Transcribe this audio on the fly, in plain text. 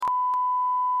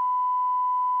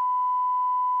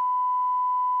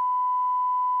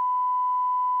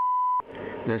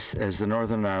This is the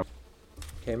Northern Ireland.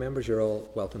 Okay, members, you're all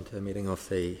welcome to a meeting of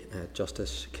the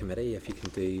Justice Committee. If you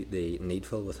can do the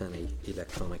needful with any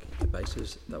electronic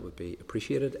devices, that would be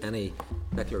appreciated. Any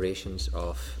declarations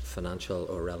of financial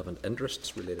or relevant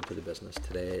interests related to the business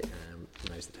today,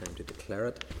 now's the time to declare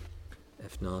it.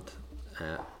 If not,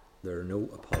 there are no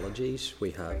apologies. We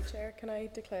have... Sorry, Chair, can I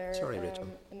declare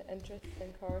an interest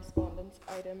in correspondence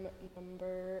item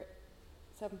number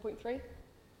 7.3?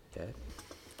 Okay,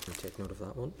 I'll take note of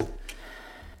that one.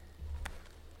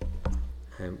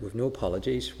 With no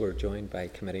apologies, we're joined by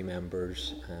committee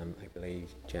members, I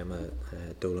believe Gemma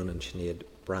Dolan and Sinead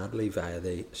Bradley via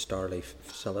the Starleaf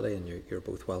facility, and you're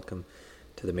both welcome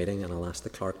to the meeting. And I'll ask the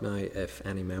clerk now if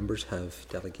any members have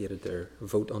delegated their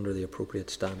vote under the appropriate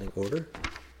standing order.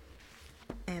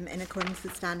 In accordance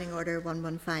with Standing Order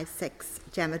 1156,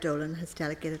 Gemma Dolan has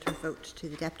delegated her vote to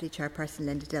the Deputy Chairperson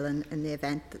Linda Dillon in the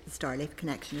event that the Starleaf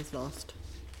connection is lost.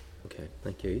 Okay,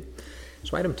 thank you.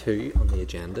 So item 2 on the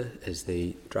agenda is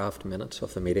the draft minutes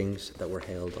of the meetings that were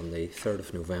held on the 3rd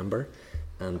of November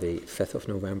and the 5th of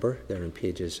November. They're in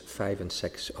pages 5 and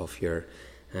 6 of your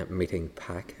meeting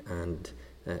pack, and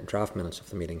draft minutes of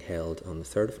the meeting held on the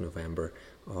 3rd of November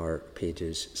are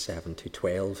pages 7 to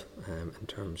 12 in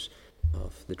terms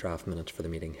of the draft minutes for the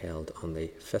meeting held on the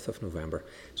 5th of November.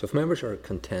 So if members are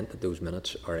content that those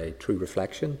minutes are a true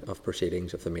reflection of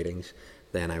proceedings of the meetings,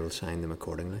 then I will sign them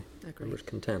accordingly. Agreed. Members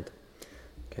content?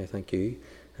 Okay, thank you.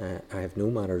 I have no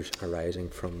matters arising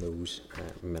from those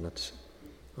minutes.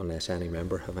 Unless any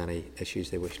member have any issues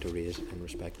they wish to raise in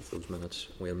respect of those minutes,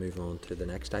 we'll move on to the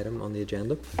next item on the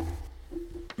agenda.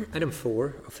 Item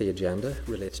 4 of the agenda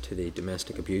relates to the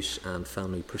Domestic Abuse and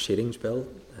Family Proceedings Bill.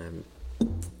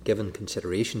 Given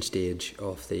consideration stage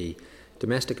of the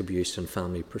Domestic Abuse and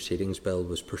Family Proceedings Bill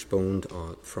was postponed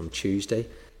from Tuesday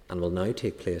and will now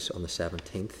take place on the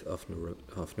 17th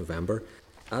of November.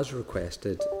 As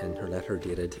requested in her letter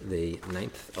dated the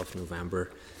 9th of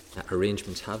November,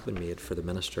 arrangements have been made for the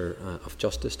Minister of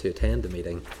Justice to attend the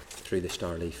meeting through the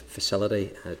Starleaf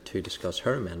facility to discuss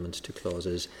her amendments to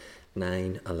clauses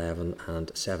 9, 11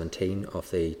 and 17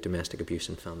 of the Domestic Abuse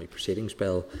and Family Proceedings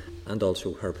Bill, and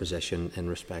also her position in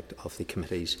respect of the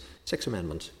committee's 6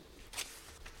 amendments.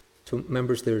 So,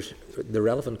 members, the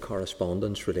relevant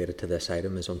correspondence related to this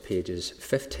item is on pages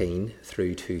 15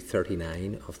 through to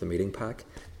 39 of the meeting pack.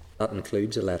 That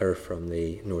includes a letter from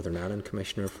the Northern Ireland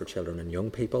Commissioner for Children and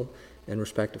Young People in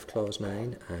respect of Clause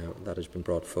 9 that has been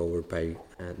brought forward by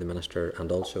the Minister,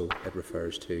 and also it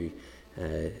refers to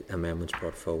amendments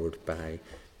brought forward by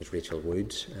Ms Rachel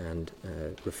Woods, and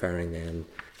referring then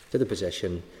to the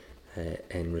position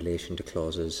in relation to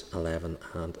clauses 11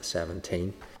 and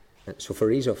 17. So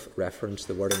for ease of reference,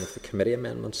 the wording of the committee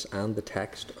amendments and the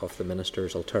text of the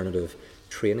Minister's alternative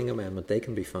training amendment, they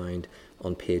can be found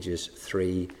on pages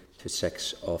 3 to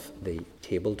 6 of the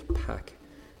tabled pack,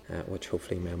 which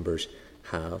hopefully members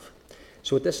have.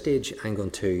 So at this stage, I'm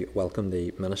going to welcome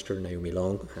the Minister Naomi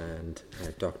Long and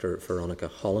Dr Veronica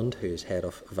Holland, who is Head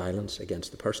of Violence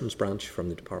Against the Persons Branch from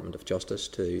the Department of Justice,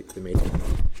 to the meeting.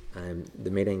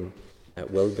 The meeting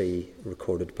will be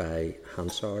recorded by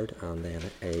Hansard, and then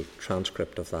a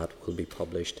transcript of that will be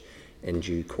published in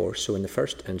due course. So in the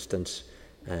first instance,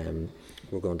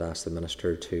 we're going to ask the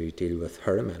Minister to deal with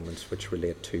her amendments, which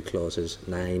relate to clauses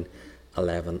 9,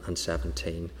 11 and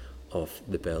 17 of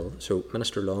the bill. So,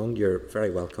 Minister Long, you're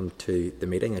very welcome to the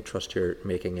meeting. I trust you're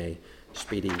making a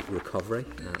speedy recovery.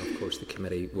 Of course, the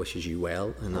committee wishes you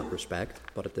well in that respect,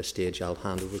 but at this stage I'll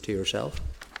hand over to yourself.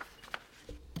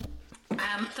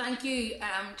 Thank you,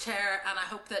 Chair, and I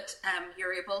hope that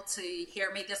you're able to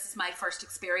hear me. This is my first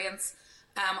experience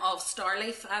of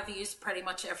Starleaf. I've used pretty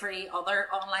much every other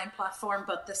online platform,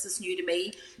 but this is new to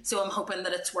me, so I'm hoping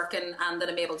that it's working and that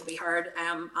I'm able to be heard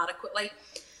adequately.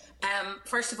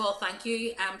 First of all, thank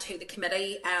you to the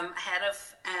committee ahead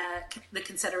of the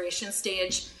consideration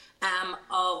stage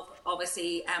of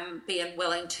obviously being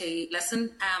willing to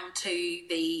listen to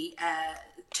the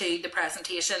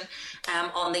presentation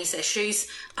on these issues.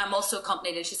 I'm also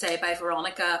accompanied, as you say, by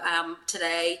Veronica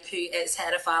today, who is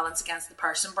Head of Violence Against the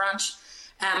Person Branch.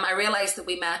 I realised that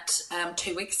we met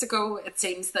 2 weeks ago. It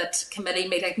seems that committee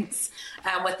meetings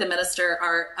with the Minister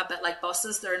are a bit like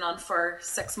buses. They're on for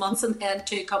 6 months and then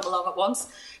 2 come along at once.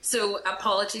 So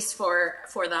apologies for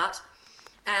that.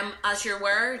 As you're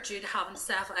aware, due to having to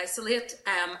self-isolate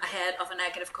ahead of a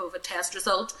negative COVID test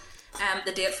result,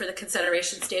 the date for the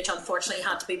consideration stage unfortunately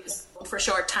had to be postponed for a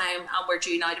short time, and we're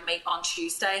due now to meet on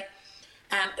Tuesday.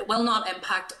 It will not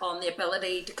impact on the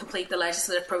ability to complete the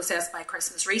legislative process by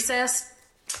Christmas recess.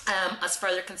 as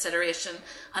further consideration,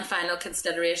 and final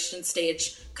consideration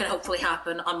stage can hopefully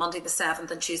happen on Monday the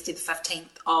 7th and Tuesday the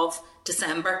 15th of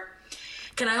December.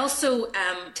 Can I also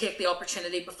take the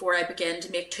opportunity before I begin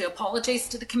to make 2 apologies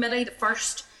to the committee. The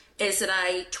first is that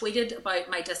I tweeted about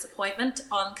my disappointment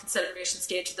on consideration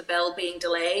stage of the bill being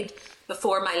delayed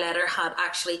before my letter had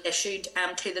actually issued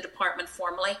to the department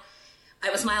formally.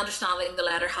 It was my understanding the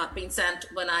letter had been sent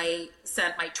when I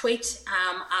sent my tweet,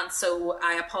 and so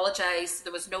I apologise.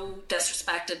 There was no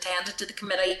disrespect intended to the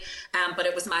committee, but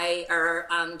it was my error,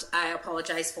 and I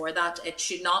apologise for that. It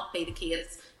should not be the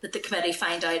case that the committee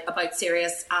find out about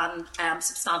serious and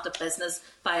substantive business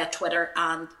via Twitter,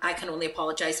 and I can only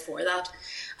apologise for that.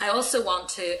 I also want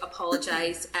to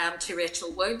apologise to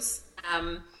Rachel Woods.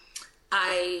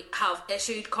 I have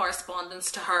issued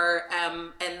correspondence to her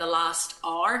in the last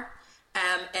hour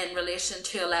in relation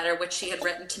to a letter which she had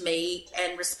written to me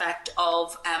in respect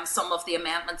of some of the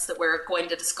amendments that we're going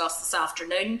to discuss this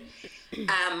afternoon.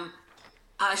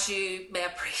 As you may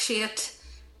appreciate,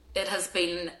 it has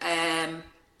been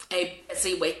a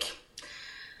busy week,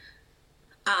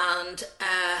 and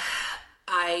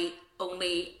I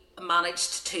only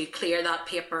managed to clear that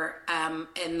paper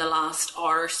in the last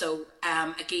hour or so.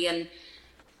 Again,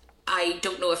 I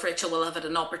don't know if Rachel will have had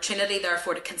an opportunity,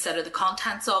 therefore, to consider the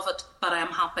contents of it, but I am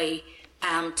happy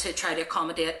to try to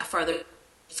accommodate a further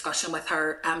discussion with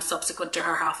her subsequent to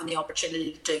her having the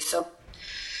opportunity to do so.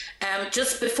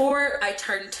 Just before I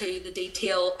turn to the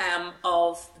detail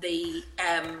of the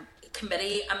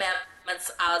committee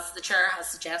amendments, as the Chair has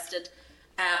suggested,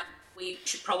 we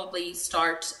should probably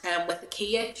start with the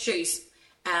key issues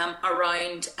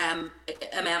around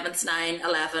amendments 9,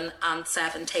 11 and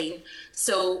 17.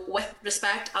 So with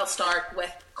respect, I'll start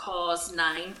with clause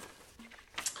 9.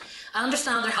 I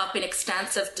understand there have been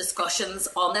extensive discussions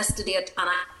on this to date, and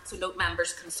I also note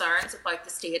members' concerns about the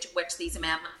stage at which these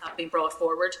amendments have been brought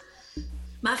forward.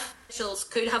 My officials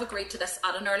could have agreed to this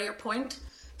at an earlier point.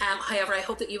 However, I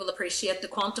hope that you will appreciate the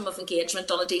quantum of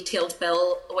engagement on a detailed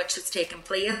bill which has taken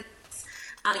place.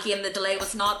 And again, the delay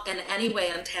was not in any way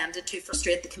intended to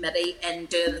frustrate the committee in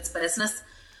doing its business.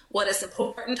 What is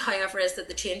important, however, is that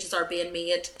the changes are being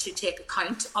made to take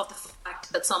account of the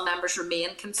fact that some members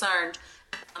remain concerned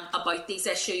about these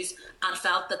issues and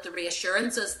felt that the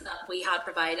reassurances that we had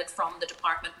provided from the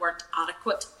department weren't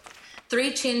adequate.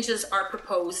 3 changes are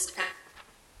proposed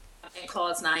in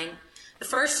clause 9. The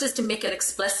first is to make it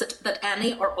explicit that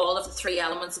any or all of the 3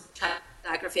 elements of the child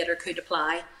aggravator could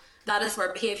apply. That is,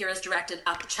 where behaviour is directed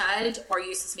at the child or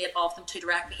use is made of them to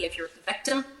direct behaviour at the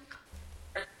victim,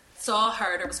 saw,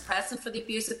 heard or was present for the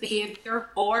abusive behaviour,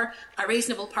 or a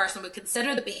reasonable person would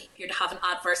consider the behaviour to have an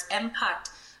adverse impact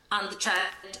and the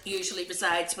child usually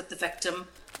resides with the victim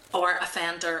or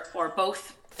offender or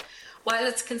both. While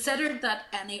it's considered that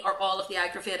any or all of the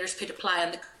aggravators could apply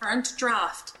in the current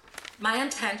draft, my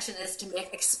intention is to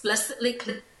make explicitly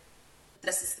clear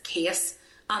this is the case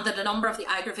and that a number of the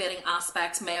aggravating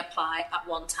aspects may apply at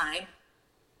one time.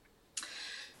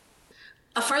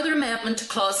 A further amendment to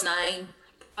clause 9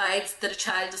 provides that a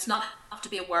child does not have to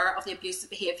be aware of the abusive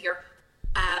behaviour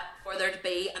for there to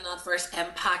be an adverse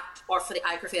impact or for the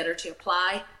aggravator to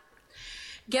apply.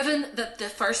 Given that the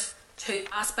first 2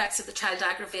 aspects of the child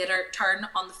aggravator turn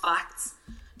on the facts,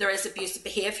 there is abusive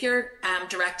behaviour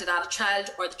directed at a child,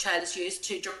 or the child is used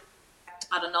to direct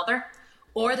at another,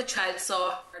 or the child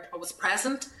saw, heard or was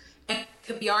present, it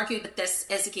could be argued that this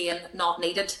is again not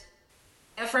needed.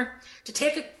 However, to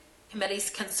take a committee's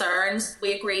concerns,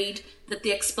 we agreed that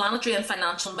the explanatory and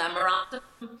financial memorandum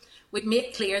would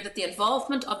make clear that the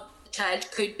involvement of the child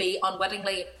could be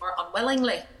unwittingly or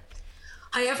unwillingly.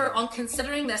 However, on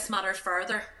considering this matter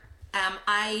further,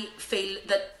 I feel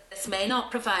that this may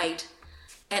not provide,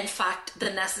 in fact, the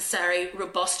necessary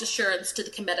robust assurance to the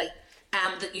committee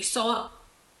that you saw,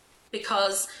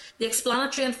 because the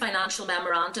explanatory and financial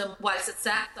memorandum, whilst it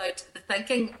set out the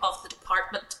thinking of the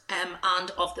department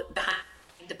and of the behind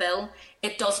the bill,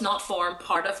 it does not form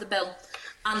part of the bill,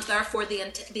 and therefore the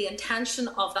intention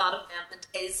of that amendment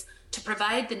is to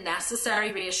provide the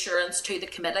necessary reassurance to the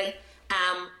committee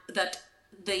that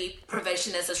the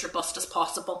provision is as robust as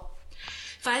possible.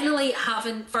 Finally,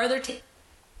 having further taken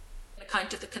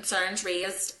account of the concerns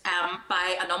raised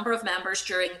by a number of members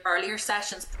during earlier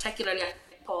sessions, particularly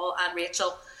Paul and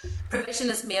Rachel, provision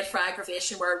is made for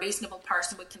aggravation where a reasonable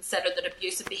person would consider that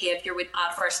abusive behaviour would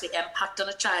adversely impact on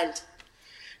a child.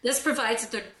 This provides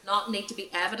that there does not need to be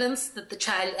evidence that the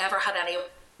child ever had any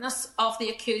awareness of the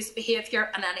accused behaviour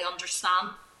and any understand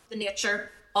the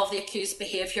nature of the accused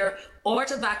behaviour, or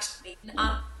to have actually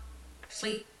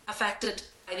been affected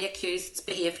by the accused's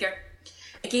behaviour.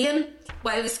 Again,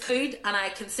 while this could, and I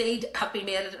concede, have been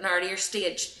made at an earlier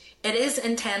stage, it is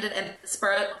intended in the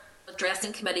spirit of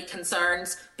addressing committee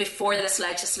concerns before this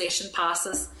legislation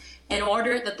passes, in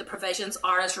order that the provisions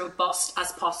are as robust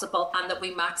as possible and that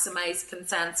we maximise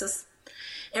consensus.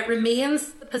 It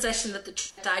remains the position that the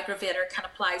child aggravator can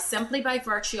apply simply by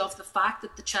virtue of the fact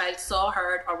that the child saw,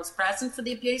 heard or was present for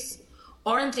the abuse,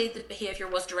 or indeed that behaviour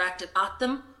was directed at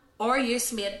them, or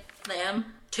use made them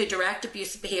to direct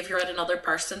abusive behaviour at another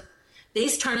person.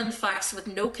 These turn in the facts with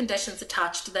no conditions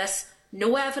attached to this,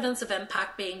 no evidence of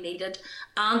impact being needed,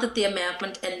 and that the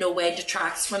amendment in no way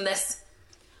detracts from this.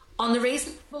 On the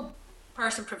reasonable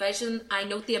person provision, I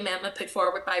note the amendment put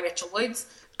forward by Rachel Woods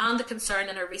and the concern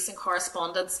in her recent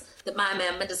correspondence that my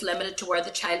amendment is limited to where the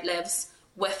child lives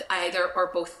with either or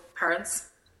both parents.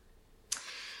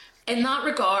 In that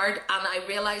regard, and I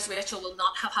realise Rachel will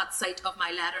not have had sight of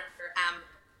my letter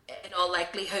in all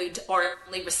likelihood, or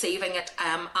only receiving it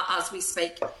as we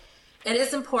speak, it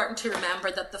is important to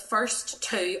remember that the first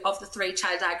two of the three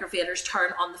child aggravators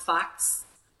turn on the facts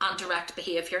and direct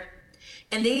behaviour.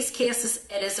 In these cases,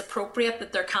 it is appropriate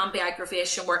that there can be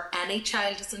aggravation where any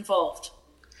child is involved.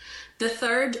 The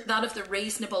third, that of the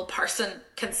reasonable person,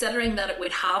 considering that it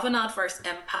would have an adverse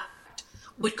impact,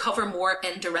 would cover more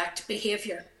indirect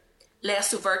behaviour,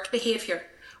 less overt behaviour,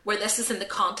 where this is in the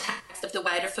context of the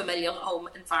wider familial home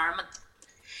environment.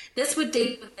 This would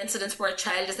deal with incidents where a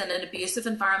child is in an abusive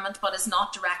environment but is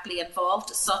not directly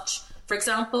involved as such. For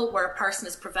example, where a person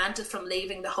is prevented from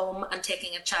leaving the home and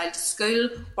taking a child to school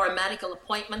or a medical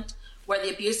appointment, where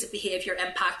the abusive behaviour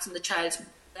impacts on the child's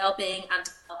well-being and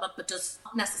development but does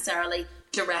not necessarily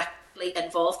directly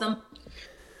involve them.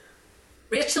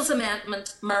 Rachel's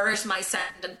amendment mirrors my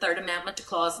second and third amendment to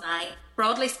clause 9.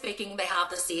 Broadly speaking, they have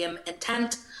the same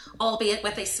intent, albeit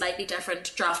with a slightly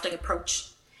different drafting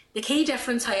approach. The key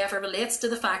difference, however, relates to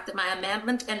the fact that my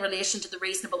amendment in relation to the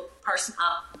reasonable person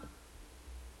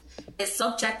is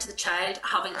subject to the child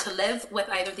having to live with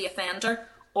either the offender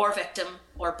or victim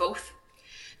or both.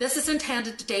 This is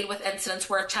intended to deal with incidents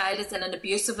where a child is in an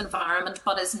abusive environment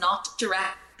but is not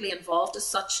directly involved as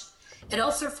such. It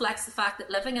also reflects the fact that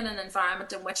living in an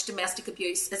environment in which domestic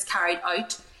abuse is carried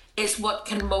out is what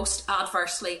can most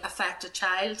adversely affect a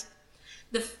child.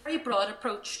 The very broad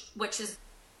approach which is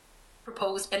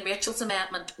proposed in Rachel's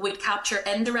amendment would capture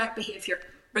indirect behaviour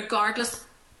regardless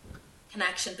of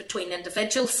connection between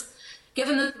individuals.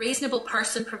 Given that the reasonable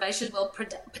person provision will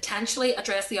potentially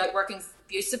address the outworkings of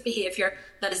abusive behaviour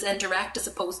that is indirect as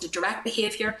opposed to direct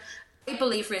behaviour, I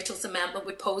believe Rachel's amendment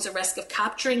would pose a risk of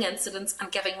capturing incidents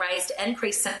and giving rise to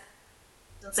increased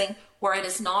sentencing where it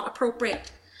is not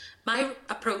appropriate. My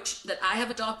approach that I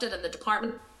have adopted and the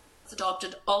department has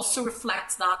adopted also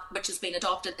reflects that which has been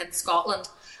adopted in Scotland,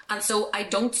 and so I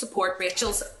don't support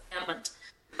Rachel's amendment.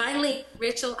 Finally,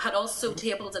 Rachel had also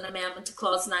tabled an amendment to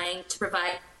clause 9 to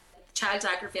provide the child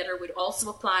aggravator would also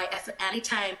apply if at any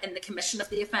time in the commission of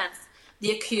the offence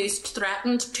the accused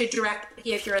threatened to direct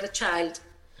behaviour at a child.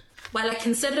 While I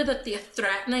consider that the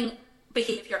threatening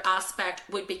behaviour aspect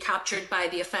would be captured by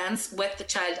the offence with the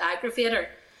child aggravator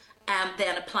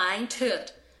then applying to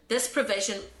it, this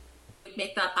provision would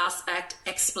make that aspect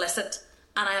explicit,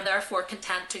 and I am therefore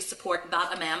content to support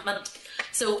that amendment.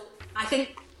 So I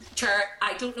think, Chair,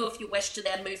 I don't know if you wish to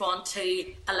then move on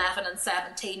to 11 and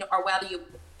 17 or whether you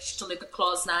wish to look at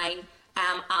clause 9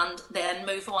 and then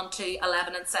move on to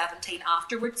 11 and 17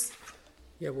 afterwards.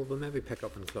 Yeah, well, we'll maybe pick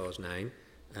up on clause 9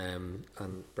 and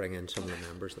bring in some of the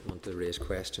members that want to raise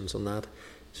questions on that.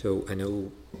 So I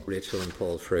know Rachel and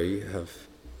Paul Frew have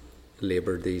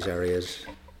laboured these areas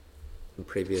in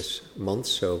previous months,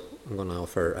 so I'm going to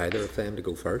offer either of them to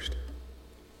go first.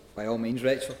 By all means,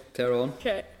 Rachel, tear on.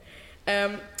 Okay.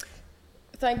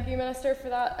 Thank you, Minister, for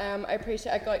that. I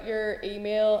appreciate. I got your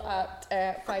email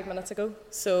at 5 minutes ago,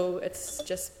 so it's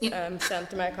just sent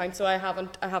to my account. So I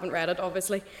haven't read it,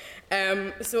 obviously.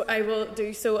 So I will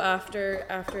do so after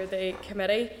the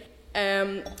committee.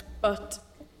 But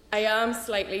I am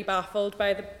slightly baffled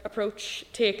by the approach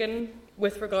taken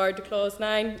with regard to clause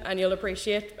 9, and you'll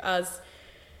appreciate, as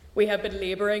we have been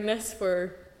labouring this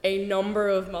for a number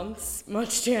of months,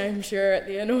 much to, I'm sure,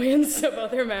 the annoyance of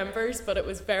other members, but it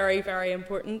was very, very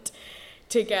important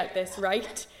to get this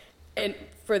right. And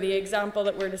for the example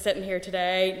that we're sitting here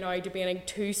today, now debating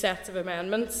 2 sets of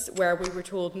amendments where we were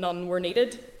told none were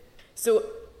needed. So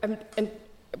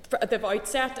at the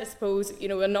outset, I suppose,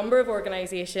 a number of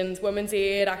organisations, Women's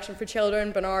Aid, Action for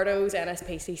Children, Barnardo's,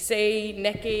 NSPCC,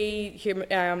 NICI,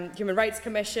 Human Rights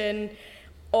Commission,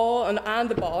 and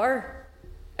the Bar,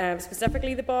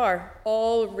 specifically the Bar,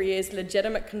 all raised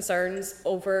legitimate concerns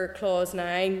over clause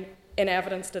 9 in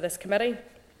evidence to this committee.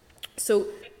 So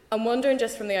I'm wondering,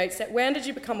 just from the outset, when did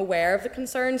you become aware of the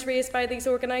concerns raised by these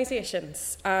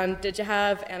organisations? And did you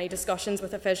have any discussions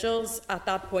with officials at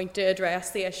that point to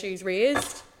address the issues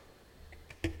raised?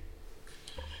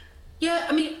 Yeah,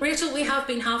 I mean, Rachel, we have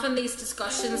been having these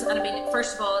discussions, and I mean,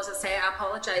 first of all, as I say, I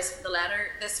apologise for the letter.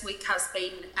 This week has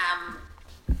been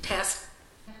test,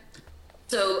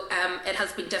 so it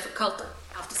has been difficult,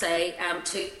 I have to say,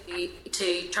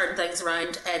 to turn things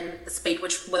around in the speed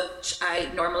which I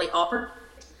normally operate.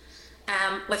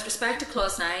 With respect to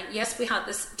Clause 9, yes, we had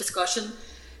this discussion.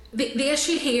 The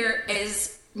issue here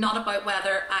is not about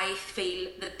whether I feel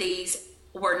that these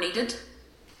were needed,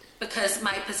 because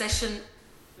my position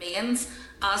remains,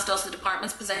 as does the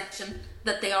department's position,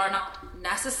 that they are not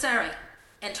necessary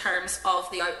in terms of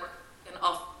the outworking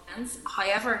of plans.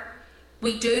 However,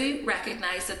 we do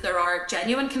recognise that there are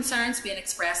genuine concerns being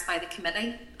expressed by the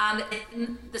committee, and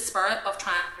in the spirit of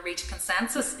trying to reach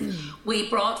consensus, we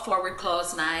brought forward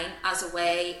Clause 9 as a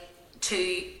way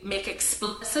to make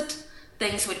explicit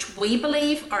things which we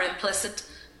believe are implicit,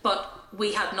 but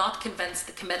we had not convinced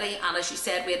the committee, and as you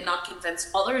said, we had not convinced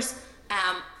others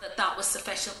that was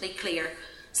sufficiently clear.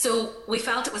 So we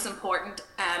felt it was important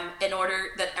in order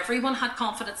that everyone had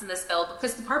confidence in this bill,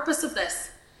 because the purpose of this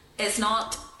is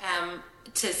not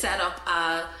to set up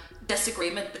a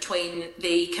disagreement between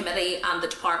the committee and the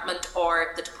department,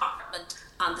 or the department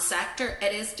and the sector.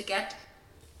 It is to get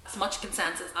as much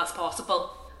consensus as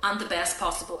possible and the best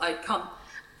possible outcome.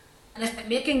 And if by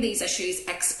making these issues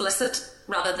explicit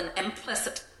rather than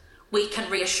implicit, we can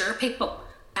reassure people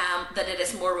that it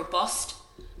is more robust,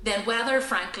 then whether,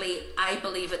 frankly, I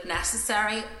believe it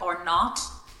necessary or not,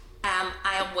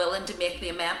 I am willing to make the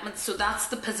amendments. So that's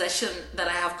the position that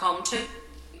I have come to,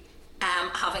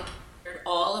 having considered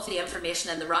all of the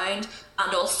information in the round,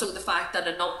 and also the fact that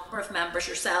a number of members,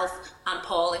 yourself and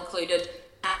Paul included,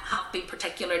 have been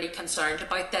particularly concerned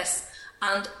about this.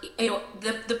 And you know,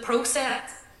 the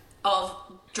process of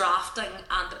drafting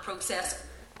and the process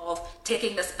of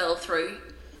taking this bill through,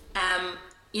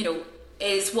 you know,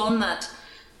 is one that,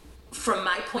 from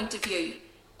my point of view,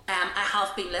 I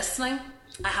have been listening,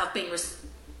 I have been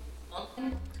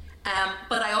responding,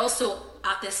 but I also,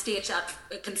 at this stage, at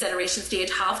consideration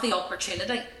stage, have the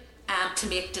opportunity to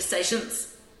make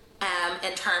decisions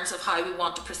in terms of how we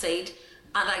want to proceed.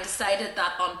 And I decided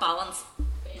that, on balance,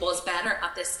 it was better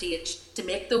at this stage to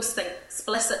make those things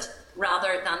explicit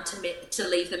rather than to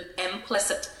leave them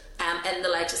implicit in the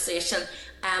legislation.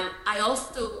 I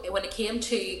also, when it came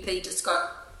to the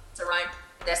discussions around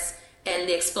this in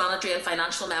the explanatory and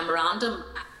financial memorandum,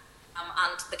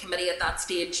 and the committee at that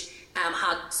stage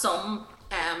had some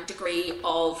degree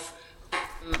of,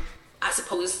 I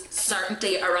suppose,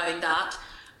 certainty around that.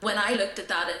 When I looked at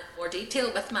that in more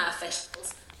detail with my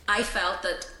officials, I felt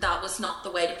that that was not the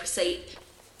way to proceed.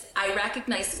 I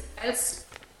recognise that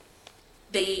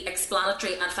the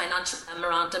explanatory and financial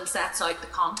memorandum sets out the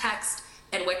context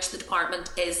in which the department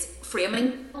is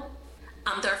framing,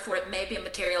 and therefore it may be a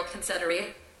material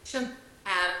consideration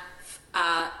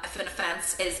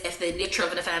if the nature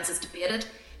of an offence is debated.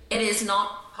 It is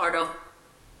not part of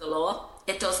the law.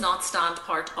 It does not stand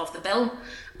part of the bill,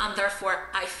 and therefore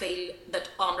I feel that,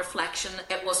 on reflection,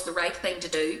 it was the right thing to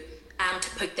do to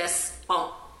put this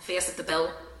on the face of the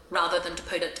bill rather than to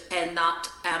put it in that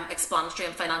explanatory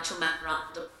and financial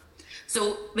memorandum.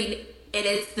 So, I mean,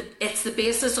 it's the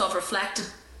basis of reflecting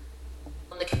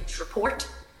on the CJINI report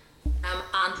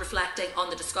and reflecting on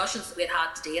the discussions that we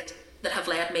had to date that have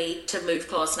led me to move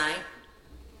Clause 9.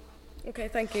 Okay,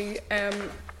 thank you.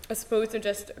 I suppose I'm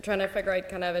just trying to figure out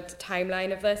kind of a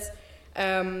timeline of this.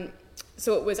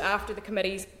 So it was after the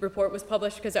committee's report was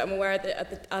published, because I'm aware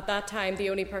that at that time the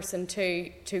only person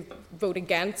to vote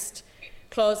against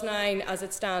Clause 9 as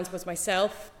it stands was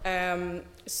myself.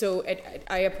 So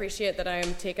I appreciate that I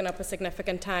am taking up a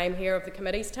significant time here of the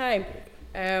committee's time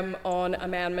on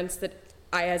amendments that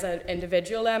I, as an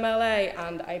individual MLA,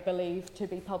 and I believe to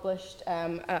be published,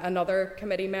 another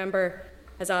committee member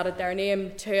has added their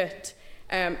name to it.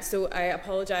 So I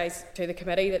apologise to the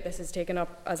committee that this is taken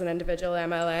up as an individual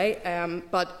MLA,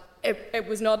 but it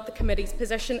was not the committee's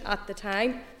position at the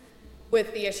time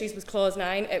with the issues with Clause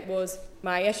 9. It was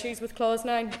my issues with Clause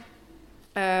 9,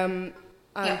 and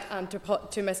to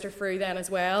Mr. Frew then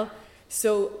as well.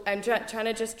 So I'm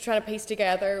trying to piece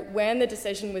together when the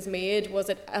decision was made. Was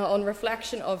it on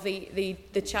reflection of the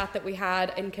chat that we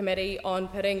had in committee on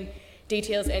putting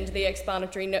details into the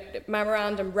explanatory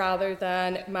memorandum rather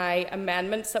than my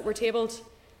amendments that were tabled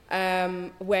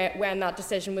when that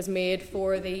decision was made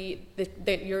for the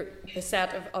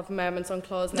set of amendments on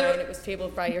Clause 9? It was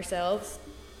tabled by yourselves.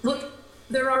 Look,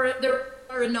 there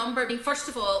are a number. I mean, first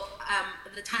of all,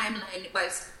 the timeline,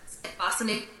 whilst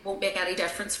fascinating, won't make any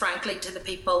difference, frankly, to the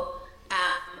people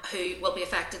who will be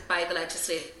affected by the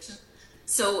legislation.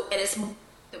 So it is more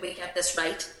that we get this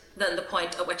right than the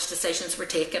point at which decisions were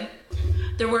taken.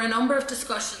 There were a number of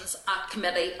discussions at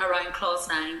committee around Clause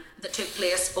 9 that took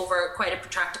place over quite a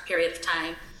protracted period of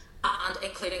time, and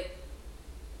including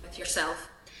with yourself.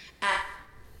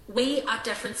 We, at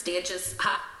different stages,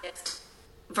 had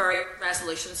various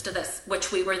resolutions to this,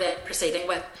 which we were then proceeding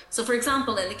with. So, for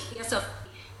example, in the case of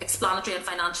explanatory and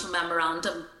financial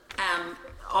memorandum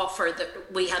offer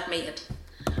that we had made,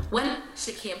 when it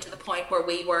actually came to the point where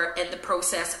we were in the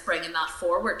process of bringing that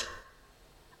forward,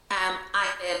 I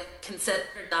had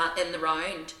considered that in the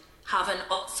round, having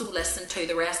also listened to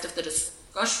the rest of the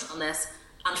discussion on this,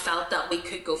 and felt that we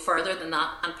could go further than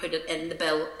that and put it in the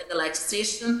bill, in the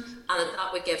legislation, and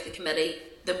that would give the committee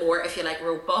the more, if you like,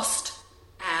 robust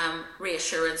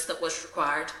reassurance that was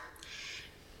required.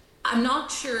 I'm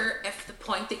not sure if the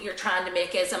point that you're trying to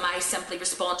make is, am I simply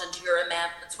responding to your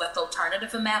amendments with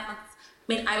alternative amendments?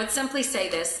 I mean, I would simply say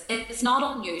this: it's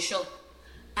not unusual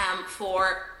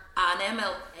for an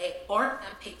MLA or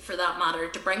MP, for that matter,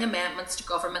 to bring amendments to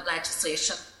government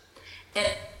legislation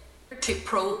to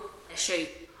probe an issue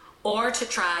or to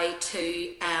try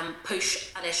to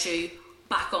push an issue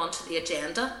back onto the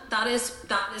agenda. That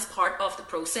is part of the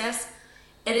process.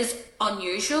 It is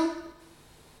unusual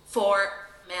for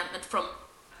amendment from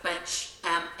which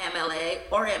MLA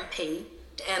or MP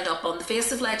to end up on the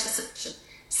face of legislation,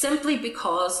 simply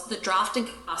because the drafting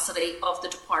capacity of the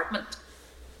department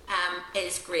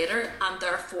is greater, and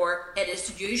therefore it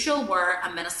is usual where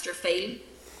a minister feels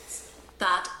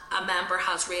that a member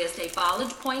has raised a valid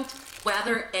point,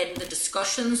 whether in the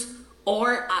discussions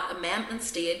or at amendment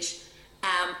stage,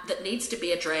 that needs to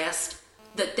be addressed,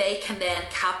 that they can then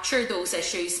capture those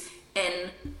issues in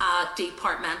a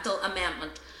departmental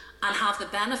amendment and have the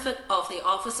benefit of the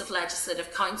Office of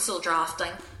Legislative Counsel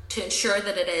drafting to ensure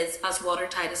that it is as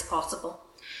watertight as possible.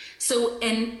 So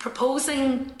in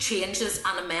proposing changes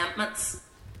and amendments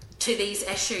to these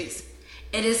issues,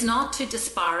 it is not to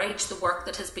disparage the work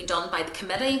that has been done by the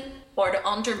committee or to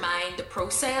undermine the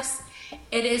process.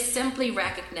 It is simply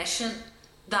recognition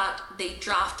that the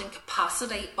drafting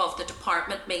capacity of the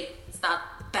department means that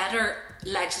better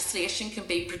legislation can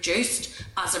be produced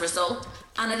as a result,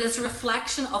 and it is a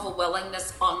reflection of a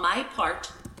willingness on my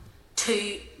part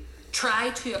to try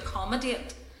to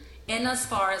accommodate, in as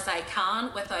far as I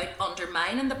can, without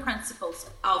undermining the principles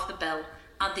of the bill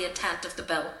and the intent of the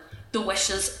bill, the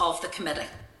wishes of the committee.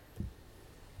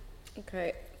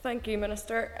 Okay, thank you,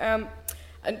 Minister.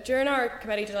 And during our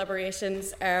committee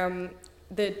deliberations,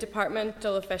 the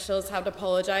departmental officials have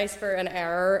apologised for an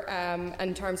error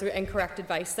in terms of incorrect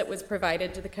advice that was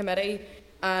provided to the committee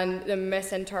and the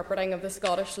misinterpreting of the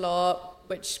Scottish law,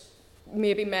 which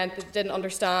maybe meant that they didn't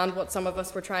understand what some of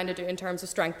us were trying to do in terms of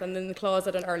strengthening the clause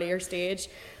at an earlier stage.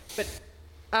 But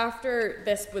after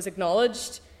this was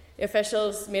acknowledged, the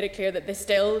officials made it clear that they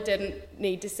still didn't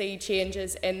need to see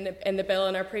changes in the bill,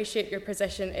 and I appreciate your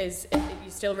position is that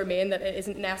you still remain that it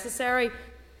isn't necessary.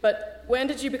 But when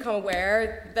did you become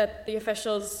aware that the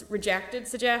officials' rejected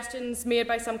suggestions made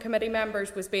by some committee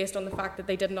members was based on the fact that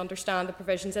they didn't understand the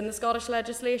provisions in the Scottish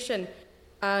legislation?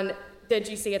 And did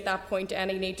you see at that point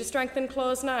any need to strengthen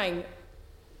Clause 9?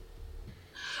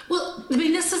 Well, I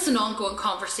mean, this is an ongoing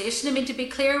conversation. I mean, to be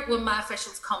clear, when my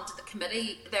officials come to the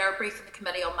committee, they're briefing the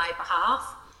committee on my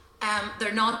behalf.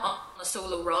 They're not on a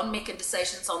solo run making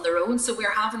decisions on their own, so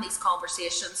we're having these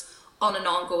conversations on an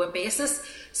ongoing basis.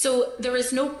 So there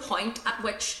is no point at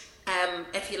which,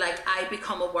 if you like, I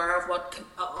become aware of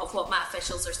what my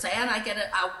officials are saying. I get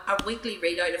a weekly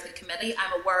readout of the committee.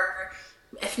 I'm aware,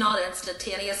 if not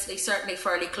instantaneously, certainly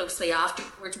fairly closely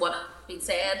afterwards, what has been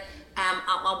said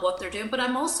and what they're doing. But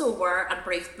I'm also aware and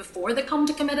briefed before they come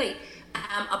to committee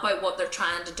about what they're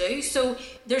trying to do. So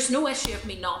there's no issue of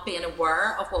me not being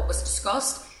aware of what was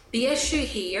discussed. The issue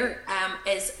here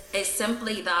is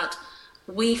simply that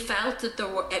we felt that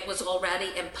it was already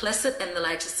implicit in the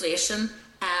legislation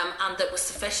and that was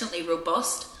sufficiently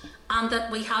robust, and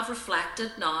that we have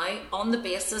reflected now on the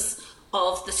basis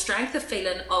of the strength of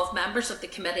feeling of members of the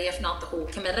committee, if not the whole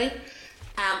committee,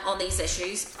 on these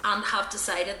issues, and have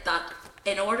decided that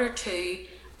in order to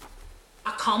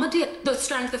accommodate the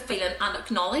strength of feeling and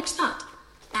acknowledge that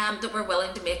we're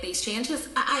willing to make these changes.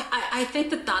 I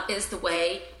think that is the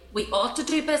way we ought to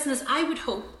do business. I would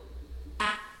hope,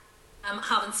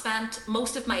 having spent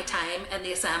most of my time in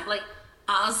the Assembly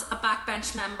as a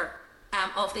backbench member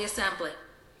of the Assembly,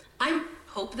 I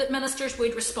hope that ministers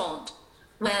would respond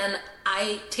when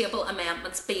I table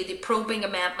amendments, be they probing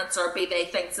amendments or be they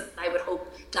things that I would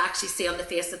hope to actually see on the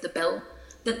face of the bill.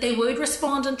 that they would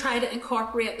respond and try to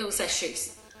incorporate those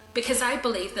issues, because I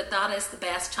believe that that is the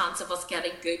best chance of us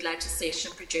getting good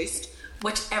legislation produced,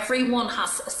 which everyone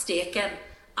has a stake in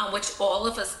and which all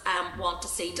of us want to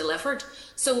see delivered.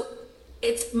 So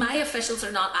my officials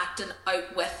are not acting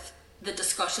out with the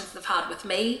discussions they've had with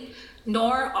me,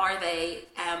 nor are they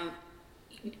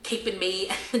keeping me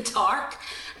in the dark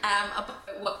about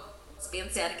what's being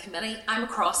said in committee. I'm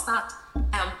across that.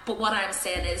 But what I'm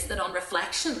saying is that on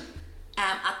reflection,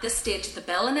 at this stage of the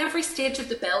bill, and every stage of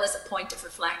the bill is a point of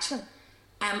reflection,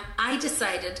 I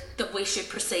decided that we should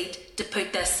proceed to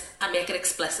put this and make it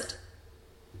explicit.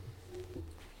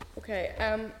 Okay,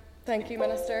 thank you,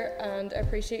 Minister, and I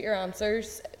appreciate your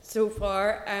answers so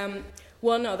far.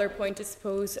 One other point, I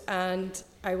suppose, and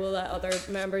I will let other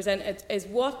members in, is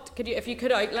if you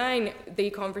could outline the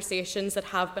conversations that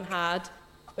have been had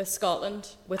with Scotland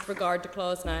with regard to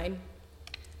Clause 9.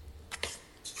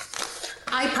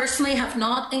 I personally have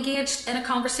not engaged in a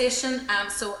conversation,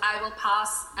 so I will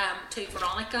pass to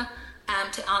Veronica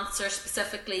to answer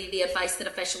specifically the advice that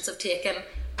officials have taken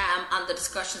and the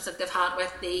discussions that they've had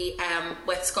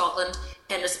with Scotland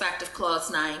in respect of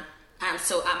Clause 9.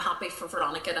 So I'm happy for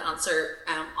Veronica to answer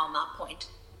on that point.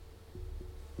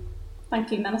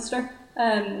 Thank you, Minister.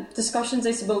 Discussions,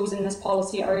 I suppose, in this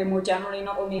policy area more generally,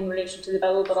 not only in relation to the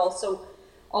bill but also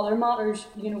other matters.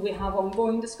 We have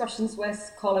ongoing discussions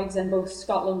with colleagues in both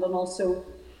Scotland and also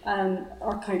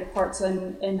our counterparts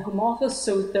in Home Office.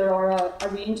 So there are a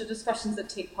range of discussions that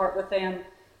take part with them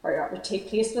or take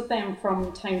place with them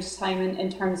from time to time in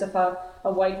terms of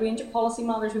a wide range of policy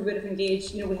matters. We would have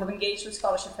engaged. We have engaged with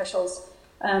Scottish officials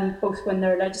both when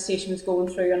their legislation was going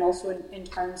through and also in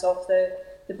terms of the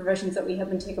provisions that we have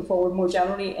been taking forward more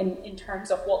generally in terms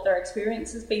of what their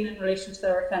experience has been in relation to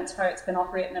their offence, how it's been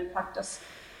operating in practice.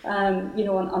 And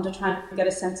to try and get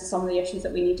a sense of some of the issues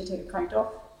that we need to take account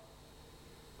of.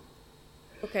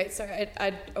 Okay, sorry,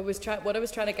 what I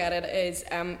was trying to get at is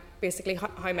basically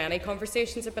how many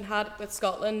conversations have been had with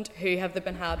Scotland, who have they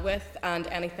been had with, and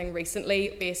anything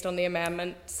recently based on the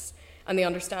amendments and the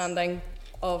understanding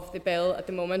of the bill at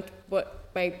the moment. But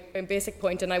my basic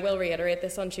point, and I will reiterate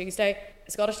this on Tuesday,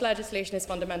 Scottish legislation is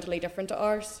fundamentally different to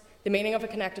ours. The meaning of a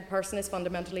connected person is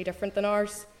fundamentally different than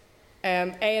ours. A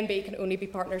and B can only be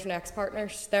partners and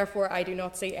ex-partners. Therefore, I do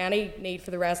not see any need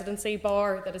for the residency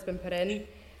bar that has been put in.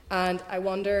 And I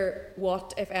wonder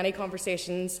what, if any,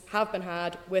 conversations have been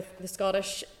had with the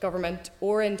Scottish Government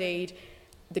or indeed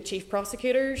the Chief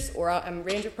Prosecutors or a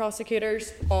range of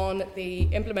prosecutors on the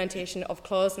implementation of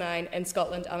Clause 9 in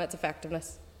Scotland and its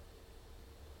effectiveness.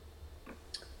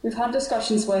 We've had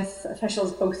discussions with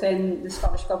officials both in the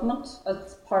Scottish Government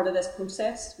as part of this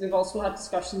process. We've also had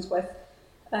discussions with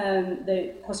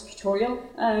the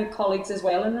prosecutorial colleagues as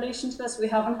well in relation to this. We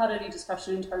haven't had any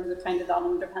discussion in terms of kind of that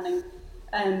underpinning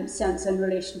sense in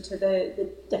relation to the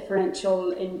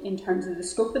differential in terms of the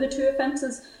scope of the two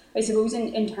offences. I suppose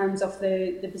in terms of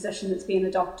the position that's being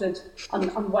adopted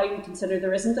and why we consider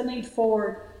there isn't a need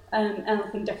for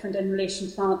anything different in relation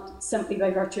to that, simply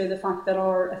by virtue of the fact that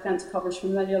our offence covers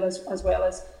familial as well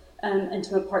as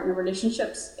intimate partner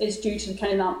relationships, is due to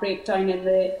kind of that breakdown in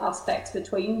the aspects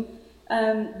between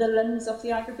the limbs of the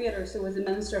aggravator. So as the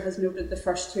Minister has noted, the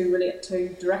first two relate to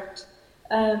direct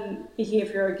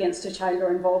behaviour against a child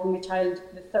or involving a child.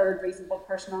 The third reasonable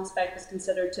person aspect is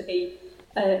considered to be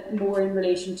more in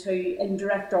relation to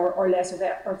indirect or less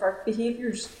overt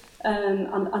behaviours,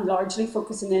 and largely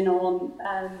focusing in on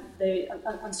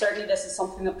and certainly this is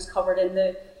something that was covered in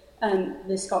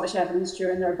the Scottish evidence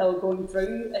during their bill going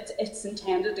through. It's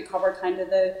intended to cover kind of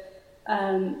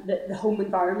the home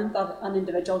environment that an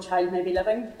individual child may be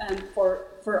living, and for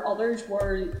others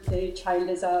where the child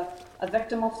is a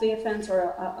victim of the offence or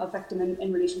a victim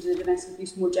in relation to the domestic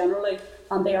abuse more generally,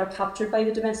 and they are captured by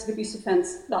the domestic abuse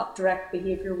offence, that direct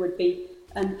behaviour would be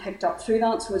picked up through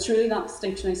that. So it's really that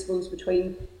distinction, I suppose,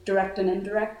 between direct and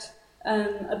indirect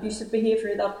abusive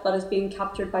behaviour that is being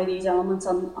captured by these elements,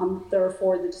 and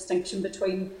therefore the distinction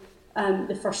between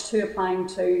the first two applying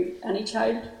to any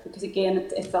child, because again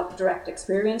it's that direct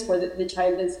experience where the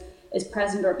child is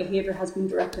present or behaviour has been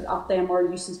directed at them or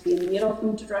use is being made of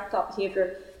them to direct that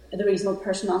behaviour. The reasonable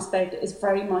person aspect is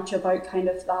very much about kind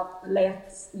of that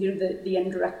less, the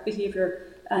indirect behaviour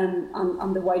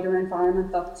and the wider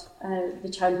environment that the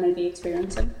child may be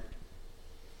experiencing.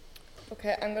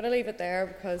 Okay, I'm going to leave it there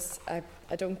because I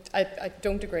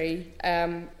don't agree,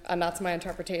 and that's my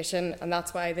interpretation, and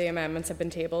that's why the amendments have been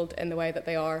tabled in the way that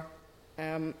they are,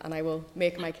 and I will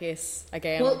make my case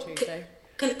again on Tuesday.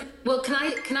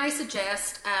 Can I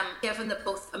suggest, given that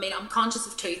both, I'm conscious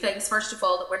of two things. First of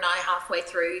all, that we're now halfway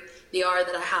through the hour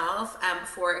that I have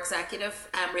before executive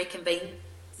reconvene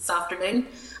this afternoon,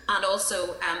 and also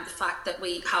the fact that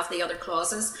we have the other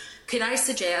clauses. Could I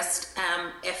suggest,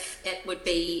 if it would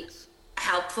be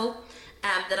helpful,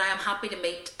 that I am happy to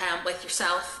meet with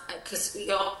yourself, because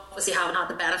you obviously haven't had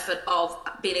the benefit of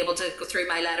being able to go through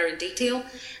my letter in detail,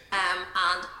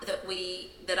 and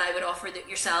that I would offer that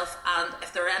yourself, and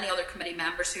if there are any other committee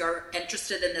members who are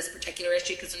interested in this particular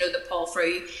issue, because I know that Paul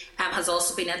Frew has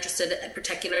also been interested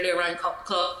particularly around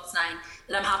Clause 9,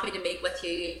 that I'm happy to meet with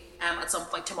you at some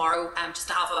point tomorrow just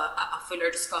to have a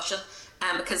fuller discussion,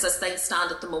 because as things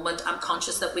stand at the moment, I'm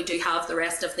conscious that we do have the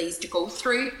rest of these to go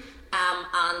through.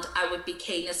 And I would be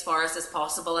keen, as far as is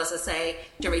possible, as I say,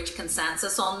 to reach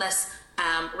consensus on this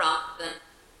rather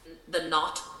than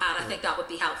not. And I think that would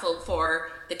be helpful for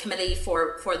the committee,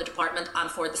 for the department, and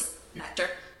for the sector.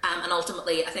 And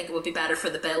ultimately, I think it would be better for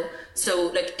the bill. So,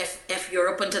 look, if you're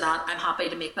open to that, I'm happy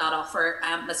to make that offer,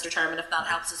 Mr. Chairman, if that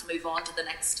helps us move on to the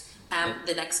next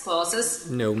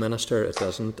clauses. No, Minister, it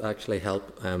doesn't actually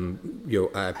help.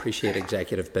 I appreciate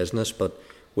executive business, but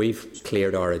we've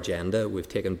cleared our agenda. We've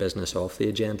taken business off the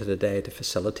agenda today to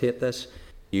facilitate this.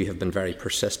 You have been very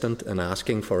persistent in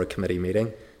asking for a committee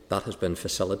meeting. That has been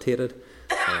facilitated.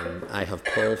 I have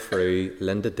Paul Frew,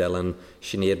 Linda Dillon,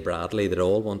 Sinead Bradley that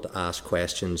all want to ask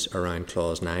questions around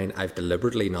Clause 9. I've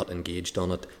deliberately not engaged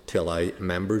on it to allow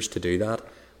members to do that.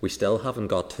 We still haven't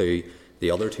got to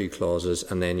the other two clauses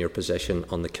and then your position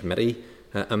on the committee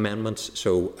amendments.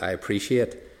 So I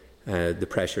appreciate the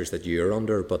pressures that you're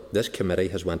under, but this committee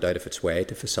has went out of its way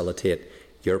to facilitate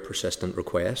your persistent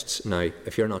requests. Now,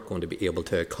 if you're not going to be able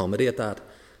to accommodate that,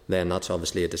 then that's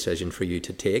obviously a decision for you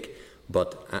to take.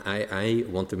 But I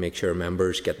want to make sure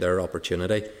members get their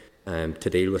opportunity to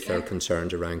deal with their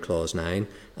concerns around Clause 9.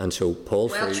 And so, Paul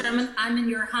Frew... Chairman, I'm in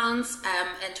your hands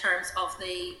in terms of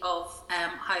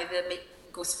how the meeting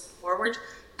goes forward,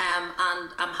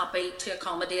 and I'm happy to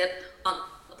accommodate on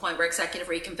point where executive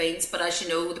reconvenes, but as you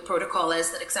know, the protocol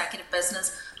is that executive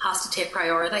business has to take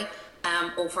priority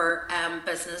over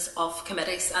business of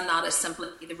committees, and that is simply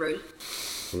the rule.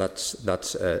 Well,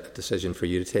 that's a decision for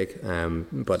you to take,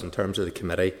 but in terms of the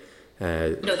committee...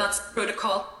 no, that's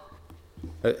protocol.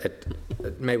 It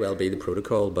may well be the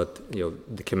protocol, but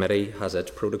the committee has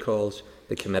its protocols.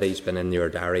 The committee's been in your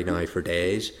diary now for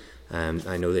days.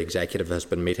 I know the executive has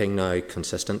been meeting now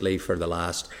consistently for the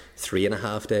last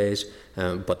 3.5 days,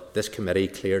 but this committee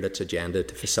cleared its agenda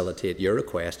to facilitate your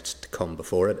requests to come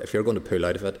before it. If you're going to pull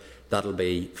out of it, that'll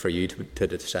be for you to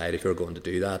decide if you're going to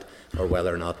do that or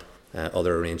whether or not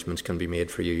other arrangements can be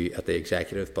made for you at the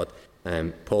executive. But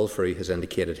Paul Frew has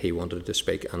indicated he wanted to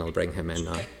speak, and I'll bring him in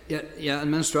now. Yeah,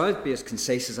 and Minister, I'll be as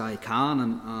concise as I can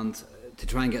and to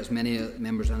try and get as many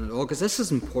members in at all, because this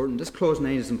is important. This Clause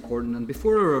 9 is important, and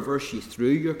before I reverse you through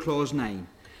your Clause 9,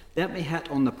 let me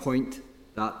hit on the point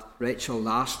that Rachel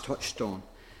last touched on.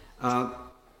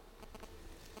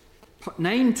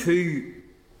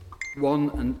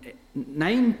 9.2.1 and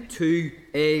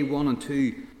 9.2a1 and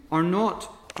 2 are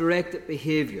not directed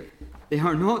behaviour. They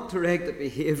are not directed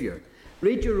behaviour.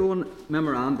 Read your own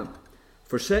memorandum.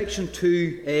 For Section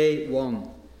 2a1,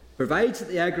 provides that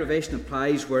the aggravation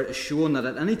applies where it is shown that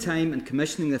at any time in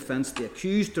commissioning the offence the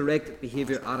accused directed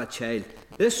behaviour at a child.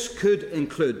 This could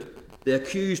include the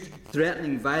accused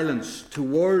threatening violence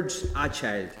towards a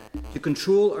child to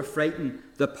control or frighten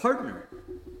the partner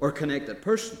or connected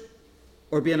person,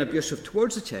 or being abusive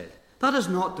towards a child. That is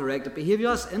not directed behaviour,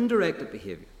 that's indirected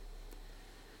behaviour.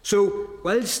 So,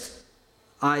 whilst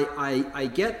I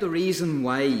get the reason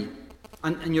why,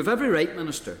 and you have every right,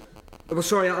 Minister. Well,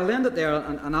 sorry, I'll end it there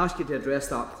and ask you to address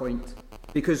that point,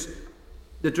 because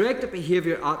the directed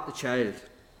behaviour at the child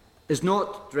is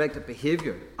not directed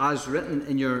behaviour as written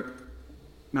in your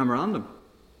memorandum.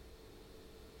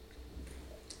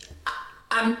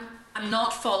 I'm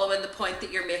not following the point that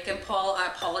you're making, Paul. I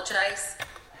apologise.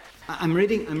 I'm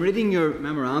reading your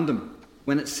memorandum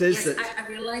when it says yes, that. I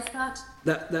realise that.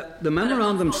 The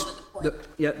memorandum.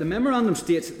 The memorandum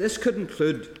states that this could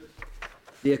include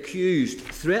the accused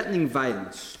threatening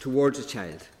violence towards a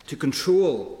child to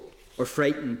control or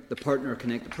frighten the partner or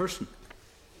connected person.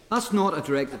 That's not a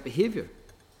directed behaviour.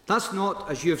 That's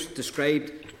not, as you've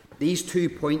described, these 2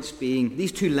 points being,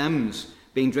 these 2 limbs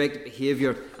being directed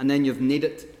behaviour, and then you've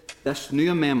needed this new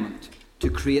amendment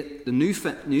to create the new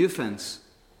offence,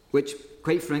 which,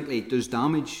 quite frankly, does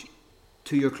damage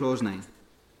to your Clause 9.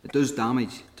 It does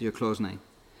damage to your Clause 9.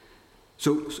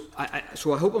 So I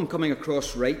hope I'm coming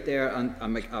across right there, and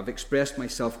I've expressed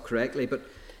myself correctly. But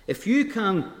if you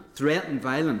can threaten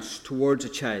violence towards a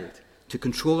child to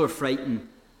control or frighten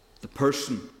the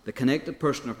person, the connected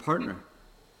person or partner,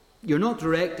 you're not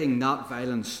directing that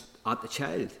violence at the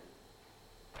child.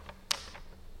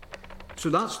 So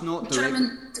that's not direct.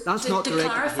 Chairman, that's to not direct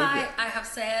clarify, behaviour. I have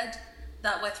said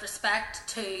that with respect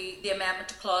to the amendment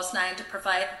to clause 9 to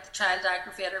provide that the child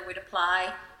aggravator would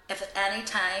apply if at any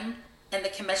time in the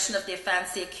commission of the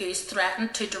offence the accused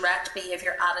threatened to direct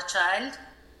behaviour at a child.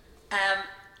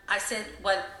 I said,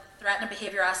 well, threatening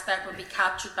behaviour aspect would be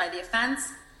captured by the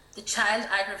offence. The child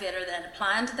aggravator then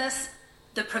applying to this.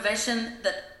 The provision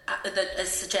that is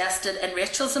suggested in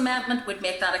Rachel's amendment would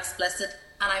make that explicit,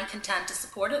 and I'm content to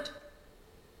support it.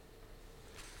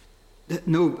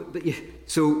 No, but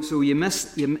you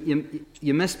missed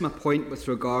my point with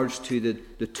regards to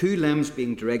the two limbs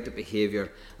being directed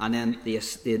behaviour, and then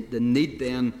the need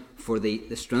then for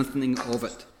the strengthening of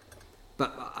it.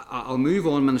 But I'll move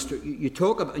on, Minister. You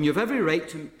talk about, and you have every right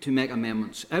to make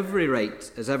amendments. Every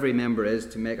right, as every member is,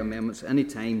 to make amendments any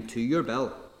time to your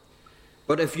bill.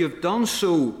 But if you've done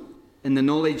so in the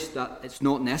knowledge that it's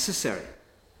not necessary,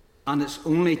 and it's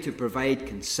only to provide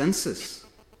consensus,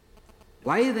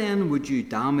 why then would you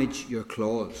damage your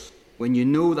clause when you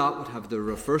know that would have the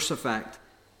reverse effect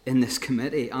in this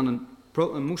committee and in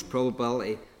most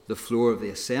probability the floor of the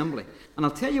Assembly? And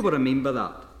I'll tell you what I mean by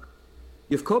that.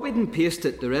 You've copied and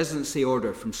pasted the residency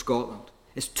order from Scotland.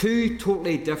 It's two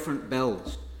totally different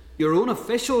bills. Your own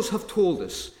officials have told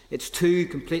us it's two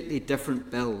completely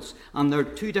different bills, and they're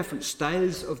two different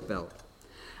styles of bill.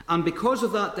 And because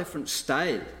of that different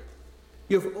style,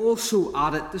 you've also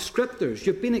added descriptors.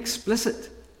 You've been explicit,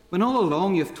 when all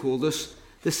along you've told us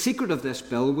the secret of this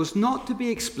bill was not to be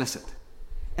explicit.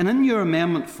 And in your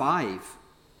Amendment 5,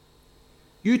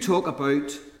 you talk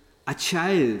about a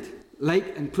child,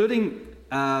 including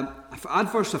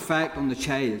adverse effect on the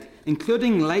child,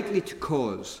 including likely to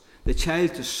cause the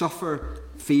child to suffer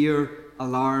fear,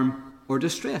 alarm or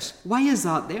distress. Why is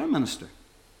that there, Minister?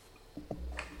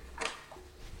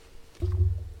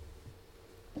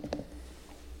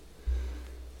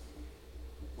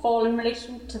 Paul, in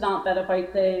relation to that bit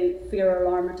about the fear,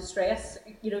 alarm or distress,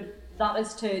 that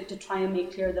is to try and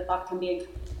make clear that that can be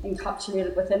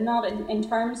encapsulated within that. In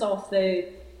terms of the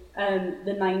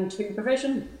 9.2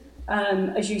 provision,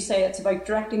 as you say, it's about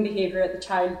directing behaviour at the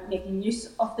child, making use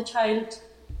of the child,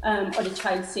 or the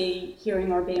child say,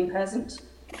 hearing or being present.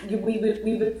 We would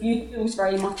view those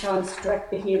very much as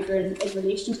direct behaviour in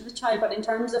relation to the child, but in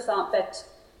terms of that bit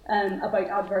about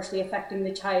adversely affecting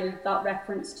the child, that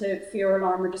reference to fear,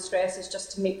 alarm or distress is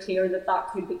just to make clear that that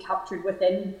could be captured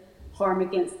within harm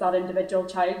against that individual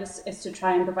child, is to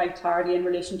try and provide clarity in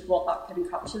relation to what that could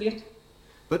encapsulate.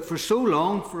 But for so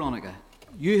long, Veronica,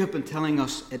 you have been telling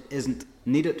us it isn't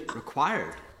needed,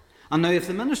 required. And now if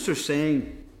the Minister's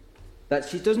saying that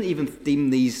she doesn't even deem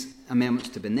these amendments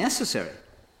to be necessary,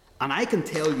 and I can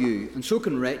tell you, and so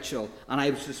can Rachel, and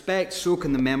I suspect so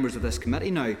can the members of this committee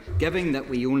now, given that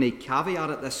we only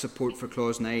caveated this support for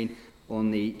Clause 9 on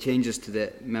the changes to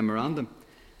the memorandum,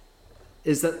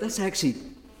 is that this actually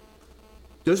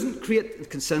doesn't create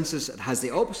consensus, it has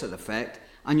the opposite effect,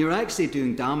 and you're actually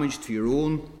doing damage to your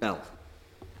own bill.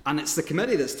 And it's the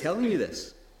committee that's telling you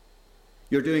this.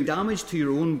 You're doing damage to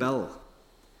your own bill.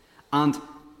 And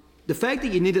the fact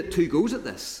that you needed two goes at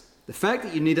this, the fact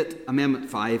that you needed Amendment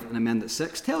 5 and Amendment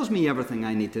 6 tells me everything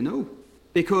I need to know.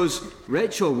 Because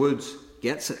Rachel Woods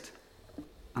gets it.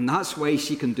 And that's why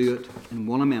she can do it in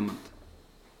one amendment.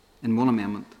 In one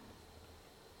amendment.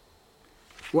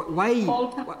 Why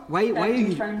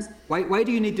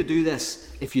do you need to do this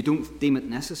if you don't deem it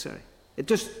necessary? It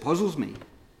just puzzles me.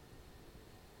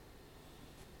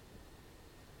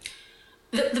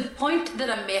 The point that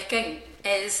I'm making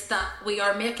is that we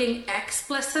are making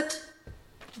explicit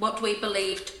what we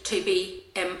believed to be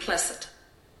implicit.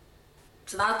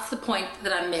 So that's the point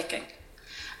that I'm making.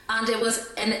 And it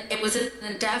was an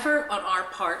endeavour on our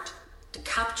part to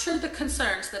capture the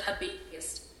concerns that had been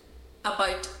raised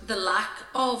about the lack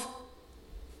of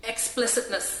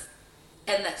explicitness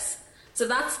in this. So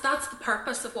that's the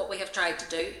purpose of what we have tried to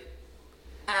do.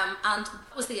 And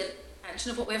that was the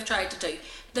intention of what we have tried to do.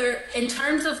 In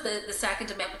terms of the Second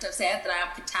Amendment, I've said that I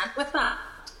am content with that.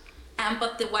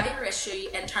 But the wider issue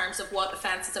in terms of what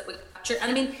offences it would capture, and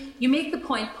I mean, you make the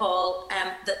point, Paul,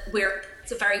 that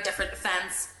it's a very different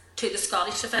offence to the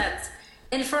Scottish offence.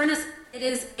 In fairness, it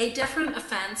is a different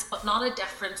offence, but not a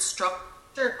different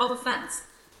structure of offence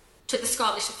to the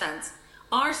Scottish offence.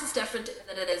 Ours is different in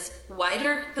that it is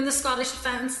wider than the Scottish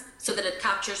offence, so that it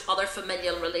captures other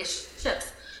familial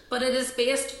relationships, but it is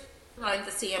based around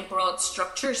the same broad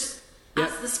structures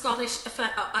as the Scottish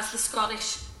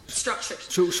structures.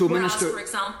 So whereas, Minister, for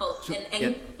example, in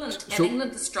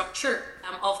England, the structure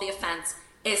of the offence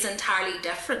is entirely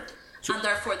different, and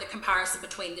therefore the comparison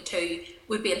between the two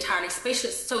would be entirely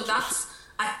specious. So that's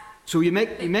So you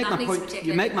make my point.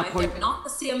 You make my point. Not the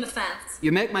same offence.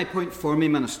 You make my point for me,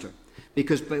 Minister,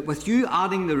 because with you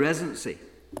adding the residency,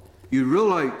 you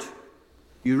rule out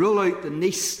the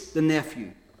niece, the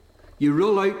nephew, you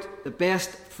rule out the best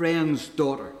friend's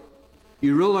daughter,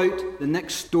 you rule out the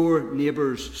next door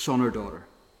neighbour's son or daughter.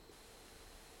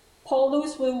 Paul,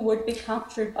 those would be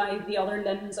captured by the other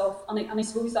limbs of, and I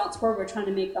suppose that's where we're trying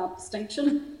to make that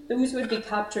distinction. Those would be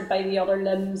captured by the other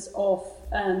limbs of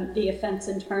the offence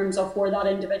in terms of where that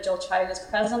individual child is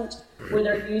present, where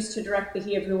they're used to direct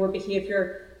behaviour, where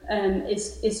behaviour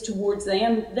is towards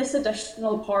them. This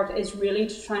additional part is really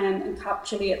to try and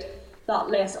encapsulate that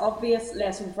less obvious,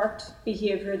 less overt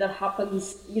behaviour that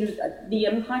happens, the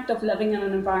impact of living in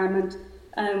an environment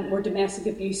where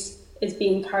domestic abuse is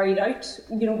being carried out.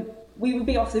 We would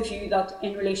be of the view that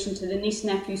in relation to the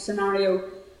niece-nephew scenario,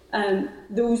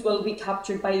 those will be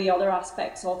captured by the other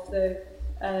aspects of the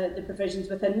provisions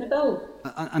within the bill.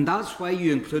 And that's why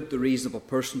you include the reasonable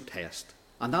person test,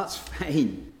 and that's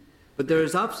fine. But there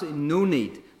is absolutely no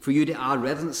need for you to add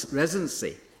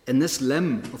residency in this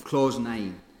limb of Clause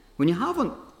 9, when you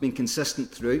haven't been consistent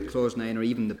throughout Clause 9 or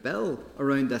even the bill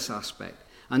around this aspect.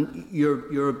 And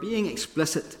you're being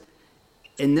explicit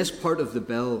in this part of the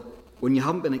bill when you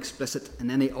haven't been explicit in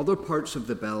any other parts of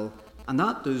the bill, and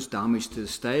that does damage to the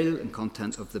style and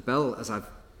content of the bill, as I've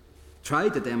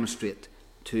tried to demonstrate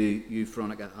to you,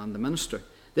 Veronica, and the Minister.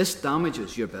 This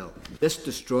damages your bill. This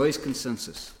destroys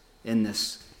consensus in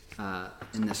this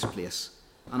place.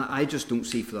 And I just don't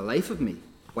see for the life of me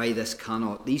why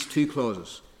these two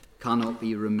clauses cannot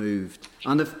be removed.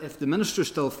 And if the Minister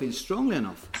still feels strongly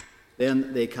enough,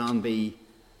 then they can be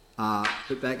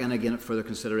put back in again at further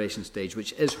consideration stage,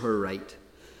 which is her right.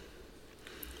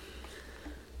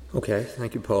 Okay,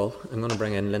 thank you, Paul. I'm going to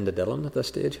bring in Linda Dillon at this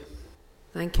stage.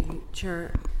 Thank you,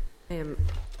 Chair.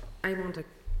 I want to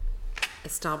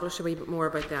establish a wee bit more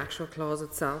about the actual clause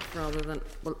itself rather than...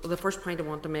 Well, the first point I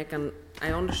want to make, and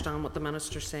I understand what the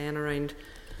Minister's saying around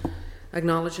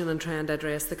acknowledging and trying to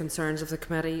address the concerns of the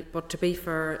committee, but to be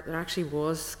fair, there actually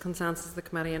was consensus of the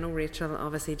committee. I know Rachel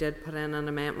obviously did put in an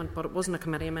amendment, but it wasn't a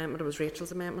committee amendment, it was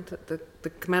Rachel's amendment. The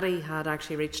committee had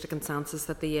actually reached a consensus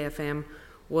that the EFM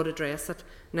would address it.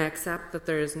 Now, accept that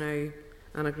there is now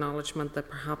an acknowledgement that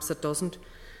perhaps it doesn't.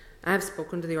 I have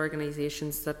spoken to the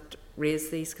organisations that raise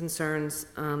these concerns,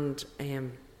 and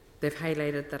they've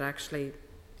highlighted that actually,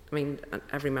 I mean,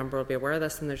 every member will be aware of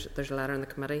this, and there's a letter in the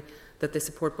committee that they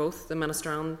support both the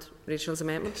Minister and Rachel's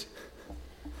amendment.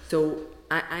 So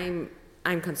I'm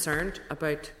concerned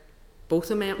about both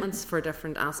amendments for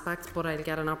different aspects, but I'll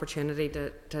get an opportunity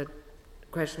to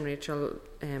question Rachel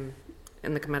in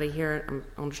the committee here.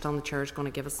 I understand the Chair is going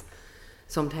to give us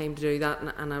some time to do that,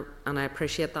 and I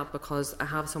appreciate that, because I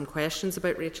have some questions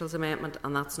about Rachel's amendment,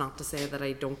 and that's not to say that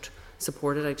I don't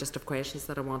support it. I just have questions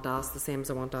that I want to ask, the same as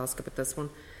I want to ask about this one.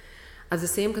 I have the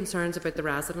same concerns about the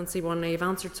residency one. Now, you've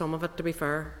answered some of it, to be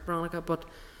fair, Veronica, but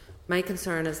my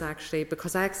concern is actually,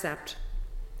 because I accept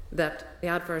that the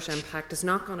adverse impact is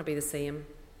not going to be the same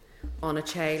on a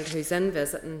child who's in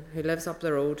visiting, who lives up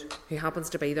the road, who happens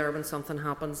to be there when something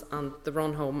happens, and they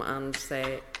run home and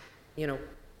say,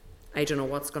 I don't know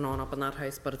what's going on up in that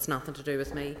house, but it's nothing to do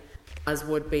with me, as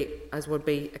would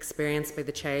be experienced by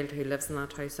the child who lives in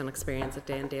that house and experience it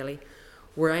day and daily.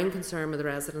 Where I'm concerned with the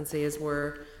residency is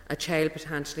where a child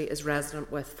potentially is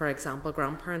resident with, for example,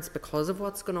 grandparents because of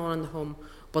what's going on in the home,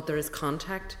 but there is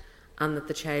contact, and that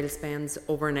the child spends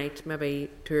overnight, maybe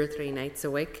 2 or 3 nights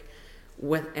a week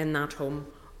within that home,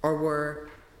 or where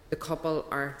the couple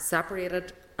are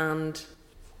separated and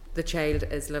the child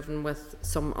is living with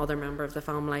some other member of the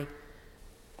family,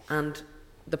 and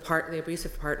the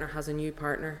abusive partner has a new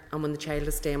partner, and when the child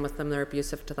is staying with them, they're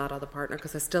abusive to that other partner,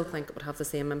 because I still think it would have the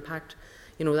same impact.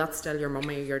 That's still your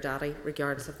mummy or your daddy,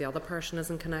 regardless if the other person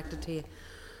isn't connected to you.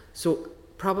 So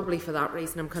probably for that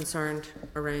reason I'm concerned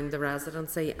around the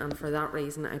residency, and for that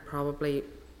reason I probably,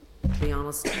 to be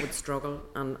honest, would struggle,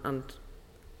 and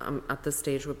at this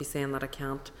stage would be saying that I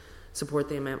can't support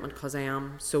the amendment because I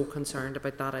am so concerned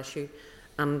about that issue,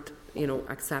 and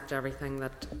accept everything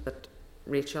that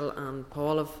Rachel and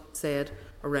Paul have said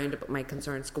around it, but my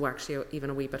concerns go actually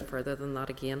even a wee bit further than that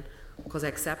again, because I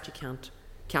accept you can't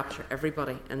capture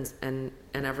everybody in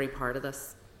every part of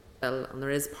this bill, and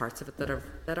there is parts of it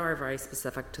that are very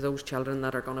specific to those children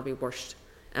that are going to be worst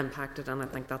impacted, and I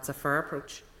think that's a fair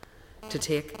approach to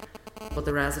take. But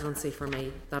the residency for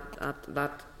me,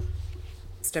 that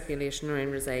stipulation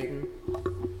around residing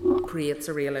creates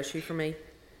a real issue for me,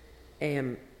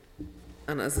 and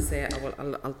as I say,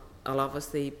 I'll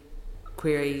obviously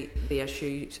query the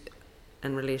issue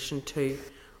in relation to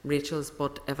Rachel's,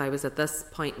 but if I was at this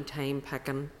point in time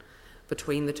picking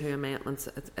between the two amendments,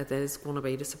 it is going to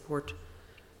be to support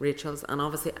Rachel's. And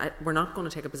obviously, we're not going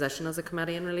to take a position as a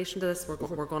committee in relation to this. We're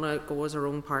going to go as our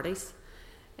own parties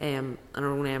and our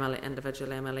own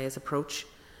individual MLA's approach.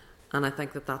 And I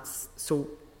think that's so.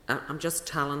 I'm just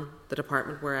telling the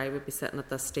department where I would be sitting at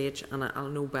this stage, and I'll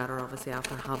know better obviously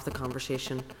after I have the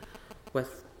conversation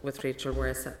with Rachel where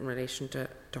I sit in relation to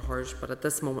hers. But at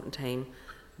this moment in time,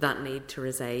 that need to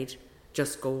reside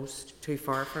just goes too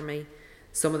far for me.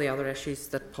 Some of the other issues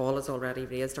that Paul has already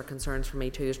raised are concerns for me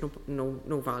too. There's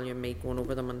no value in me going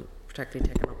over them and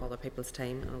particularly taking up other people's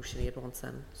time. I know Sinead wants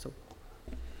in, so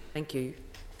thank you.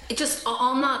 Just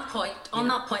on that point,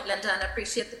 Linda, and I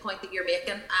appreciate the point that you're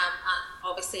making. And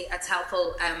obviously, it's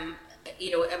helpful.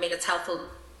 It's helpful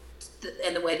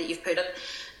in the way that you've put it.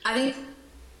 I think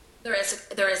there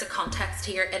is a context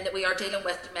here in that we are dealing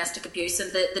with domestic abuse,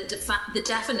 and the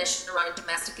definition around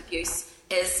domestic abuse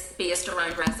is based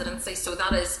around residency. So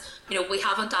that is, we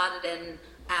haven't added in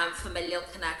familial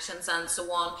connections and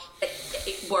so on,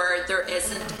 where there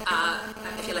isn't,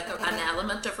 if you like, an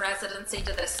element of residency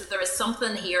to this. So there is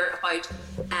something here about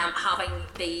having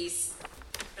these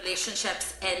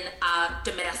relationships in a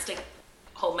domestic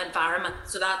home environment.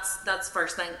 So that's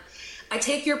first thing. I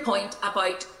take your point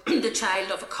about the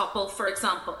child of a couple, for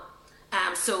example.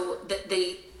 So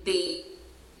the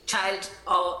child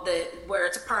where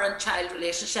it's a parent-child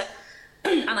relationship,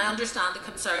 and I understand the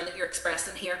concern that you're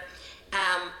expressing here.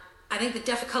 I think the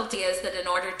difficulty is that in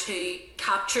order to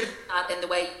capture that in the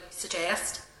way you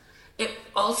suggest, it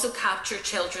also capture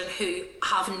children who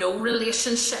have no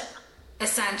relationship,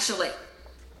 essentially,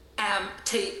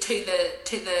 to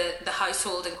the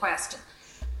household in question.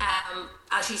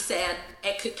 As you said,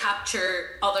 it could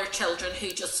capture other children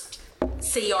who just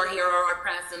see or hear or are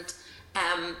present,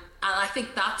 and I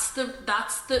think that's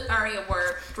the area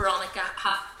where Veronica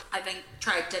I think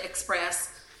tried to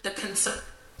express the concern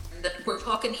that we're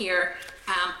talking here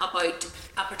about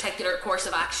a particular course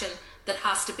of action that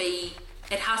has to be.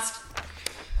 I'm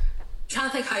trying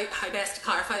to think how best to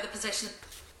clarify the position,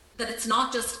 that it's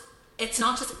not just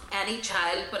any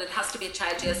child, but it has to be a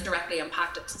child who is directly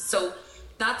impacted. So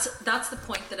that's the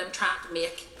point that I'm trying to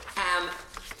make in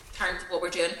terms of what we're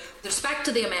doing. With respect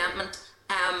to the amendment,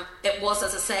 it was,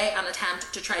 as I say, an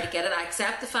attempt to try to get it. I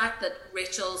accept the fact that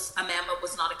Rachel's amendment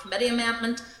was not a committee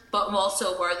amendment, but I'm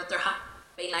also aware that there had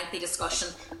been lengthy discussion.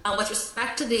 And with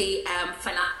respect to the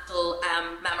financial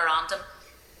memorandum,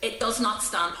 it does not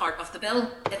stand part of the bill.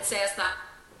 It says that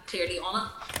clearly on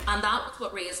it, and that was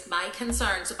what raised my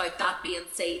concerns about that being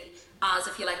seen as,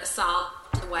 if you like, a salve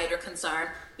to the wider concern,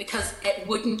 because it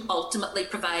wouldn't ultimately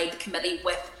provide the committee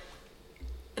with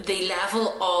the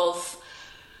level of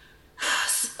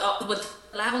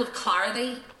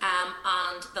clarity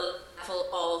and the level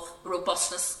of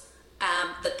robustness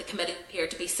that the committee appeared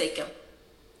to be seeking.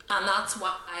 And that's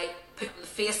why I put in the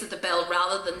face of the bill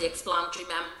rather than the explanatory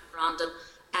memorandum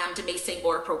to me seem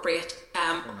more appropriate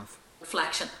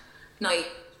reflection. Now,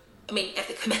 I mean, if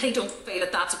the committee don't feel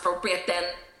that that's appropriate, then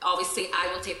obviously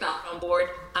I will take that on board.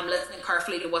 I'm listening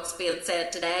carefully to what's being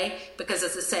said today, because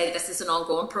as I say, this is an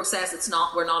ongoing process.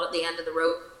 We're not at the end of the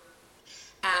road.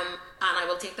 And I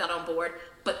will take that on board.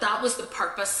 But that was the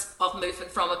purpose of moving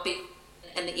from it being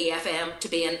in the EFM to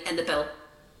being in the bill.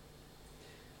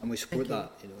 And we support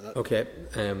that. Okay.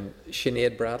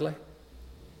 Sinead Bradley.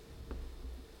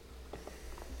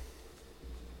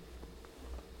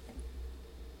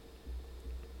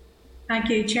 Thank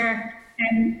you, Chair.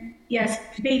 Yes,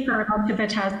 to be fair, much of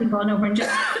it has been gone over, and just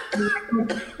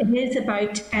it is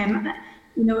about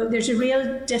there's a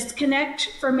real disconnect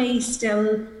for me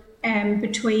still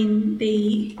between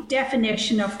the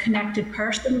definition of connected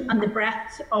person and the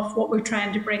breadth of what we're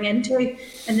trying to bring into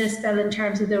in this bill in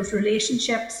terms of those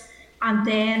relationships, and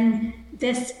then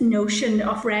this notion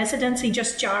of residency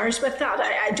just jars with that.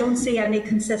 I don't see any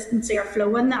consistency or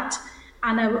flow in that.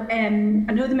 And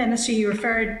I know the Minister, you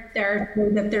referred there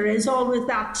that there is always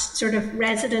that sort of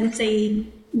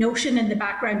residency notion in the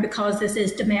background because this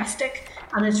is domestic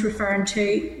and it's referring to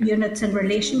units and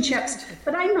relationships.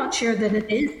 But I'm not sure that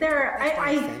it is there.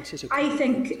 I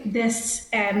think this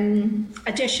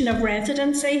addition of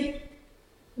residency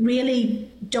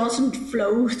really doesn't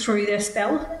flow through this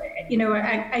bill.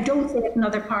 I don't see it in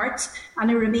other parts,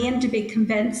 and I remain to be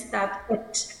convinced that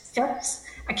it fits.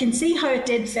 I can see how it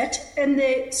did fit in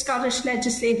the Scottish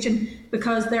legislation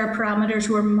because their parameters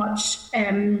were much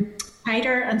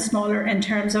tighter and smaller in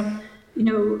terms of,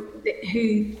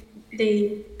 who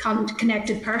the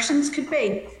connected persons could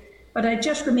be. But I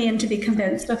just remain to be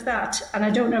convinced of that. And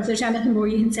I don't know if there's anything more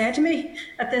you can say to me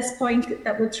at this point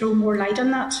that would throw more light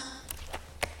on that.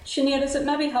 Sinead, is it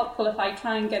maybe helpful if I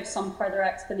try and give some further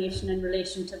explanation in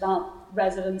relation to that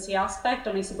residency aspect?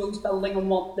 And I suppose building on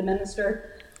what the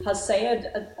Minister has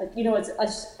said,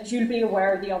 as you'll be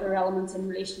aware of the other elements in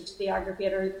relation to the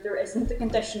aggravator, there isn't the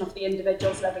condition of the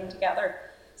individuals living together.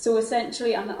 So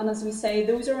essentially, and as we say,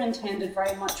 those are intended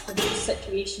very much for those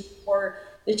situations where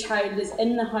the child is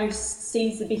in the house,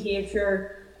 sees the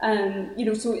behaviour,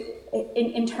 so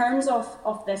in terms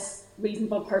of this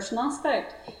reasonable person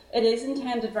aspect, it is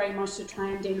intended very much to try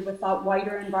and deal with that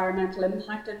wider environmental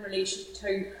impact in relation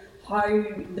to how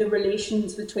the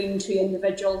relations between two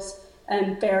individuals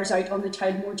bears out on the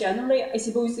child more generally. I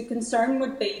suppose the concern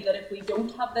would be that if we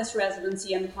don't have this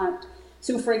residency impact,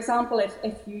 so for example,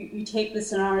 if you take the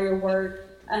scenario where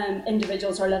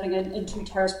individuals are living in two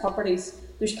terraced properties,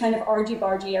 there's kind of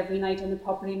argy-bargy every night in the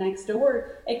property next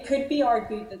door, it could be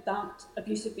argued that that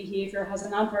abusive behaviour has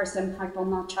an adverse impact on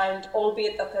that child,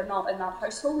 albeit that they're not in that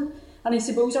household. And I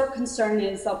suppose our concern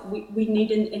is that we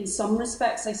need, in some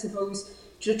respects, I suppose,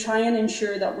 to try and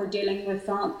ensure that we're dealing with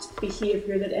that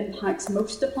behaviour that impacts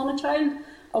most upon a child.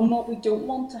 And what we don't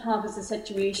want to have is a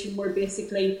situation where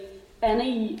basically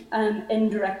any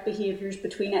indirect behaviours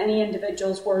between any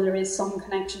individuals where there is some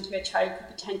connection to a child could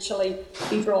potentially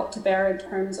be brought to bear in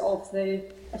terms of the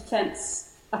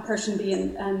offence, a person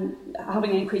being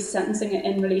having increased sentencing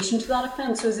in relation to that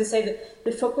offence. So as I say,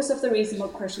 the focus of the reasonable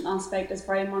person aspect is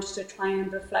very much to try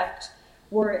and reflect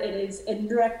where it is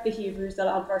indirect behaviours that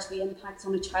adversely impacts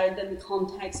on a child in the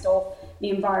context of the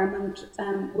environment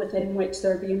within which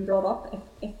they're being brought up.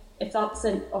 If that's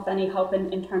of any help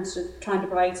in terms of trying to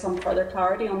provide some further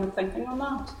clarity on the thinking on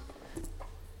that.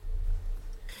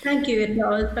 Thank you, it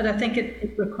does, but I think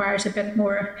it requires a bit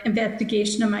more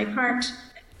investigation on my part.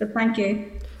 But thank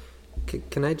you.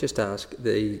 Can I just ask,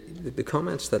 the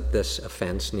comments that this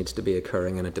offence needs to be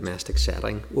occurring in a domestic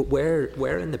setting,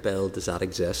 where in the bill does that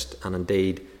exist? And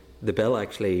indeed, the bill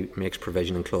actually makes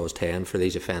provision in Clause 10 for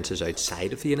these offences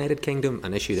outside of the United Kingdom,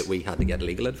 an issue that we had to get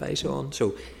legal advice on.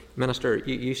 So, Minister,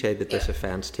 you said that this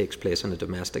offence takes place in a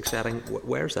domestic setting.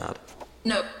 Where's that?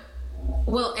 No.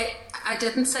 Well, I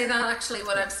didn't say that actually.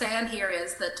 What I'm saying here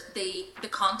is that the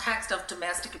context of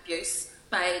domestic abuse,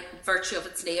 by virtue of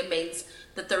its name, means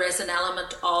that there is an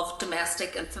element of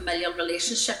domestic and familial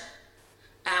relationship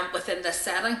within this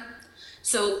setting.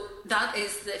 So that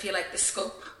is, if you like, the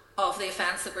scope of the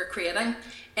offence that we're creating.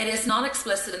 It is not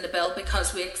explicit in the bill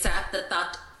because we accept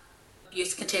that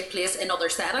abuse can take place in other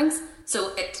settings.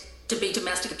 So to be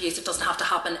domestic abuse, it doesn't have to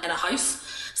happen in a house.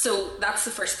 So that's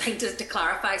the first thing to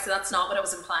clarify. So that's not what I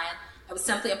was implying. I was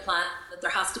simply implying that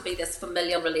there has to be this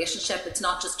familial relationship. It's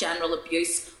not just general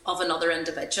abuse of another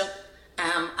individual.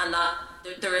 And that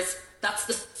that's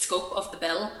the scope of the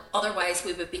bill. Otherwise,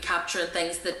 we would be capturing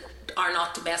things that are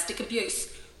not domestic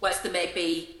abuse, whilst they may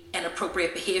be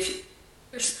inappropriate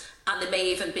behaviours, and they may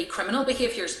even be criminal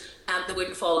behaviours, that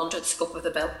wouldn't fall under the scope of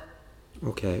the bill.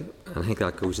 Okay, I think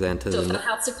that goes then to so if that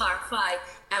helps to clarify,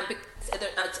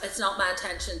 because it's not my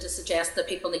intention to suggest that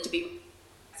people need to be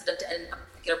resident in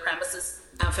particular premises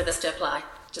for this to apply,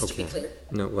 just to be clear.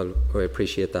 No, well, I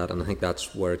appreciate that, and I think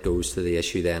that's where it goes to the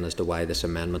issue then as to why this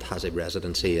amendment has a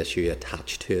residency issue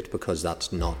attached to it, because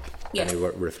that's not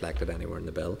anywhere reflected anywhere in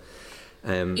the bill.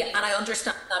 And I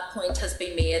understand that point has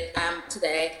been made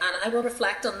today, and I will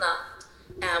reflect on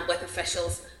that with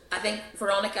officials. I think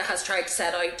Veronica has tried to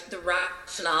set out the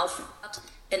rationale for that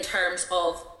in terms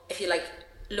of, if you like,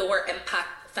 lower impact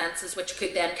offences, which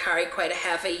could then carry quite a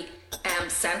heavy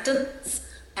sentence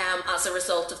as a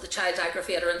result of the child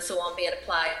aggravator and so on being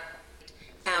applied,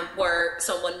 where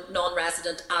someone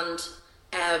non-resident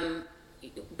and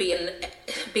being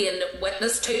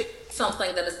witness to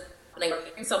something that is happening, or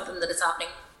hearing something that is happening,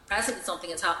 present in something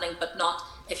that's happening, but not,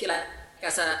 if you like,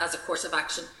 as a course of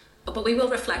action. But we will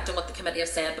reflect on what the committee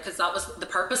has said, because that was the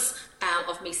purpose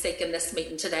of me seeking this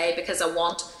meeting today, because I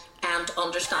want to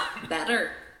understand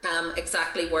better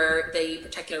exactly where the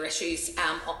particular issues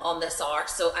on this are.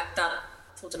 So that's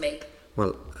helpful to me.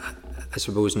 Well, I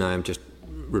suppose now I'm just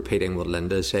repeating what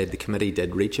Linda said. The committee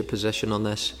did reach a position on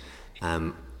this,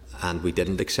 and we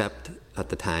didn't accept at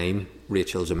the time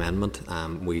Rachel's amendment.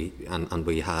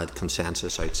 We had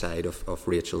consensus outside of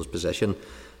Rachel's position.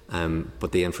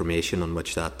 But the information on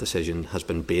which that decision has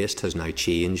been based has now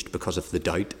changed because of the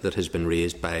doubt that has been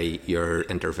raised by your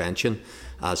intervention.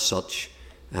 As such,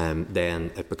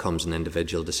 then it becomes an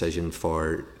individual decision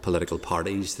for political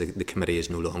parties. The committee is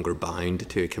no longer bound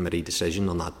to a committee decision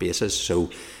on that basis. So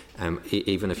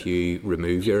even if you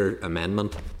remove your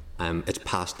amendment, it's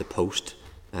past the post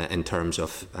in terms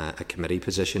of a committee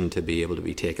position to be able to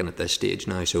be taken at this stage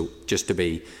now. So just to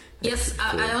be... Yes,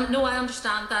 I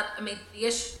understand that. I mean, the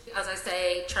issue, as I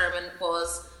say, Chairman,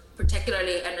 was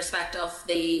particularly in respect of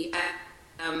the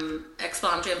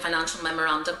explanatory and financial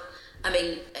memorandum. I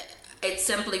mean, it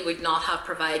simply would not have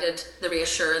provided the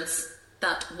reassurance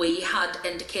that we had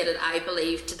indicated, I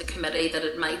believe, to the committee that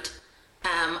it might.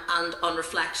 And on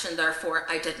reflection, therefore,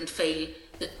 I didn't feel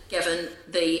that, given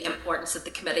the importance that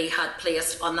the committee had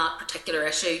placed on that particular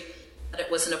issue, that it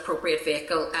was an appropriate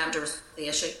vehicle to resolve the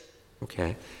issue.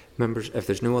 Okay. Members, if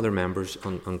there's no other members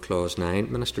on Clause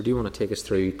 9, Minister, do you want to take us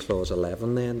through Clause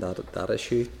 11 then, that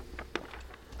issue?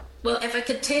 Well, if I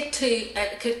could take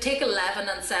 11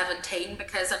 and 17,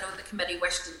 because I know the committee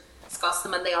wished to discuss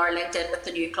them and they are linked in with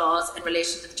the new clause in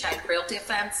relation to the child cruelty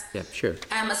offence. Yeah, sure.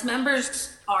 As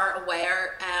members are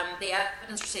aware, the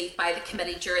evidence received by the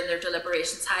committee during their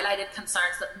deliberations highlighted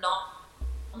concerns that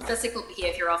non-physical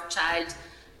behaviour of a child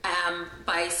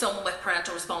by someone with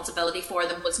parental responsibility for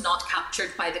them was not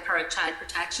captured by the current child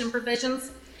protection provisions.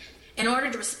 In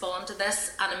order to respond to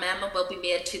this, an amendment will be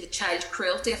made to the child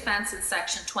cruelty offence in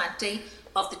Section 20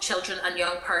 of the Children and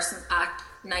Young Persons Act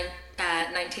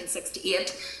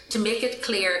 1968 to make it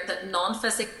clear that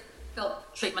non-physical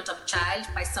treatment of a child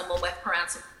by someone with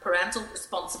parental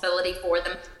responsibility for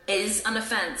them is an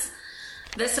offence.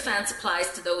 This offence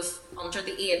applies to those under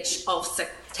the age of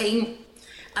 16.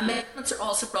 Amendments are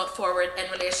also brought forward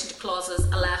in relation to clauses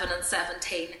 11 and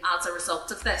 17 as a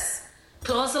result of this.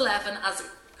 Clause 11, as it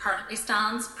currently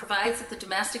stands, provides that the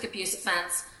domestic abuse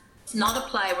offence does not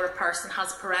apply where a person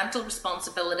has parental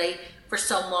responsibility for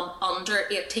someone under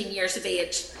 18 years of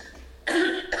age.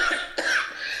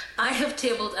 I have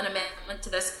tabled an amendment to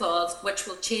this clause which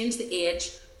will change the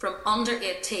age from under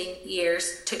 18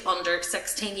 years to under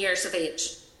 16 years of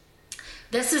age.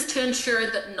 This is to ensure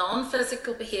that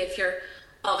non-physical behaviour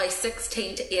of a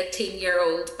 16 to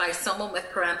 18-year-old by someone with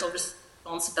parental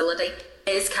responsibility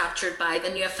is captured by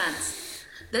the new offence.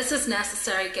 This is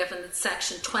necessary given that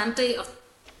Section 20 of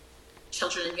the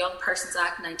Children and Young Persons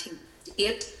Act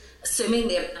 1968, assuming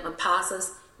the amendment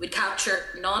passes, would capture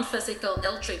non-physical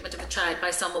ill treatment of a child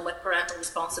by someone with parental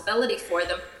responsibility for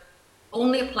them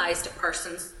only applies to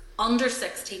persons under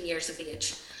 16 years of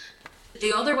age. To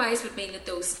do otherwise would mean that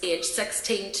those aged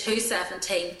 16 to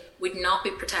 17 would not be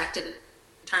protected in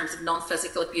terms of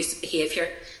non-physical abusive behaviour.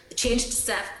 The change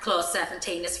to Clause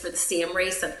 17 is for the same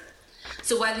reason.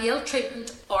 So while the ill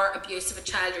treatment or abuse of a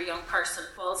child or young person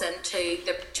falls into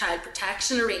the child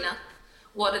protection arena,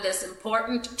 what it is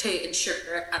important to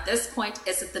ensure at this point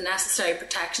is that the necessary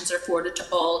protections are afforded to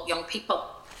all young people.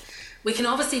 We can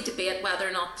obviously debate whether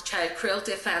or not the child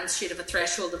cruelty offence should have a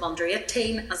threshold of under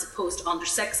 18 as opposed to under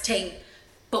 16,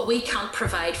 but we can't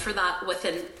provide for that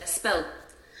within this bill.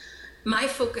 My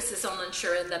focus is on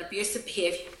ensuring that abusive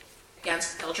behaviour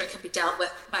against children can be dealt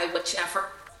with by whichever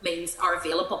means are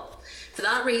available. For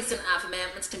that reason, I have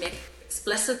amendments to make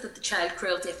explicit that the child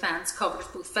cruelty offence covers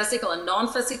both physical and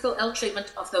non-physical ill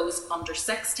treatment of those under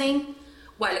 16,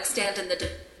 while extending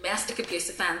the domestic abuse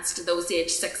offence to those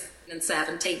aged 16 and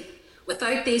 17.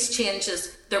 Without these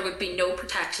changes, there would be no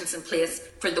protections in place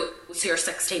for those who are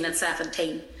 16 and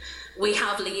 17. We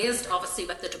have liaised, obviously,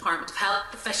 with the Department of Health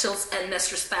officials in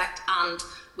this respect, and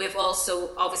we've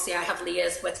also, obviously, I have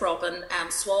liaised with Robin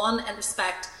Swan in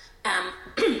respect,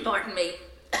 pardon me,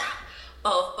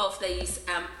 of these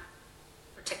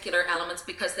particular elements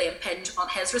because they impinge on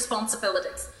his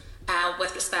responsibilities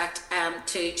with respect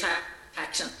to child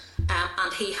protection,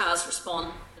 and he has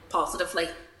responded positively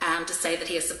to say that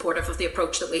he is supportive of the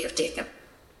approach that we have taken.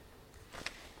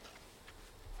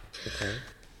 Okay.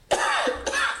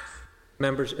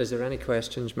 Members, is there any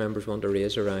questions members want to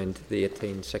raise around the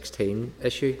 1816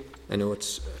 issue? I know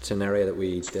it's an area that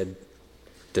we did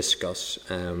discuss,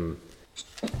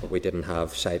 but we didn't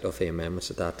have sight of the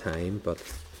amendments at that time. But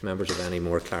if members have any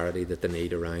more clarity that they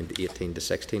need around the 18 to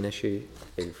 16 issue,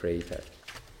 feel free to.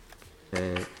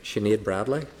 Sinead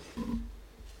Bradley.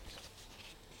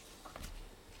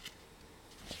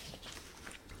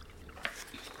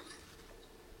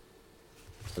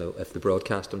 Hello, if the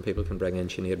broadcasting people can bring in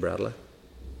Sinead Bradley.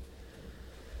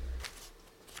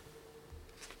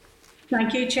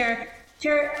 Thank you, Chair.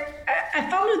 Chair, I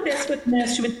followed this with the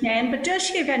Minister was saying, but does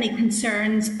she have any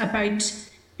concerns about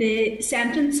the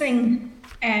sentencing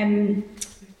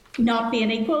not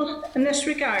being equal in this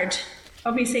regard?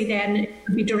 Obviously, then it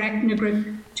would be directing a group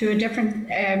to a different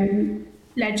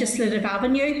legislative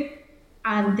avenue,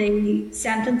 and the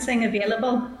sentencing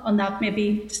available on that may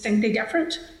be distinctly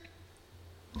different.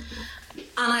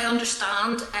 And I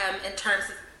understand in terms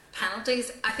of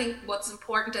penalties, I think what's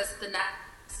important is the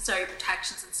necessary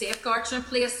protections and safeguards are in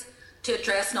place to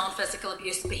address non-physical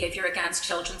abuse behaviour against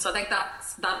children. So I think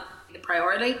that's the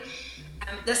priority.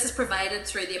 This is provided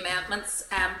through the amendments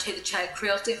to the child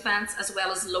cruelty offence, as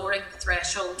well as lowering the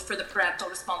threshold for the parental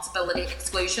responsibility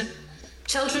exclusion.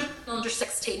 Children under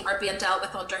 16 are being dealt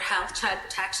with under health child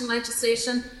protection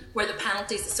legislation, where the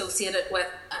penalties associated with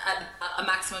a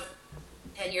maximum of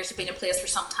 10 years have been in place for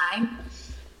some time.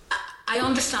 I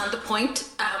understand the point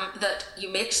that you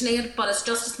make, Sinead, but as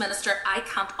Justice Minister, I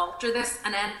can't alter this,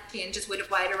 and any changes would have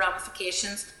wider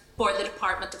ramifications for the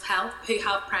Department of Health, who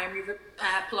have primary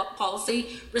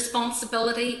policy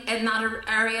responsibility in that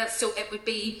area. So it would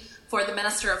be for the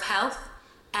Minister of Health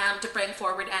to bring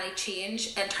forward any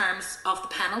change in terms of the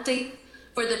penalty.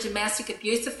 For the domestic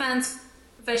abuse offence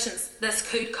provisions, this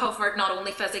could cover not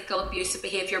only physical abusive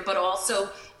behaviour, but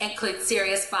also include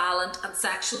serious violent and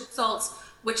sexual assaults,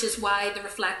 which is why the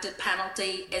reflected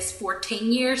penalty is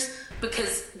 14 years,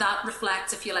 because that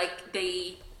reflects, if you like,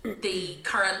 the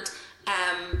current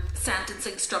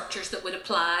sentencing structures that would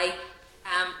apply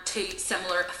to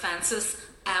similar offences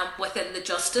within the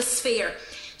justice sphere.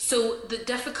 So the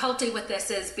difficulty with this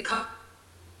is because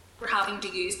we're having to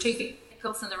use two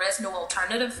vehicles and there is no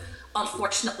alternative,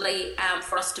 unfortunately,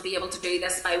 for us to be able to do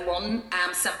this by one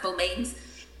simple means.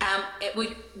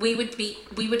 We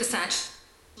would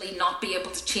essentially not be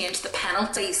able to change the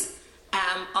penalties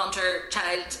under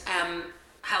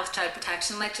health child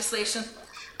protection legislation,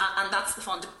 and that's the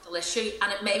fundamental issue.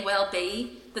 And it may well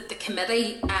be that the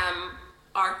committee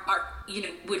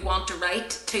would want to write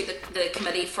to the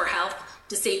Committee for Health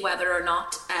to see whether or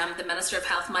not the Minister of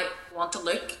Health might want to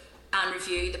look and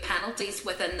review the penalties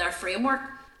within their framework,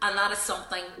 and that is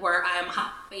something where I am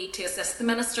happy to assist the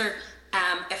Minister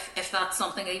if that's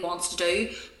something he wants to do,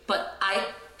 but I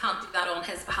can't do that on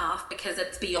his behalf because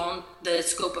it's beyond the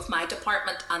scope of my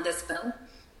department and this bill.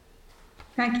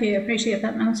 Thank you. I appreciate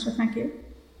that, Minister. Thank you.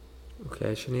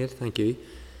 Okay, Sinead, thank you.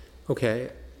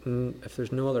 Okay, if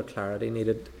there's no other clarity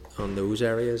needed on those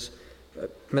areas,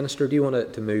 Minister, do you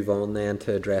want to move on then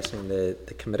to addressing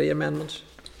the committee amendments?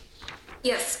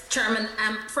 Yes, Chairman.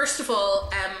 First of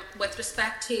all, with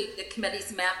respect to the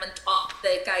committee's amendment of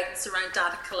the guidance around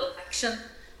data collection,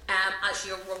 as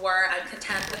you're aware, I'm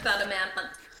content with that amendment.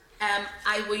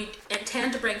 I would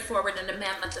intend to bring forward an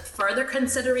amendment at further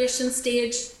consideration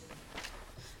stage,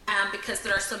 because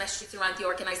there are some issues around the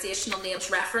organisational names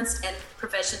referenced in the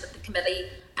provision that the committee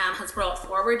has brought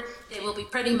forward. They will be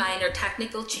pretty minor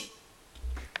technical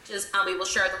changes, and we will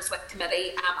share those with the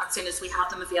committee as soon as we have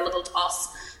them available to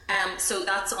us. So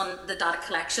that's on the data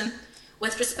collection.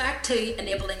 With respect to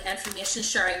enabling information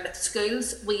sharing with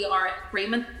schools, we are in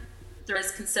agreement. There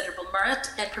is considerable merit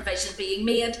in provision being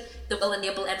made that will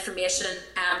enable information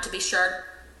to be shared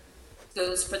with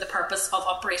schools for the purpose of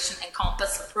Operation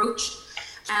Encompass approach.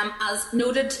 As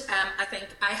noted, I think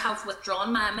I have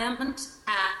withdrawn my amendment,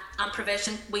 and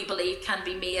provision we believe can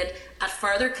be made at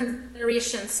further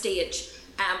consideration stage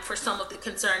for some of the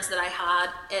concerns that I had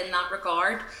in that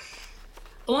regard.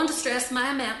 I want to stress my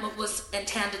amendment was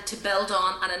intended to build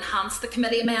on and enhance the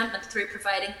committee amendment through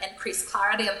providing increased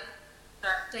clarity and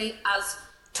certainty as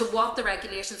to what the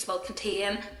regulations will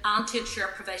contain and to ensure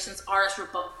provisions are as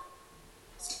robust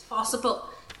as possible.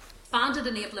 Expanded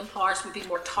enabling powers would be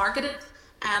more targeted,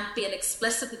 being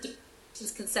explicit that the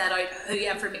regulations can set out who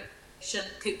information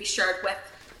could be shared with,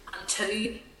 and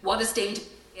two, what is deemed to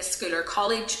be a school or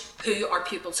college, who are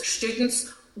pupils or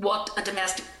students, what a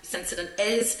domestic abuse incident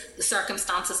is, the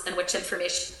circumstances in which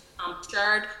information is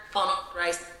shared,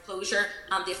 unauthorised disclosure,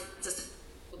 and the offences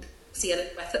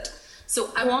associated with it.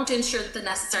 So I want to ensure that the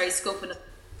necessary scope and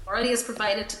authority is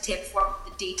provided to take forward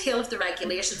the detail of the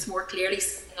regulations more clearly,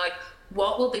 setting out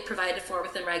what will be provided for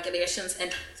within regulations in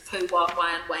terms of who, what,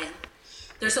 why and when.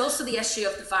 There's also the issue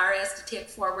of the various to take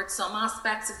forward some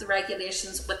aspects of the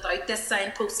regulations without this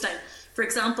signposting. For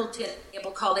example, to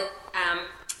enable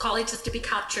colleges to be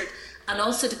captured, and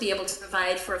also to be able to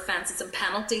provide for offences and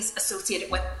penalties associated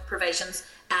with provisions,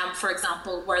 for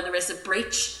example, where there is a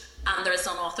breach and there is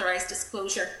unauthorised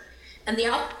disclosure. In the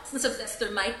absence of this,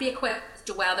 there might be a question as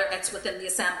to whether it's within the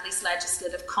Assembly's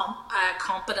legislative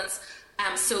competence.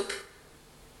 So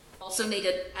also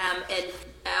needed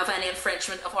of any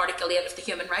infringement of Article 8 of the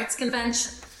Human Rights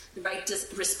Convention, the right to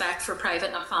respect for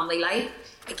private and family life.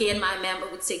 Again, my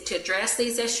amendment would seek to address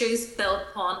these issues, build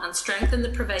upon and strengthen the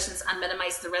provisions and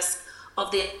minimise the risk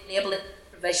of the enabling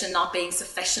provision not being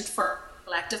sufficient for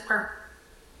collective purpose.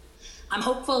 I'm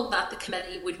hopeful that the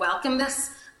committee would welcome this,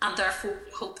 and therefore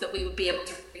hope that we would be able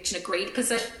to reach an agreed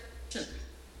position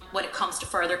when it comes to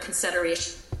further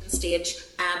consideration stage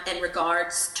in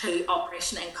regards to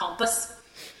Operation Encompass.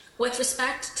 With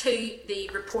respect to the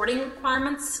reporting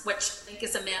requirements, which I think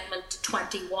is Amendment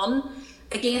 21,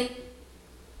 again,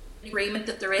 agreement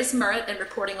that there is merit in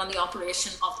reporting on the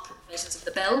operation of the provisions of the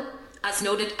bill. As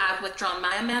noted, I've withdrawn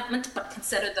my amendment, but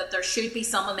consider that there should be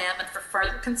some amendment for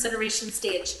further consideration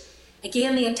stage.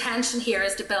 Again, the intention here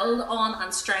is to build on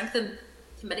and strengthen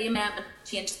committee amendment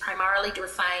changes primarily to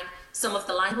refine some of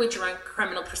the language around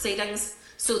criminal proceedings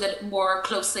so that it more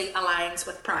closely aligns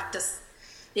with practice.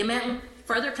 The amendment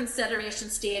further consideration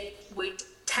stage would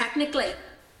technically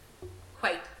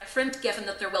quite different, given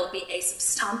that there will be a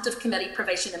substantive committee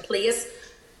provision in place.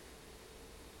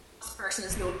 This person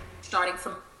is no starting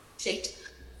from sheet.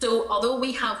 So although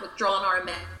we have withdrawn our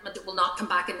amendment, it will not come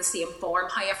back in the same form.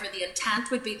 However, the intent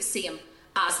would be the same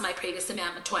as my previous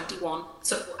Amendment 21.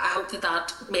 So I hope that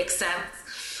that makes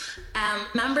sense.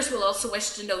 Members will also wish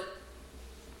to note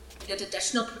that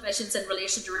additional provisions in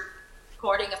relation to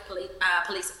recording of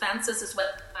police offences as well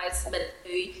as submitted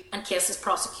to and cases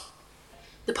prosecuted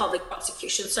the Public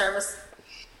Prosecution Service.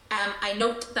 I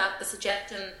note that the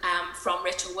suggestion from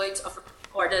Rachel Woods of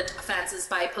recorded offences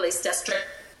by police district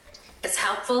is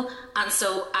helpful, and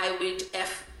so I would,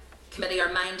 if the committee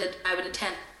are minded, I would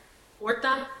intend to support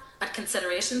that at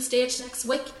consideration stage next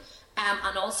week.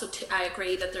 And also, I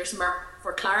agree that there's more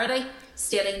for clarity,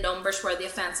 stating numbers where the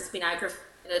offence has been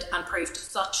aggravated and proved as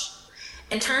such.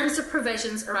 In terms of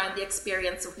provisions around the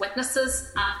experience of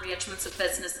witnesses and arrangements of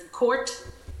business in court,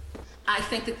 I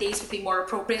think that these would be more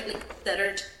appropriately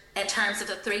considered in terms of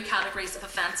the three categories of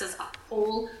offences as a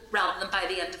whole rather than by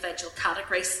the individual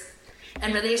categories.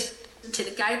 In relation to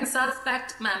the guidance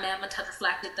aspect, my amendment had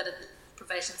reflected that the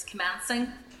provisions commencing,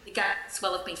 the guidance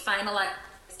will have been finalised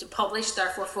and published,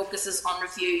 therefore focuses on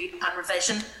review and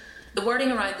revision. The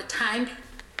wording around the time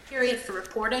period for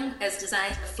reporting is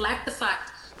designed to reflect the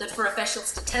fact that for official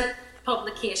statistic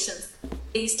publications,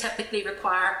 these typically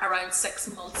require around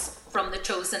 6 months from the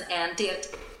chosen end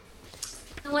date.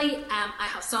 Finally, I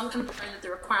have some concern that the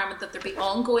requirement that there be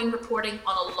ongoing reporting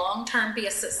on a long-term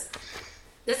basis.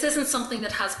 This isn't something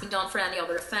that has been done for any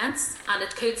other offence, and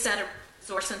it could set a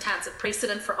resource-intensive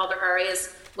precedent for other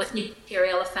areas with new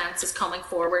material offences coming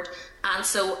forward, and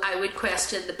so I would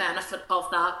question the benefit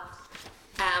of that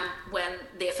when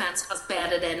the offence has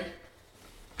bedded in.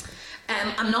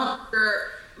 I'm not sure,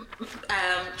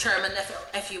 Chairman,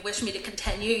 if you wish me to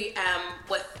continue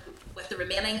with the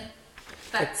remaining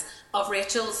aspects of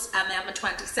Rachel's Amendment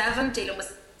 27, dealing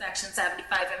with Section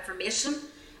 75 information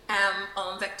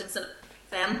on victims and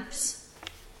offenders,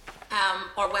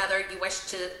 or whether you wish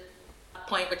to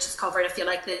point which is covered, if you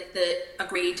like, the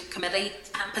agreed committee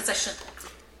position.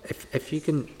 If you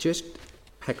can just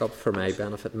pick up for my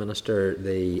benefit, Minister,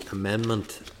 the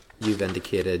amendment you've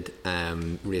indicated,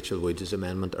 Rachel Woods'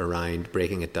 amendment around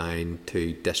breaking it down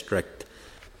to district,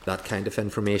 that kind of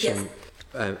information.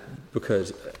 Yes.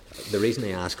 Because the reason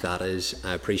I ask that is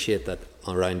I appreciate that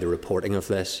around the reporting of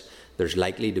this, there's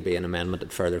likely to be an amendment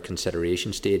at further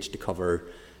consideration stage to cover,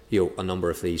 a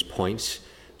number of these points.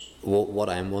 What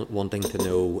I'm wanting to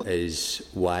know is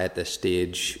why at this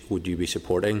stage would you be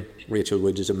supporting Rachel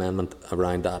Woods' amendment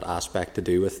around that aspect to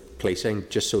do with policing,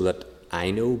 just so that I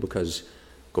know, because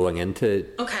going into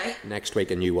next week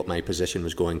I knew what my position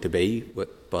was going to be,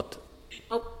 but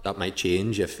that might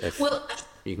change if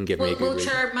you can give me a good reason.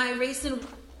 Chair, my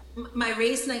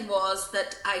reasoning was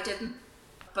that I didn't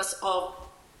purpose of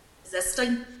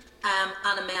resisting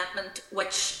an amendment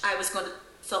which I was going to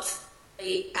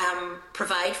subsequently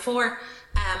provide for,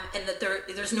 in that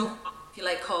there's no, if you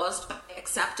like, caused by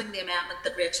accepting the amendment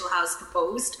that Rachel has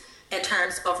proposed in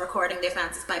terms of recording the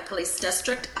offences by police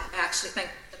district. I actually think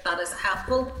that is a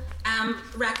helpful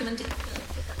recommendation,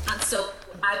 and so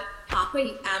I'm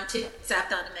happy to accept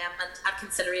that amendment at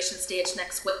consideration stage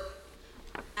next week,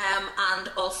 and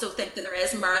also think that there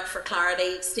is merit for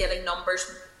clarity, stating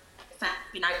numbers,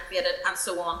 being aggravated, and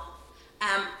so on.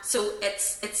 So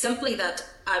it's simply that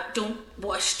I don't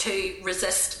wish to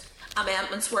resist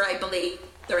amendments where I believe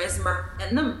there is merit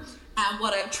in them. And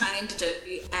what I'm trying to do,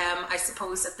 I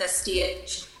suppose, at this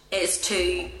stage, is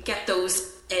to get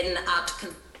those in at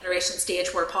consideration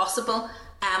stage where possible,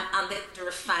 and then to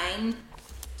refine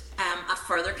a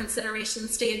further consideration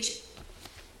stage.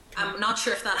 I'm not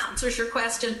sure if that answers your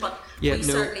question, but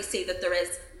certainly see that there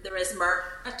is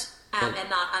merit in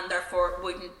that, and therefore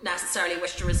wouldn't necessarily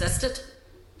wish to resist it.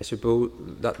 I suppose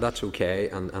that's okay,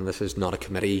 and this is not a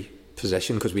committee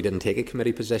position because we didn't take a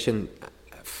committee position.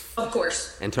 Of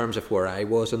course. In terms of where I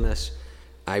was in this,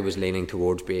 I was leaning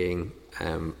towards being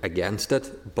against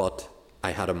it, but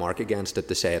I had a mark against it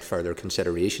to say at further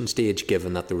consideration stage,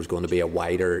 given that there was going to be a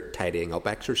wider tidying up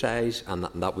exercise, and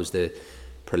that was the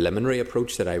preliminary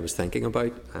approach that I was thinking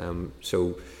about. And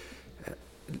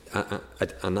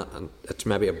it's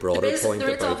maybe a broader point. There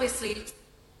is obviously,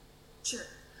 sure.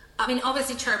 I mean,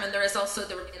 obviously, Chairman, there is also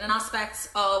the remaining aspects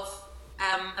of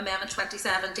Amendment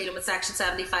 27 dealing with Section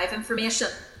 75 information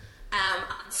and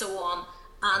so on.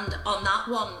 And on that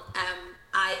one,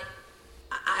 I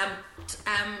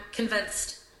am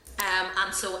convinced,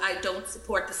 and so I don't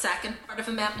support the second part of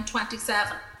Amendment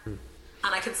 27.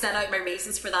 And I can set out my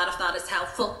reasons for that if that is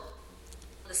helpful.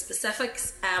 The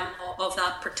specifics of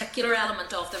that particular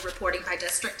element of the reporting by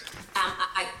district,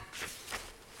 I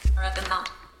reckon that.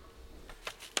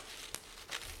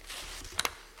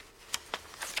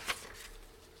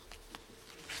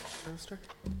 Minister?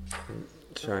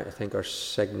 Sorry, I think our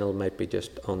signal might be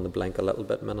just on the blink a little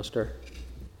bit, Minister.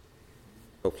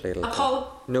 Hopefully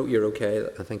it'll... No, you're okay.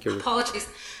 I think you're... Apologies.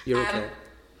 You're okay.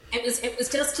 It was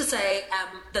just to say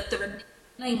that the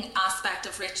remaining aspect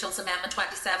of Rachel's Amendment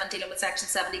 27 dealing with Section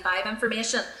 75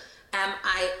 information,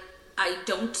 I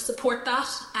don't support that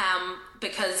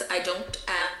because I don't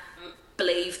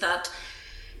believe that...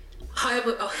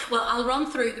 Well, I'll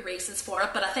run through the reasons for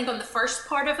it, but I think on the first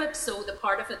part of it, so the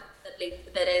part of it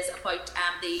that is about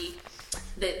the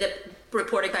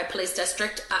reporting by police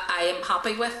district, I am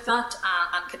happy with that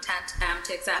and content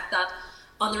to accept that.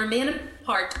 On the remaining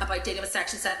part about dealing with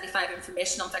Section 75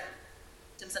 information on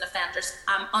victims and offenders,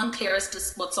 I'm unclear as to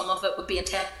what some of it would be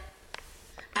intended.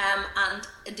 And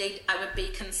indeed, I would be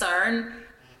concerned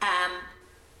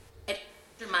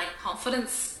my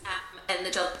confidence in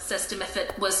the justice system if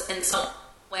it was in some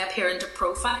way appearing to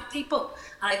profile people.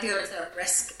 And I think there is a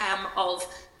risk of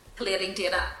collating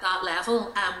data at that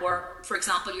level where, for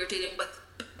example, you're dealing with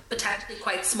potentially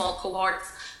quite small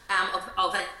cohorts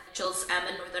of individuals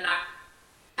in Northern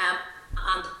Ireland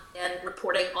and then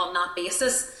reporting on that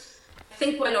basis. I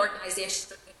think while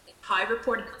organisations how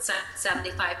reporting on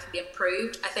 75 can be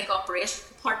improved, I think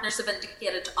operational partners have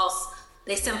indicated to us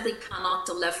they simply cannot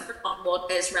deliver on what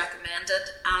is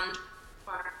recommended and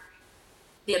require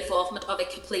the involvement of a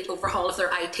complete overhaul of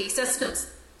their IT systems.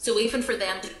 So even for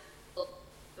them to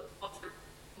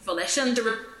volition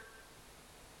to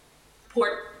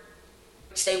report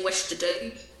which they wish to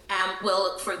do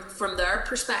will, from their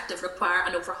perspective, require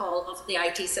an overhaul of the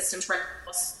IT systems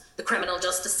across the criminal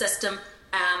justice system,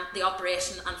 the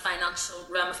operation and financial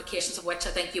ramifications of which I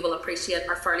think you will appreciate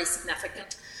are fairly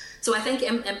significant. So I think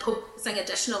imposing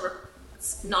additional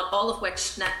requirements, not all of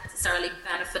which necessarily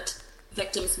benefit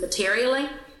victims materially,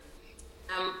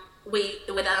 we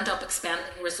would end up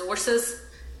expending resources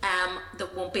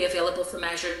that won't be available for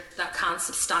measures that can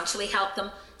substantially help them.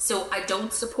 So I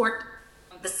don't support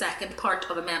the second part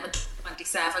of Amendment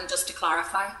 27, just to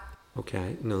clarify.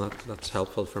 Okay, no, that's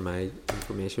helpful for my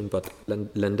information, but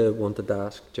Linda wanted to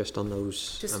ask just on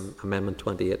those Amendment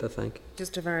 28, I think.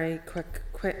 Just a very quick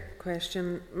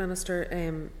question, Minister,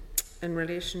 in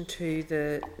relation to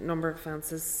the number of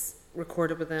offences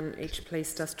recorded within each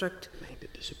police district.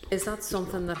 Is that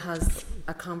something that has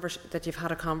that you've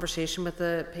had a conversation with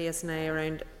the PSNI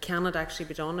around? Can it actually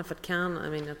be done? If it can, I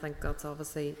mean, I think that's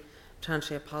obviously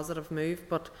potentially a positive move,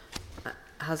 but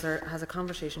has a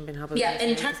conversation been happening? Yeah,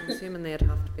 I'm assuming they'd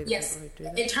have to be the people who do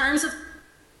that. In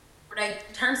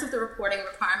terms of the reporting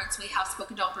requirements, we have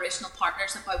spoken to operational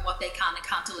partners about what they can and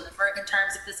can't deliver in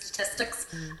terms of the statistics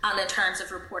and in terms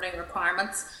of reporting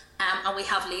requirements. And we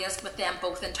have liaised with them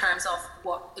both in terms of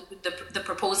what the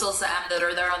proposals that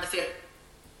are there on the field,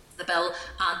 the bill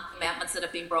and amendments that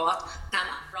have been brought.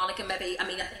 Veronica, I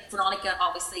think Veronica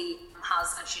obviously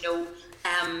has, as you know,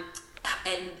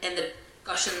 in the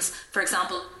discussions, for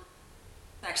example,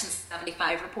 Section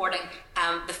 75 reporting,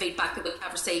 the feedback that we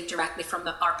have received directly from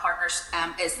our partners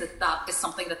is that is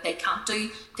something that they can't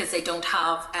do because they don't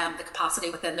have the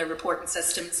capacity within their reporting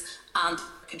systems and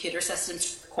computer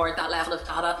systems to record that level of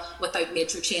data without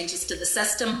major changes to the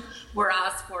system.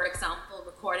 Whereas, for example,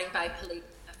 recording by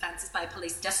offences by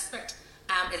police district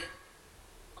is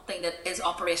something that is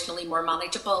operationally more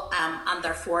manageable and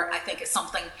therefore I think it's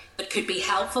something that could be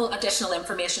helpful additional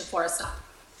information for us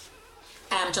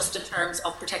just in terms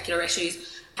of particular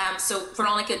issues. So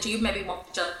Veronica, do you maybe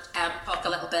want to talk a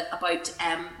little bit about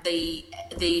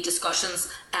the discussions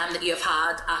that you have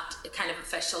had at a kind of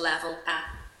official level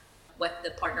with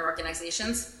the partner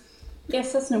organisations?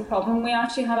 Yes, that's no problem. We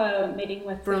actually had a meeting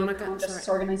with Veronica, the justice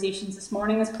organisations this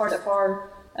morning as part of our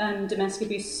domestic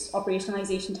abuse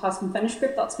operationalisation task and finish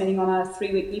group. That's meeting on a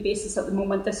 3-weekly basis at the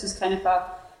moment. This is kind of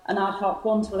an ad hoc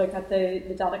one to look at the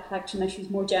data collection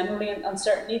issues more generally, and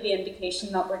certainly the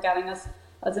indication that we're getting, as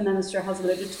the Minister has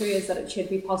alluded to, is that it should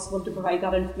be possible to provide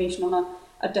that information on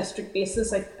a district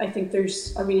basis. I think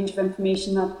there's a range of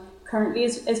information that currently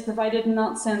is provided in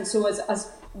that sense. So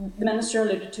as the Minister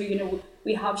alluded to,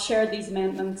 we have shared these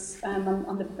amendments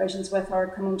and the provisions with our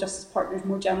criminal justice partners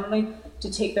more generally to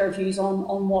take their views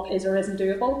on what is or isn't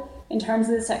doable. In terms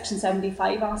of the Section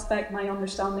 75 aspect, my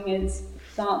understanding is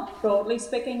that, broadly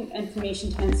speaking,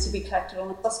 information tends to be collected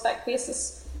on a suspect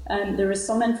basis. There is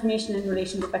some information in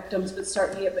relation to victims, but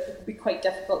certainly it would be quite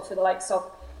difficult for the likes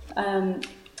of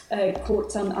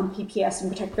courts and PPS in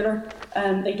particular.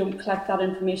 They don't collect that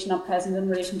information at present in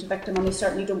relation to victim, and they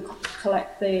certainly don't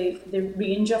collect the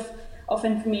range of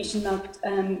information that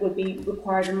would be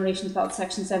required in relation to that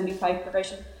Section 75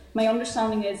 provision. My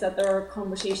understanding is that there are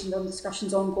conversations and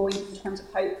discussions ongoing in terms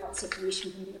of how that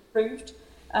situation can be improved,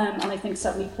 and I think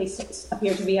certainly places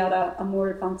appear to be at a more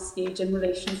advanced stage in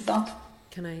relation to that.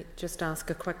 Can I just ask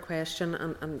a quick question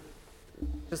and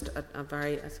just a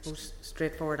very, I suppose,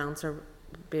 straightforward answer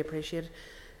would be appreciated.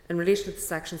 In relation to the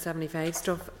Section 75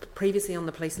 stuff, previously on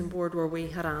the policing board where we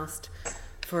had asked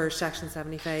for Section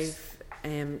 75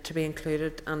 to be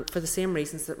included, and for the same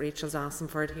reasons that Rachel's asking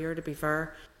for it here, to be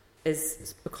fair,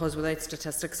 is because without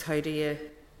statistics, how do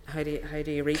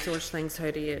you resource things, how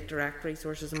do you direct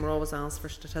resources, and we're always asked for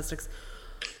statistics.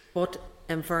 But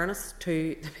in fairness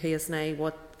to the PSNI,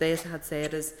 what they had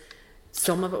said is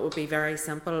some of it would be very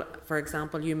simple. For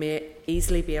example, you may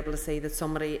easily be able to see that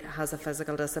somebody has a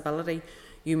physical disability.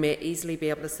 You may easily be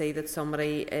able to see that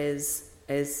somebody is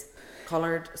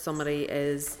coloured, somebody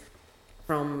is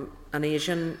from an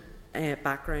Asian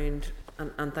background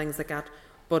and things like that.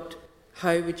 But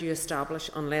how would you establish,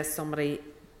 unless somebody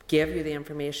gave you the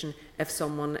information, if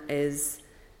someone is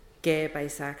gay,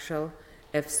 bisexual,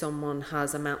 if someone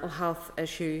has a mental health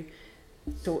issue?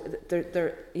 So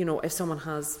if someone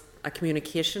has a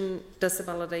communication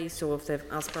disability, so if they have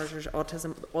Asperger's,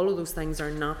 autism, all of those things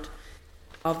are not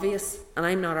obvious. And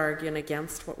I'm not arguing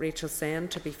against what Rachel's saying,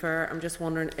 to be fair. I'm just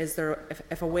wondering, is there,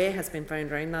 if a way has been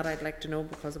found around that, I'd like to know,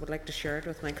 because I would like to share it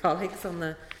with my colleagues on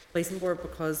the policing board,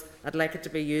 because I'd like it to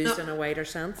be used in a wider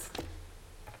sense.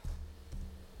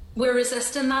 We're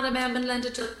resisting that amendment,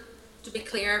 Linda. To be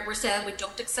clear, we're saying we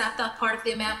don't accept that part of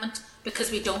the amendment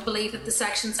because we don't believe that the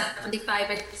Section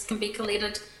 75 can be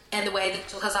collated in the way that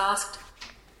Rachel has asked.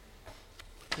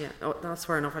 Yeah, that's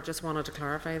fair enough. I just wanted to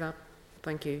clarify that.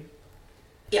 Thank you.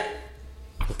 Yeah.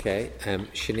 Okay,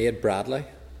 Sinead Bradley.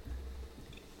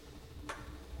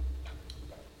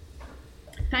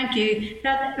 Thank you.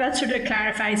 That sort of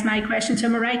clarifies my question. So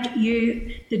am I right,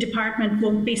 the department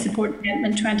won't be supporting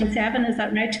Amendment 27, is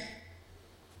that right?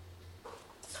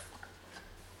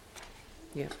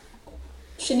 Yeah.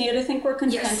 Sinead, I think we're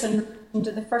content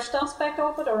into the first aspect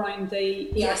of it around the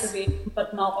aggravation,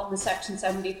 but not on the Section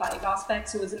 75 aspect.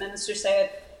 So as the Minister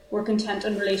said, we're content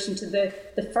in relation to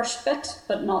the first bit,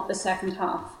 but not the second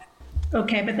half.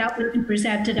 Okay, but that will be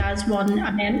presented as one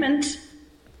amendment,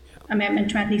 Amendment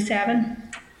 27.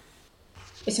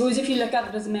 I suppose if you look at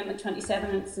it as Amendment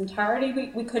 27 in its entirety,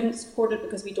 we couldn't support it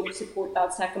because we don't support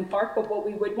that second part. But what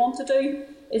we would want to do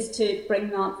is to bring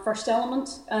that first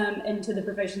element into the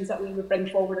provisions that we would bring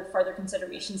forward at further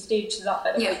consideration stage, so that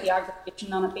bit about the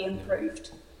aggravation and it being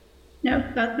improved. No,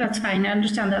 that's fine. I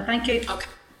understand that. Thank you. Okay.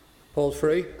 Paul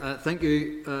Frew. Thank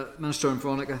you, Minister and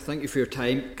Veronica. Thank you for your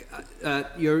time.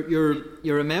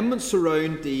 Your amendments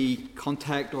around the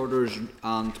contact orders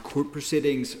and court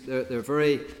proceedings, they're a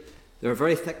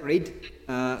very thick read,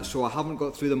 so I haven't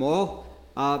got through them all.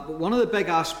 But one of the big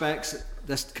aspects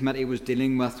this committee was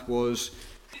dealing with was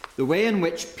the way in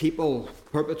which people,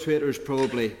 perpetrators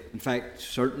probably, in fact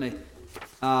certainly,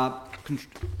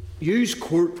 use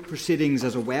court proceedings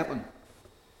as a weapon.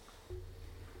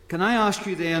 Can I ask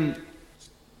you then,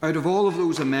 out of all of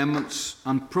those amendments,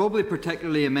 and probably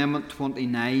particularly Amendment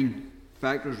 29,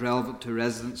 factors relevant to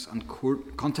residence and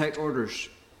court contact orders,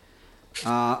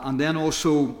 and then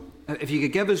also, if you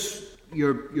could give us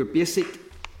your basic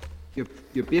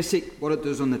what it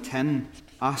does on the tin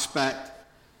aspect,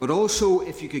 but also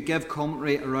if you could give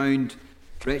commentary around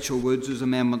Rachel Woods'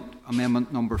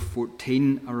 amendment number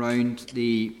 14 around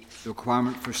the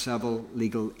requirement for civil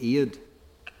legal aid.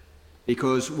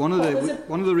 Because one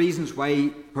of the reasons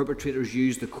why perpetrators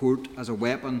use the court as a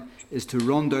weapon is to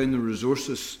run down the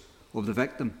resources of the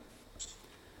victim.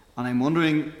 And I'm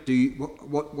wondering,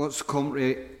 what's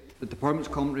commentary, the department's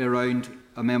commentary around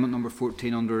amendment number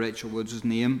 14 under Rachel Woods'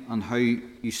 name, and how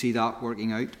you see that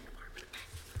working out?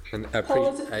 And I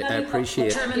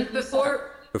appreciate. Chairman,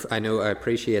 I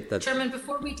appreciate that. Chairman,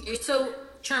 before we do so,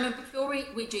 before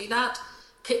we do that,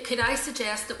 could I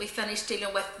suggest that we finish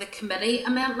dealing with the committee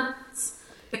amendments,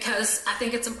 because I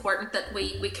think it's important that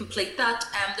we complete that.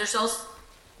 There's also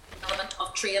an element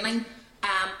of training,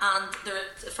 and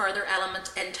there's a further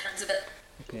element in terms of it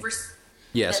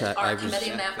Yes, our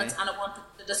committee amendments, and I wanted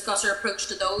to discuss our approach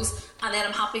to those, and then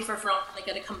I'm happy for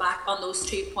Veronica to come back on those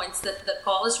 2 points that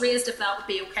Paul has raised, if that would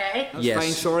be okay. That's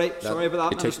fine. Sorry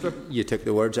about that, Minister. You took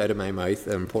the words out of my mouth.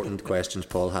 Important questions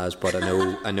Paul has, but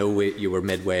I know you were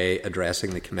midway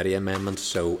addressing the committee amendments,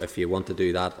 so if you want to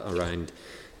do that around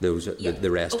those,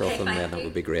 the rest of them, then that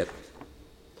would be great.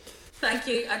 Thank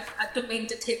you. I don't mean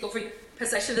to take over your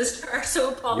position as chair, so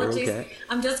apologies. Okay.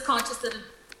 I'm just conscious that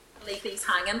I leave these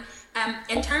hanging.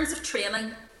 In terms of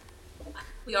training,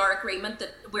 we're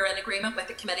in agreement with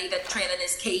the committee that training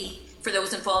is key for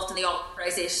those involved in the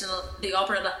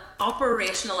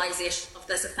operationalisation of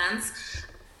this offence.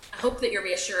 I hope that you're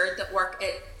reassured that work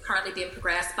is currently being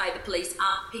progressed by the police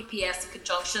and PPS in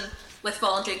conjunction with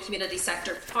voluntary community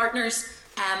sector partners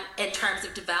in terms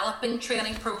of developing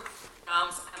training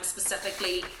programmes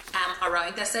specifically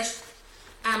around this issue.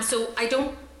 So I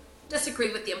don't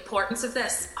disagree with the importance of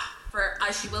this. For,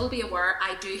 as you will be aware,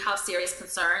 I do have serious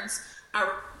concerns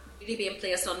are really being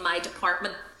placed on my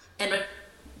department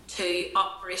to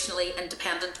operationally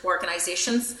independent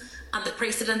organisations, and the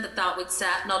precedent that would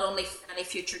set not only for any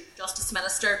future Justice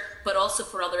Minister but also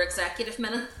for other executive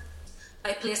ministers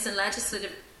by placing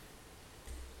legislative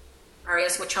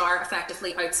areas which are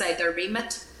effectively outside their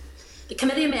remit. The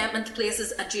committee amendment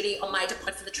places a duty on my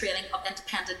department for the training of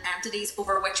independent entities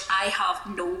over which I have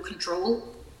no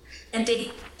control.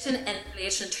 Indeed, in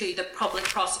relation to the Public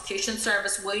Prosecution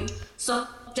Service would,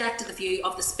 subject to the view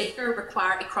of the Speaker,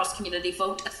 require a cross-community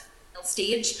vote at the final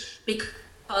stage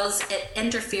because it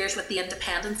interferes with the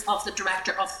independence of the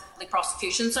Director of the Public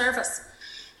Prosecution Service.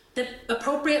 The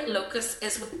appropriate locus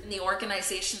is within the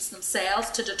organisations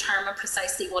themselves to determine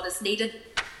precisely what is needed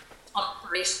on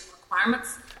operational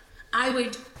requirements.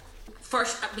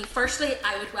 Firstly,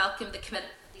 I would welcome the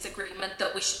committee's agreement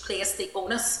that we should place the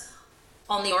onus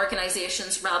on the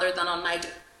organisations rather than on my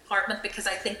department, because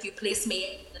I think you place me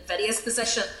in an invidious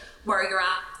position where you're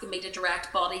asking me to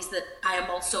direct bodies that I am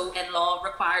also in law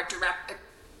required to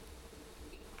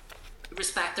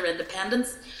respect their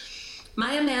independence.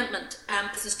 My amendment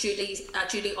places duty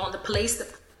on the police, the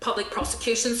Public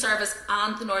Prosecution Service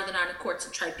and the Northern Ireland Courts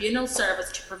and Tribunals Service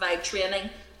to provide training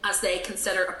as they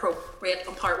consider appropriate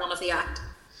on Part 1 of the Act.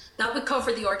 That would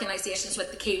cover the organisations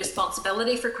with the key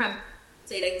responsibility for criminal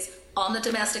proceedings on the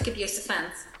domestic abuse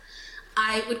offence.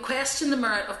 I would question the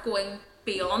merit of going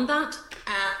beyond that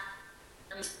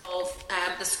in terms of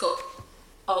the scope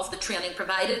of the training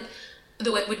provided,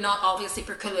 though it would not obviously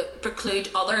preclude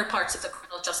other parts of the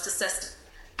criminal justice system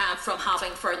from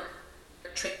having further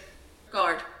training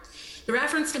regard. The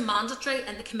reference to mandatory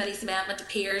in the committee's amendment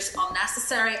appears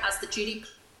unnecessary, as the duty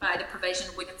by the provision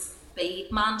wouldn't be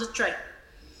mandatory.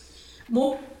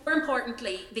 More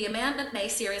importantly, the amendment may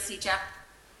seriously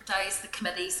jeopardise the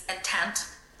committee's intent.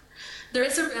 There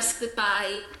is a risk that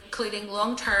by including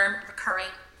long-term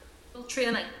recurring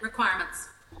training requirements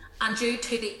and due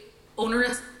to the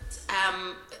onerous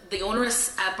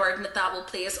burden that will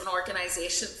place on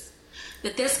organisations,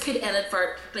 that this could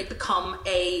inadvertently become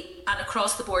an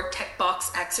across-the-board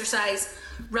tick-box exercise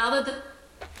rather than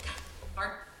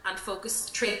and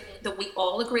focused training that we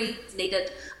all agree is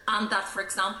needed, and that, for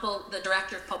example, the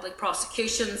Director of Public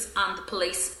Prosecutions and the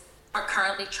police are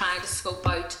currently trying to scope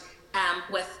out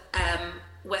with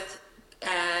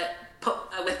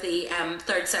the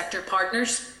third sector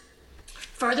partners.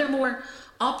 Furthermore,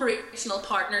 operational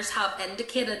partners have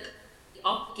indicated the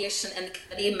obligation in the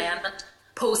committee amendment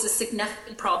poses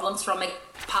significant problems from a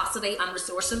capacity and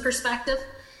resourcing perspective.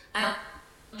 I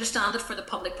understand that for the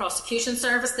Public Prosecution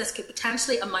Service, this could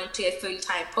potentially amount to a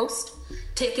full-time post,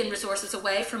 taking resources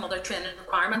away from other training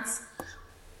requirements.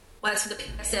 Whilst for the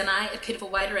PSNI, it could have a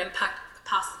wider impact on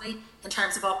capacity in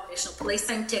terms of operational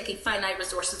policing, taking finite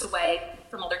resources away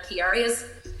from other key areas.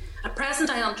 At present,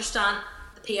 I understand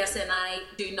the PSNI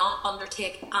do not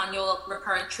undertake annual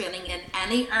recurrent training in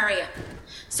any area.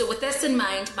 So with this in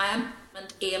mind, my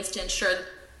amendment aims to ensure that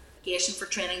the obligation for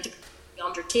training to be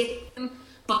undertaken,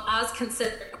 but as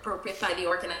considered appropriate by the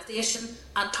organisation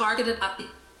and targeted at the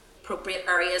appropriate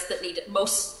areas that need it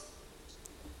most.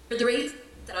 For the reasons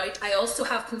set out, I also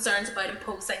have concerns about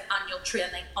imposing annual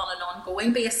training on an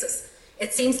ongoing basis.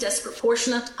 It seems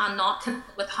disproportionate and not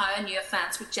consistent with how a new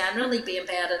offence would generally be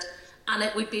embedded, and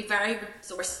it would be very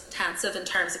resource intensive in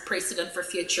terms of precedent for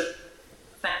future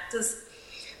offences.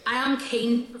 I am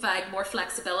keen to provide more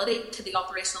flexibility to the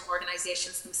operational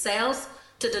organisations themselves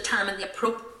to determine the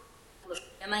appropriate level of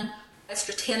training whilst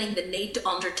retaining the need to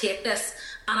undertake this,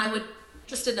 and I would be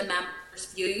interested in members'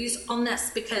 views on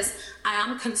this, because I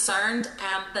am concerned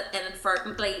that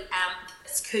inadvertently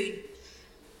this could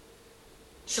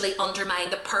actually undermine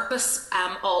the purpose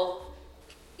of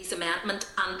amendment,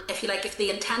 and if you like, if the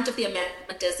intent of the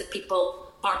amendment is that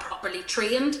people are properly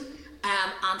trained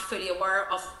and fully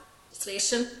aware of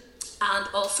legislation and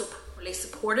also properly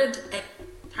supported in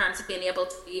terms of being able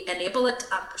to enable it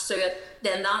and pursue it,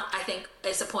 then that, I think,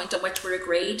 is a point on which we're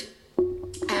agreed.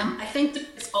 I think that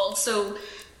it's also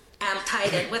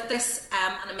tied in with this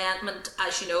an amendment,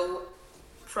 as you know,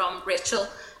 from Rachel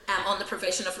on the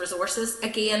provision of resources.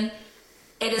 Again,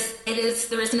 there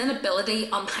is an inability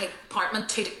on my department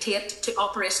to dictate to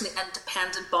operationally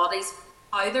independent bodies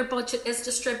how their budget is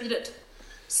distributed.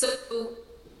 So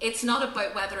it's not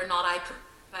about whether or not I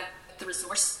provide the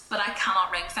resource, but I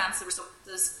cannot ring fence the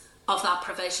resources of that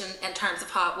provision in terms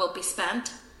of how it will be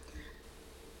spent.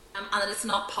 And it's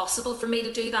not possible for me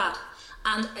to do that.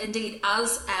 And indeed,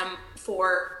 as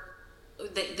for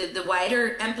the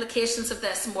wider implications of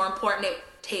this, more importantly,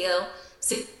 entail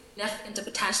significant and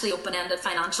potentially open-ended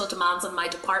financial demands on my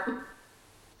department.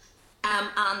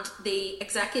 And the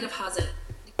executive has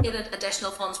indicated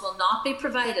additional funds will not be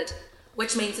provided,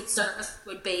 which means that service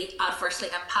would be adversely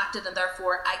impacted, and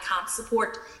therefore I can't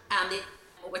support the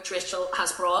which Rachel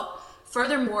has brought.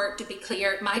 Furthermore, to be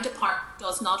clear, my department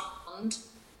does not fund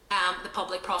the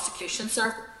public prosecution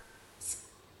service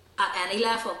at any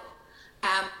level.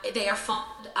 They are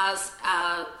funded as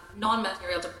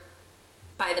non-material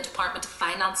by the Department of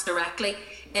Finance directly,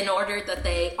 in order that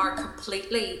they are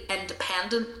completely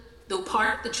independent, though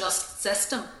part of the justice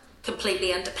system,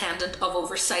 completely independent of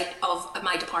oversight of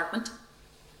my department.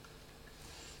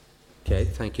 Okay,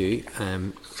 thank you.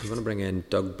 I'm going to bring in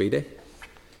Doug Beattie.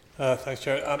 Thanks,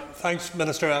 Chair. Thanks,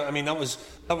 Minister. I mean, that was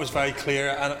very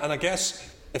clear, and I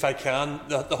guess, if I can,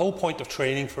 the whole point of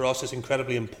training for us is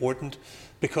incredibly important,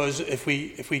 because if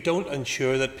we don't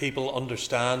ensure that people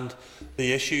understand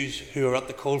the issues who are at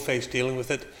the coalface dealing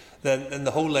with it, then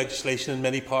the whole legislation in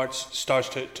many parts starts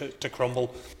to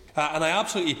crumble. And I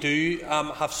absolutely do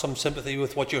have some sympathy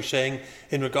with what you're saying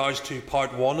in regards to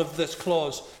part 1 of this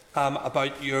clause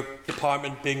about your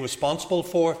department being responsible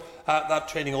for that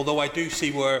training, although I do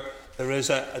see where there is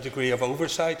a degree of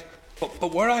oversight.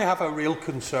 But where I have a real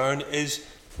concern is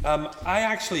I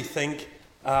actually think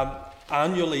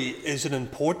annually is an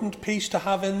important piece to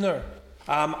have in there.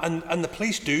 And the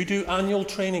police do annual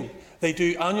training. They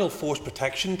do annual force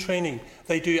protection training.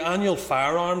 They do annual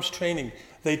firearms training.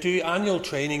 They do annual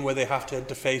training where they have to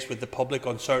interface with the public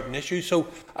on certain issues. So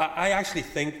I actually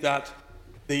think that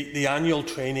the annual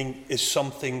training is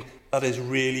something that is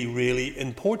really, really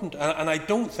important. And I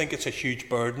don't think it's a huge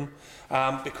burden,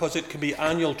 because it can be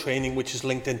annual training which is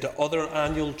linked into other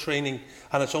annual training,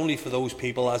 and it's only for those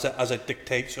people as it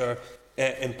dictates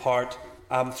in part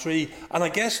 3. And I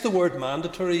guess the word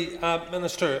mandatory,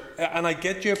 Minister, and I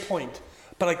get your point,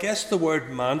 but I guess the word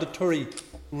mandatory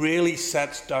really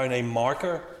sets down a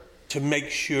marker to make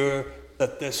sure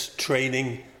that this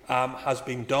training has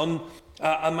been done.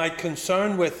 And my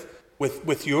concern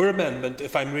with your amendment,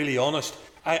 if I'm really honest,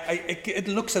 it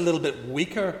looks a little bit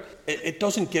weaker. It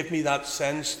doesn't give me that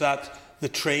sense that the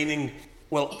training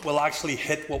will actually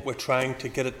hit what we're trying to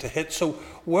get it to hit. So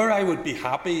where I would be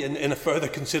happy in a further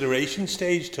consideration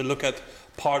stage to look at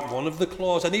part 1 of the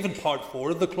clause, and even part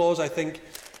 4 of the clause, I think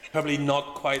probably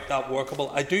not quite that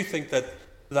workable. I do think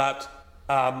that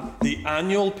the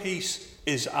annual piece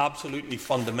is absolutely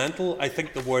fundamental. I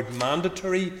think the word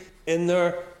mandatory in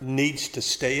there needs to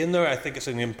stay in there. I think it's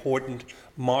an important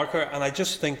marker, and I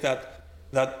just think that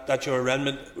your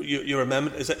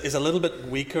amendment is a little bit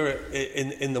weaker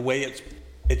in the way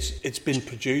it's been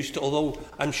produced. Although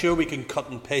I'm sure we can cut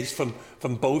and paste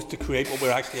from both to create what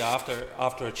we're actually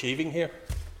after achieving here.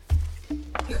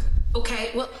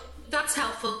 Okay, well, that's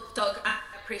helpful, Doug. I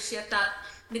appreciate that.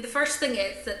 I mean, the first thing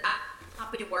is that I'm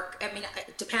happy to work. I mean,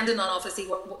 depending on obviously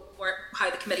how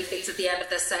the committee feels at the end of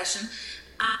this session,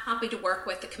 I'm happy to work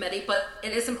with the committee. But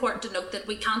it is important to note that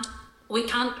we can't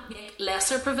make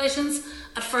lesser provisions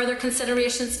at further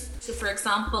considerations. So, for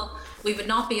example, we would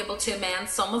not be able to amend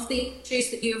some of the issues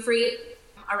that you've raised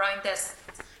around this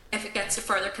if it gets to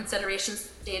further consideration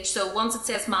stage. So once it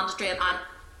says mandatory and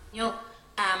annual,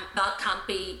 that can't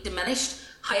be diminished.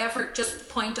 However, just to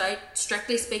point out,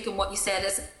 strictly speaking, what you said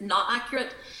is not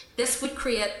accurate. This would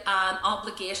create an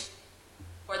obligation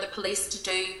for the police to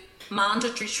do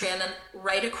mandatory training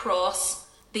right across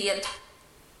the entire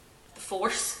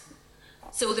force.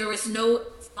 So there is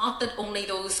it's not that only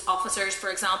those officers, for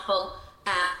example,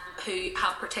 who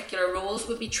have particular roles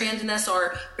would be trained in this,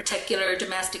 or particular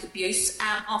domestic abuse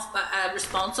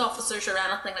response officers or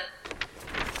anything like that.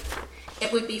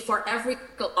 It would be for every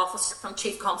officer from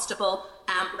Chief Constable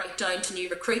right down to new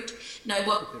recruit. Now,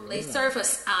 what the police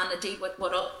service and indeed what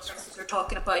other services we're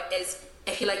talking about is,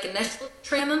 if you like, initial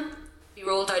training be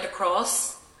rolled out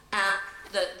across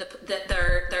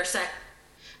their sector.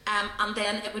 And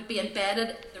then it would be embedded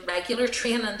in the regular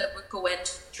training that would go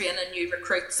into training new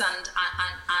recruits and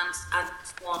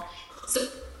so on. So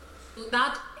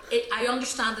that I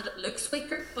understand that it looks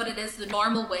weaker, but it is the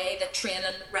normal way that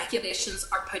training regulations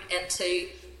are put into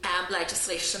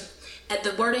legislation.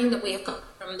 The wording that we have got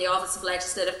from the Office of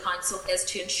Legislative Counsel is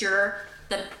to ensure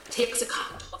that it takes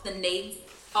account of the needs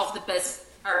of the business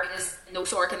areas in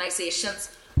those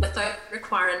organisations without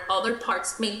requiring other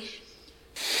parts. I mean,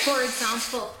 for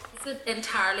example, is it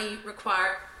entirely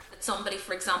required that somebody,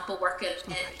 for example, working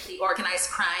in the organised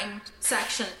crime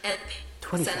section in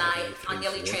CJINI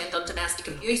annually trained on domestic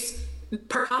abuse?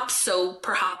 Perhaps so,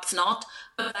 perhaps not.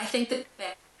 But I think that the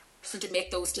person to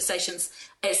make those decisions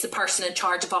is the person in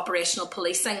charge of operational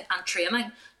policing and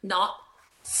training, not,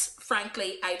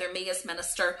 frankly, either me as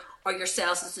Minister or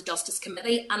yourselves as the Justice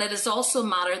Committee. And it is also a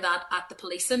matter that at the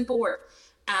Policing Board,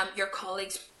 your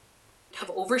colleagues have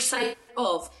oversight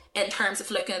of in terms of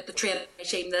looking at the training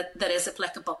regime that is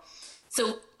applicable.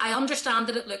 So I understand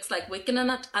that it looks like weakening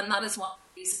it, and that is one of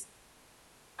these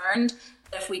concerned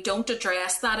that if we don't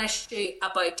address that issue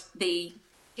about the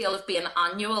scale of being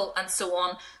annual and so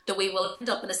on, that we will end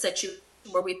up in a situation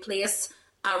where we place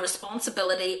a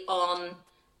responsibility on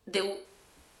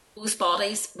those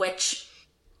bodies which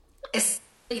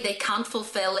they can't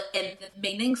fulfil in the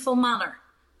meaningful manner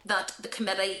that the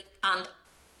committee and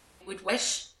would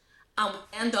wish, and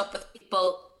we end up with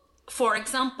people, for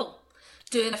example,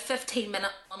 doing a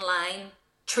 15-minute online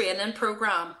training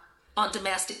programme on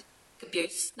domestic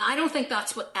abuse. Now, I don't think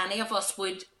that's what any of us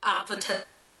would have anticipated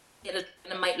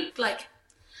it might look like.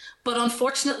 But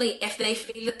unfortunately, if they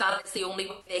feel that that is the only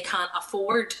way they can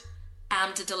afford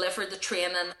to deliver the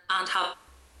training and have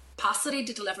capacity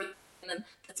to deliver the training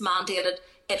that's mandated,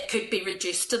 it could be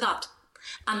reduced to that.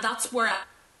 And that's where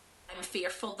I'm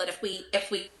fearful that if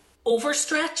we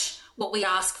overstretch what we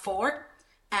ask for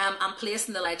and place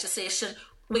in the legislation,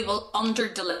 we will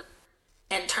underdeliver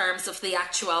in terms of the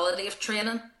actuality of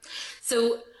training.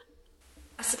 So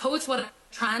I suppose what I'm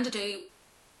trying to do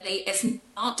is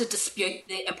not to dispute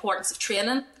the importance of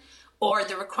training or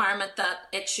the requirement that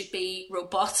it should be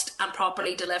robust and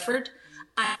properly delivered.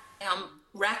 I am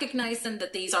recognising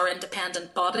that these are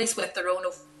independent bodies with their own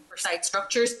oversight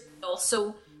structures,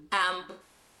 also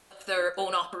their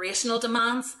own operational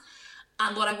demands.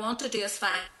 And what I want to do is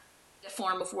find a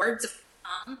form of words, if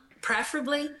we can,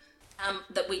 preferably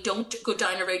that we don't go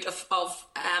down a route of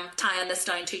tying this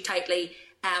down too tightly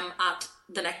at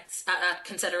the next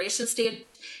consideration stage,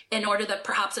 in order that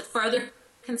perhaps at further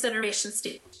consideration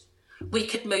stage we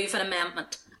could move an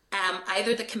amendment.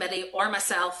 Either the committee or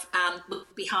myself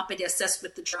would be happy to assist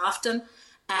with the drafting.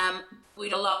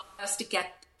 Would allow us to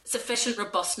get sufficient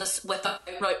robustness without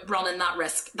running that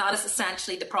risk. That is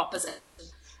essentially the proposition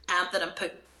that I'm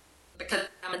putting, because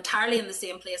I'm entirely in the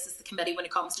same place as the committee when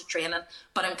it comes to training,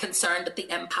 but I'm concerned at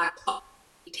the impact of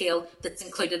detail that's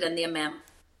included in the amendment.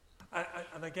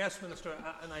 And I guess, Minister,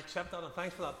 and I accept that, and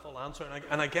thanks for that full answer.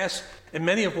 And I guess in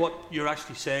many of what you're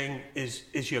actually saying is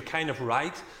you're kind of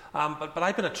right. But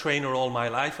I've been a trainer all my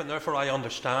life, and therefore I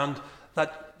understand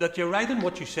that you're right in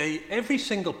what you say. Every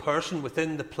single person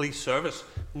within the police service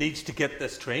needs to get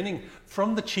this training,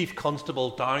 from the chief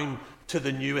constable down to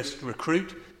the newest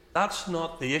recruit. That's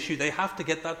not the issue. They have to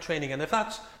get that training, and if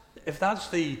that's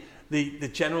the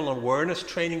general awareness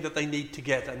training that they need to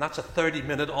get, and that's a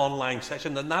 30-minute online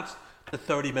session, then that's the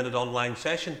 30-minute online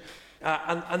session,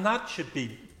 and that should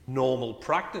be normal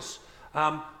practice.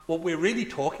 What we're really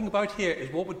talking about here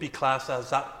is what would be classed as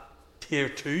that Tier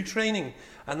 2 training,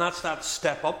 and that's that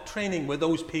step-up training with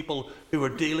those people who are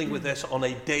dealing with this on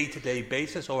a day-to-day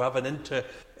basis or have an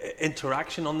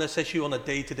interaction on this issue on a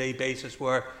day-to-day basis,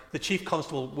 where the Chief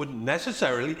Constable wouldn't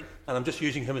necessarily, and I'm just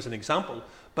using him as an example,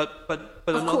 but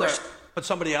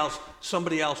somebody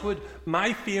else would.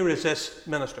 My fear is this,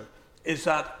 Minister, is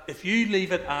that if you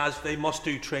leave it as they must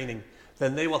do training,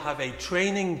 then they will have a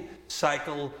training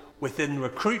cycle within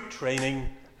recruit training,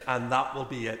 and that will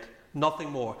be it, nothing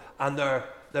more. And their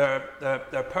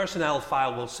personnel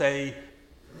file will say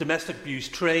domestic abuse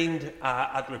trained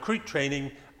at recruit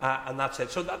training, and that's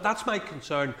it. So that's my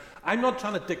concern. I'm not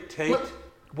trying to dictate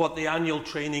what the annual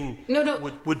training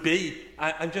would be.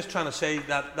 I'm just trying to say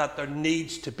that there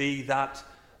needs to be that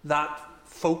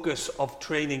focus of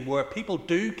training where people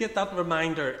do get that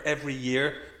reminder every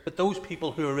year, but those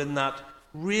people who are in that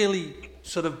really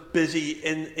sort of busy,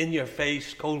 in your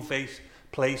face, cold face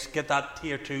place get that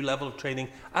Tier 2 level of training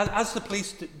as the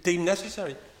police deem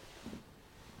necessary.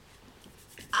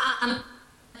 And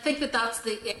I think that's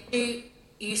the issue.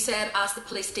 You said as the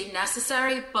police deem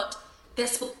necessary, but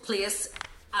this will place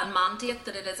a mandate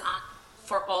that it is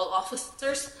for all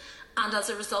officers, and as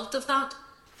a result of that,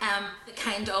 the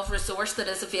kind of resource that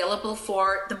is available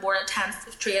for the more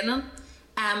intensive training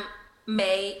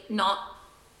may not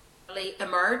really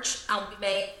emerge, and we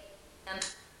may end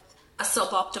a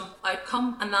suboptimal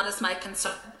outcome, and that is my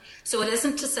concern. So it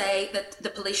isn't to say that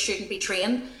the police shouldn't be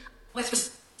trained. With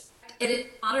respect, it is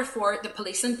a matter for the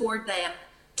policing board then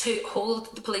to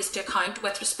hold the police to account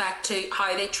with respect to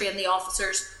how they train the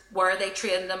officers, where they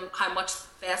train them, how much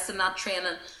they invest in that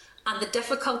training. And the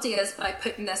difficulty is, by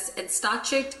putting this in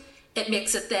statute, it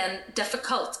makes it then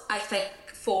difficult, I think,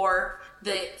 for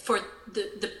them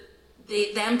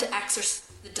to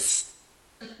exercise the decision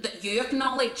that you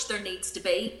acknowledge there needs to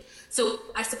be. So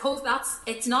I suppose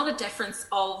it's not a difference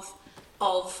of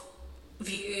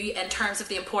view in terms of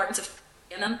the importance of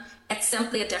training. It's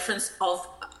simply a difference of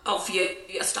view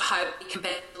as to how we can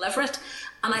deliver it.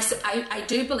 And I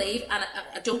do believe, and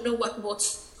I don't know what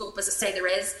scope, as I say, there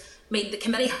is. I mean, the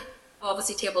committee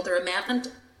obviously tabled their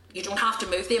amendment. You don't have to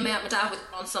move the amendment. I would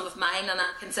on some of mine, and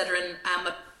I'm considering on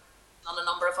a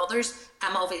number of others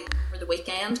obviously for the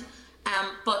weekend.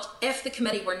 But if the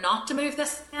committee were not to move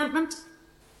this amendment,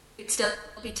 it would still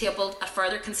be tabled at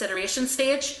further consideration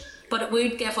stage, but it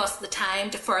would give us the time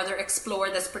to further explore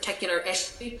this particular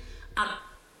issue and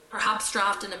perhaps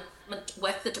draft an amendment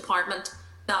with the department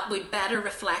that would better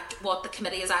reflect what the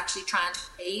committee is actually trying to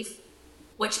achieve,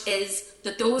 which is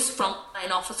that those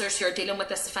frontline officers who are dealing with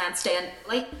this offence day and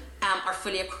daily are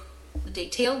fully across the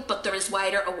detail, but there is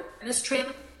wider awareness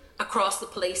training across the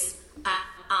police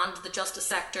and the justice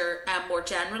sector more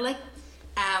generally,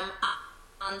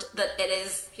 and that it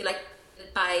is, if you like,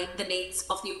 by the needs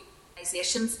of the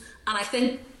organisations. And I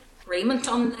think agreement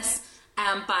on this,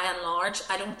 by and large,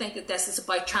 I don't think that this is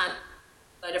about trying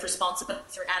out of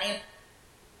responsibility or any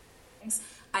things.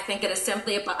 I think it is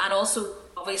simply about, and also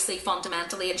obviously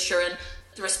fundamentally ensuring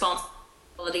the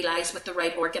responsibility lies with the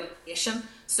right organisation.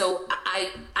 So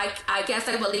I guess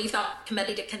I will leave that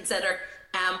committee to consider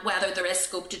whether there is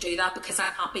scope to do that, because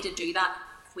I'm happy to do that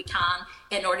if we can,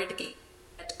 in order to get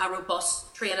a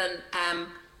robust training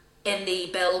in the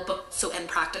bill, but also in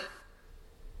practice.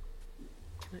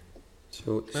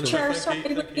 Chair, sorry,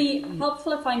 it would be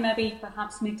helpful if I maybe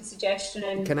perhaps make a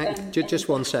suggestion. Can I just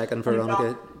 1 second,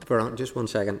 Veronica? Just 1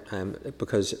 second,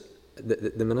 because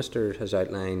the Minister has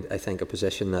outlined, I think, a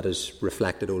position that is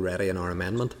reflected already in our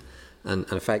amendment, and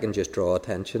if I can just draw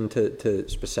attention to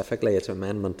specifically, it's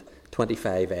Amendment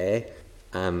 25A.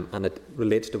 And it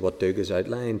relates to what Doug has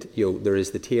outlined. There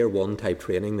is the Tier 1 type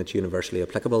training that's universally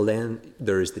applicable. Then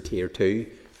there is the Tier 2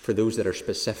 for those that are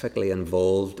specifically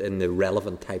involved in the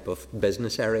relevant type of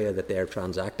business area that they're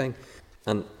transacting.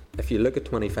 And if you look at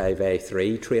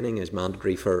 25A3, training is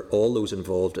mandatory for all those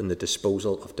involved in the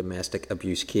disposal of domestic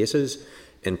abuse cases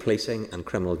in policing and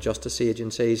criminal justice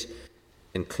agencies,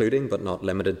 including but not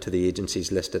limited to the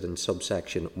agencies listed in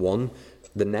subsection 1.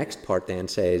 The next part then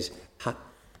says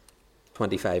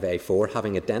 25A4,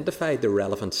 having identified the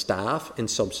relevant staff in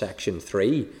subsection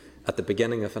 3, at the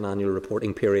beginning of an annual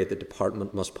reporting period, the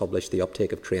department must publish the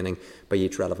uptake of training by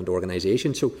each relevant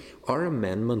organisation. So our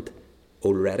amendment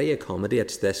already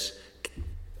accommodates this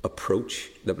approach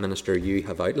that, Minister, you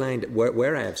have outlined,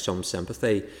 where I have some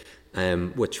sympathy,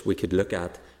 which we could look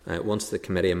at once the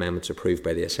committee amendment's approved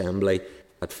by the Assembly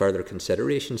at further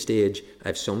consideration stage. I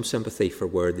have some sympathy for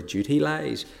where the duty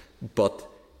lies, but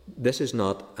this is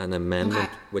not an amendment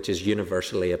which is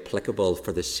universally applicable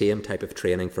for the same type of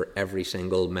training for every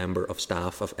single member of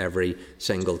staff of every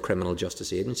single criminal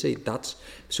justice agency. That's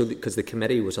so because the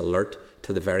committee was alert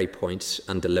to the very points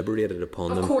and deliberated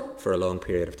upon them for a long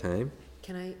period of time.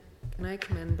 Can I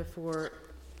come in before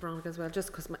Veronica as well, just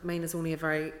because mine is only a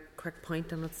very quick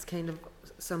point, and it's kind of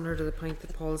similar to the point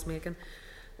that Paul's making,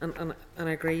 and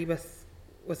I agree with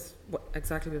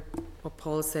exactly what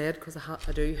Paul said, because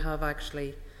I do have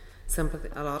actually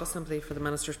a lot of sympathy for the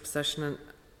Minister's position and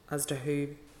as to who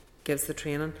gives the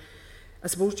training. I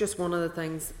suppose just one of the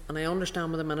things, and I understand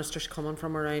where the Minister's coming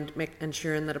from around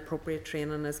ensuring that appropriate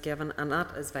training is given, and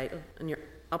that is vital, and you're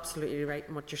absolutely right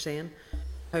in what you're saying.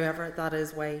 However, that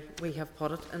is why we have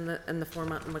put it in the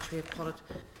format in which we have put it,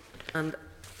 and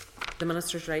the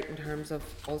Minister's right in terms of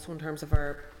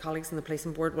our colleagues in the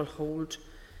Policing Board will hold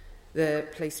the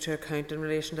police to account in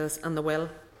relation to this, and they will,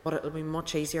 but it will be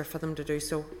much easier for them to do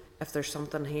so if there's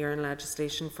something here in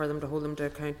legislation for them to hold them to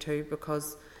account too,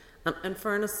 because in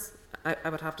fairness, I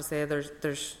would have to say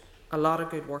there's a lot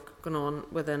of good work going on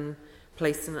within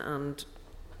policing, and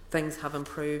things have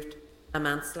improved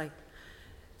immensely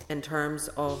in terms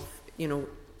of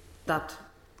that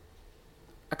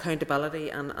accountability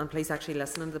and police actually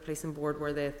listening to the policing board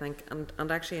where they think,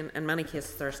 and actually in many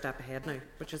cases they're a step ahead now,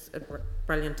 which is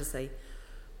brilliant to see.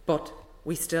 But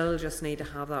we still just need to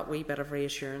have that wee bit of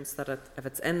reassurance that if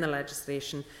it's in the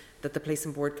legislation, that the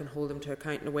policing board can hold them to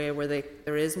account in a way where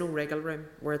there is no wriggle room,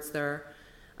 where it's there.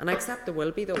 And I accept there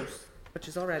will be those, which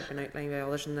has already been outlined by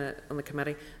others on the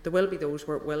committee. There will be those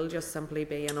where it will just simply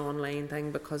be an online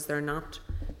thing because they're not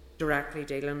directly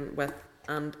dealing with,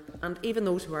 and even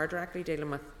those who are directly dealing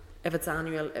with, if it's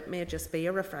annual, it may just be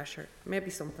a refresher. It may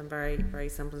be something very, very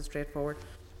simple and straightforward.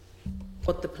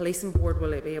 But the policing board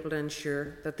will be able to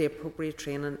ensure that the appropriate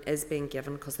training is being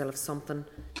given because they'll have something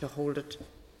to hold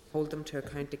them to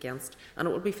account against. And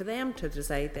it will be for them to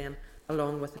decide then,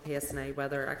 along with the PSNI,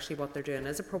 whether actually what they're doing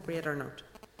is appropriate or not.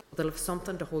 They'll have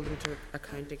something to hold them to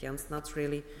account against, and that's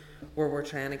really where we're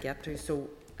trying to get to. So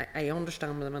I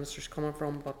understand where the Minister's coming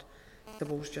from, but I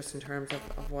suppose just in terms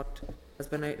of what has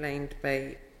been outlined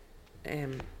by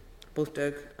both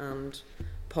Doug and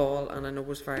Paul, and I know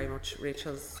was very much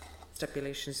Rachel's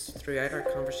stipulations throughout our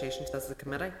conversations as a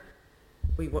committee,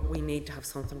 we need to have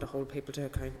something to hold people to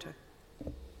account to.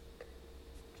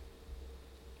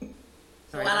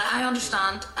 Well, I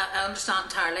understand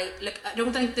entirely. Look, I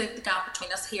don't think the gap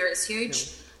between us here is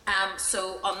huge. No.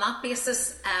 So on that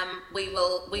basis, we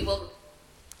will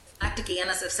act again,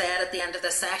 as I've said, at the end of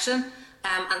this session,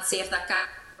 and see if that gap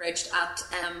is bridged at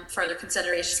further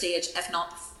consideration stage, if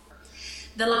not.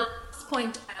 The last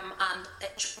point, and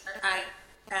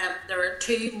there are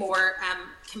two more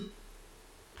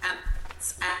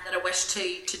that I wish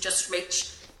to just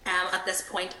reach at this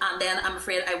point, and then I'm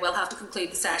afraid I will have to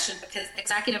conclude the session because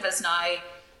executive is now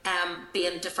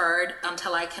being deferred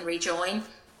until I can rejoin,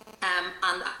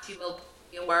 and you will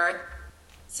be aware of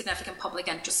significant public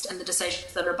interest in the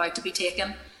decisions that are about to be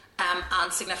taken,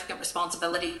 and significant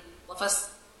responsibility of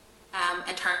us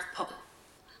in terms of public,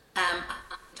 in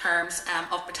terms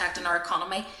of protecting our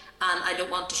economy, and I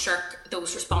don't want to shirk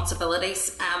those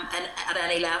responsibilities at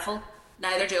any level.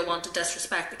 Neither do I want to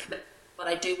disrespect the committee, but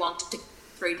I do want to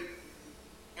through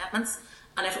amendments,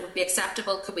 and if it would be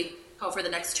acceptable, could we cover the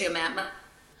next two amendments,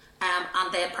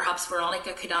 and then perhaps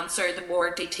Veronica could answer the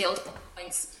more detailed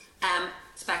points in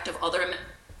respect of other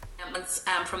amendments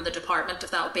from the department, if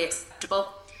that would be acceptable.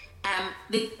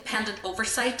 The independent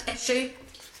oversight issue,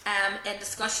 in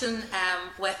discussion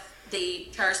with the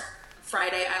chairs on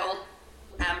Friday, I will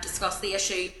discuss the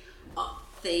issue of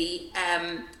the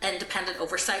independent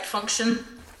oversight function.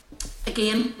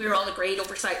 Again, we're all agreed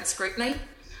oversight and scrutiny.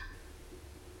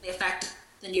 The effect of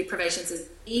the new provisions is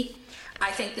key.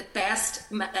 I think that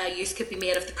best use could be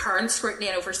made of the current scrutiny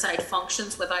and oversight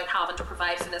functions without having to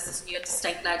provide for this as a new and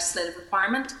distinct legislative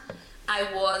requirement. I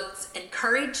was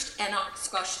encouraged in our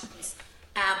discussions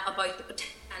about the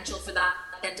potential for that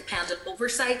independent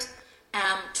oversight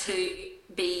to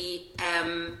be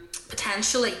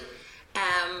potentially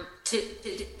to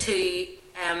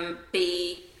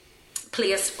be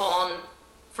placed on,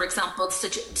 for example,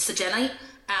 CJINI,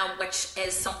 which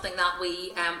is something that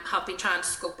we have been trying to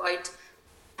scope out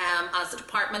as a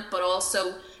department, but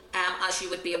also, as you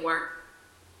would be aware,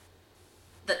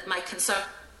 that my concern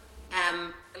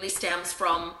really stems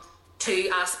from two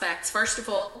aspects. First of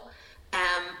all,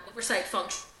 oversight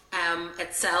function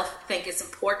itself, I think, is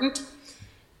important.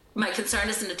 My concern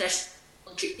is an additional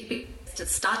duty to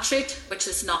statute, which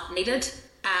is not needed,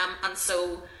 and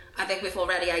so I think we've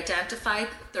already identified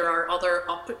there are other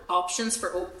options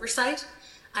for oversight.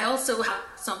 I also have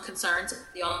some concerns with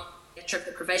the nature of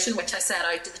the provision, which I set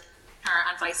out to the Chair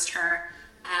and Vice Chair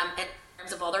in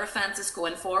terms of other offences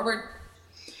going forward.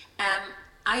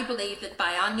 I believe that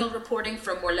biannual reporting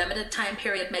for a more limited time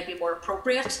period may be more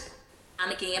appropriate,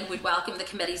 and again would welcome the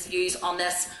committee's views on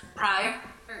this prior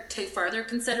to further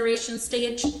consideration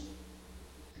stage.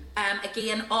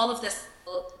 Again, all of this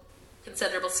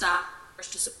considerable staff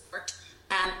to support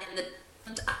in the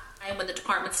time when the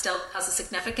department still has a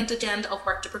significant agenda of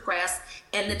work to progress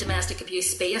in the domestic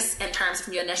abuse space in terms of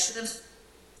new initiatives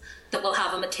that will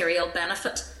have a material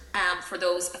benefit for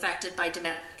those affected by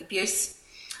domestic abuse.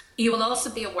 You will also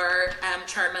be aware,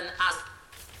 Chairman,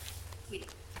 as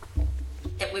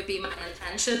it would be my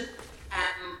intention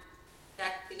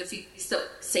that the views that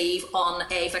receive on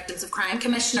a victims of crime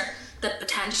commissioner, that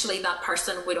potentially that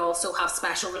person would also have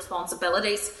special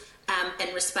responsibilities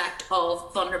in respect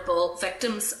of vulnerable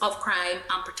victims of crime,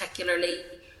 and particularly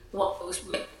what those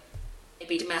may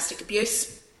be domestic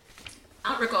abuse.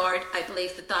 In that regard, I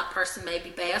believe that that person may be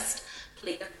best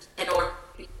placed in order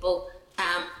for people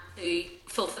to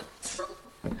fulfil this role.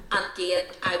 And again,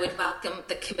 I would welcome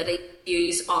the committee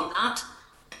views on that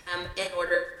in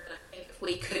order, I think, if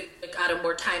we could look at a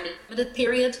more time-limited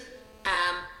period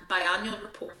biannual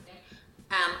reporting,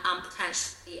 and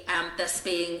potentially this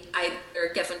being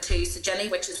either given to CJINI,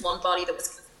 which is one body that was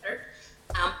considered,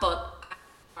 but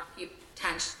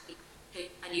potentially to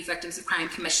a new Victims of Crime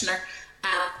Commissioner,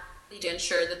 to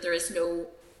ensure that there is no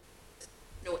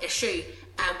issue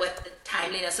with the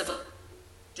timeliness of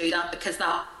do that, because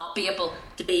that will be able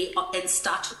to be in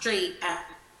statutory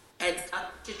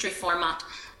format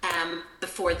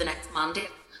before the next mandate.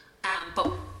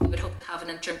 But we would hope to have an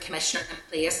interim commissioner in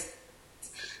place.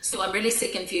 So I'm really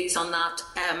seeking views on that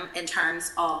in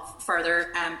terms of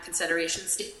further consideration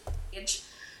stage.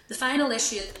 The final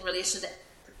issue is in relation to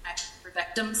protection for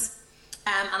victims.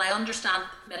 And I understand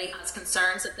the committee has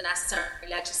concerns that the necessary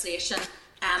legislation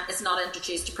is not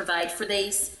introduced to provide for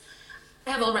these.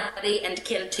 I have already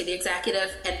indicated to the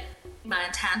executive in my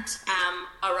intent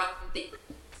around the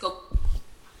scope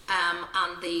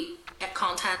and the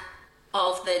content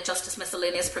of the Justice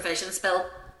Miscellaneous Provisions Bill.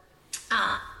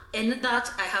 In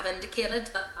that, I have indicated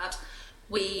that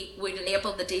we would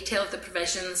enable the detail of the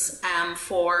provisions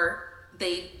for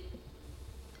the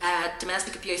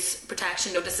domestic abuse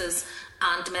protection notices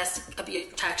and domestic abuse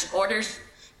protection orders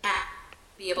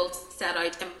be able to set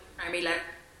out in primary legislation,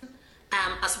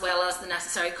 as well as the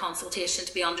necessary consultation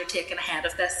to be undertaken ahead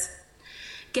of this.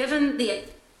 Given the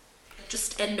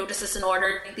interest in notices and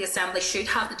order, the Assembly should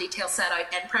have the details set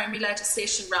out in primary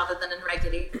legislation rather than in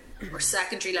regulatory or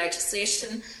secondary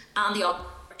legislation, and the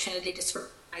opportunity to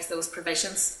scrutinise those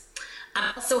provisions.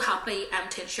 I'm also happy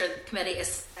to ensure that the committee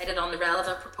is cited on the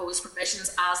relevant proposed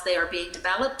provisions as they are being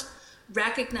developed,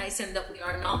 recognising that we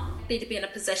are not likely to be in a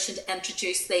position to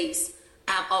introduce these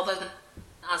other than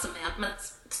as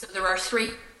amendments. So there are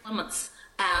 3 elements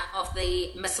of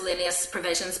the Miscellaneous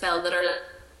Provisions Bill that are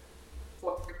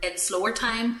in slower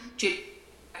time due to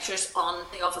pressures on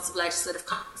the Office of Legislative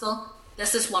Counsel.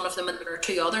 This is one of them, and there are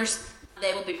 2 others.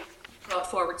 They will be brought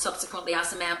forward subsequently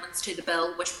as amendments to the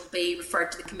bill, which will be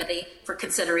referred to the committee for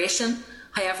consideration.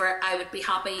 However, I would be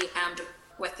happy to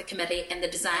work with the committee in the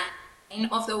design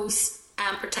of those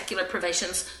particular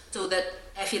provisions, so that,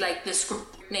 if you like, the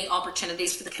scrutiny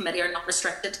opportunities for the committee are not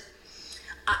restricted.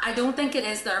 I don't think it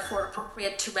is therefore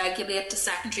appropriate to regulate the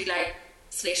secondary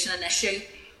legislation an issue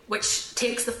which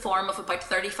takes the form of about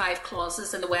 35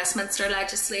 clauses in the Westminster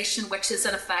legislation, which is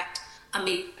in effect a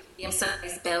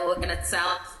medium-sized bill in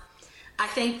itself. I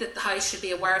think that the House should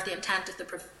be aware of the intent of the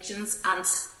provisions and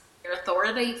their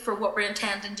authority for what we're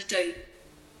intending to do.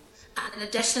 And in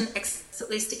addition, at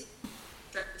least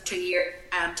a 2-year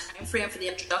time frame for the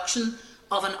introduction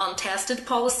of an untested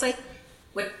policy,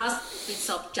 which has been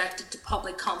subjected to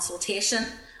public consultation,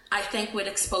 I think would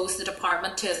expose the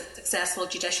department to a successful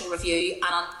judicial review and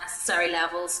unnecessary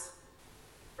levels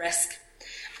of risk.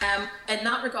 In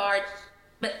that regard,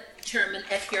 Mr. Chairman,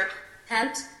 if you're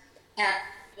content,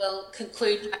 will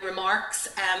conclude my remarks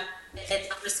in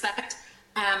that respect,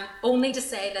 only to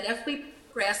say that if we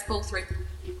progress both routes,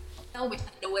 which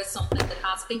I know is something that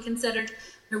has been considered,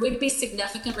 there would be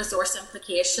significant resource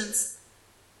implications,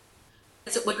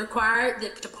 as it would require the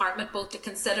department both to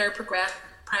consider progress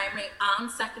primary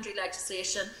and secondary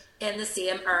legislation in the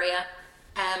same area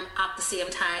at the same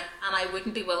time, and I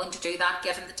wouldn't be willing to do that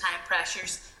given the time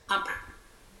pressures and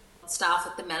staff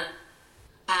at the minute,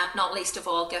 not least of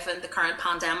all given the current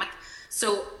pandemic.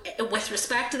 So with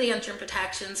respect to the interim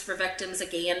protections for victims,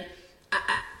 again,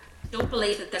 I don't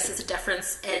believe that this is a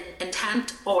difference in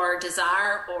intent or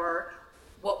desire or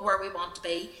where we want to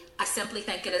be. I simply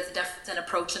think it is a difference in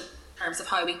approach in terms of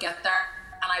how we get there,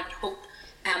 and I would hope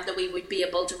that we would be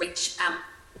able to reach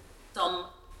some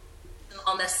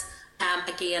on this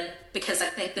again, because I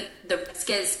think that the risk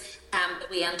is that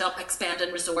we end up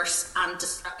expending resource and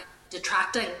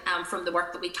detracting from the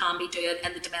work that we can be doing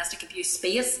in the domestic abuse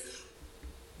space.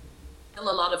 Still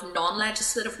a lot of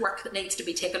non-legislative work that needs to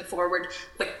be taken forward,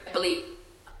 which I believe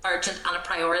urgent and a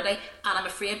priority, and I'm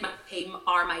afraid my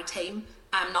team,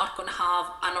 I'm not going to have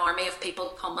an army of people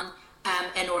coming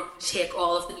in order to take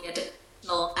all of the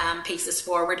additional pieces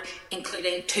forward,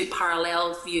 including 2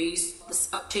 parallel views,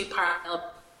 2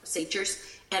 parallel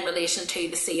procedures in relation to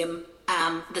the same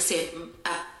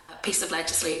piece of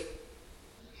legislation.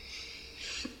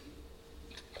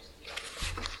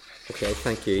 Okay,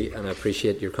 thank you, and I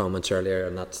appreciate your comments earlier,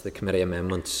 and that's the committee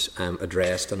amendments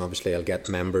addressed, and obviously I'll get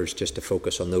members just to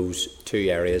focus on those 2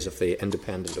 areas of the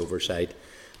independent oversight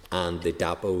and the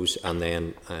DAPOs, and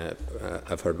then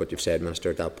I've heard what you've said, Minister.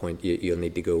 At that point, you'll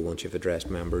need to go once you've addressed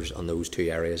members on those 2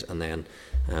 areas, and then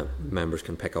members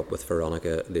can pick up with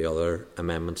Veronica the other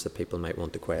amendments that people might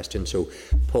want to question. So,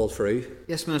 Paul Frew.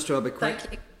 Yes, Minister, I'll be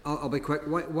quick. I'll be quick.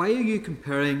 Why are you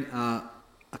comparing a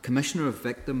commissioner of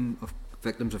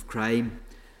victims of crime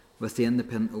with the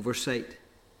independent oversight?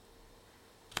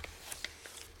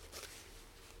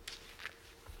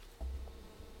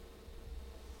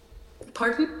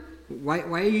 Pardon? Why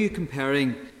are you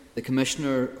comparing the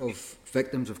Commissioner of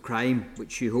Victims of Crime,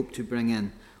 which you hope to bring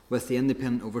in, with the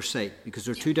independent oversight? Because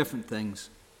they're two different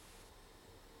things.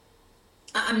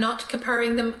 I'm not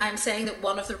comparing them. I'm saying that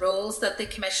one of the roles that the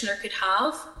Commissioner could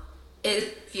have is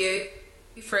view,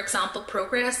 for example,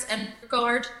 progress in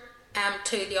regard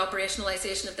to the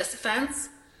operationalisation of this offence,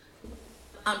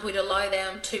 and would allow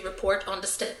them to report on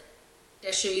the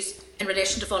issues in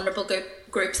relation to vulnerable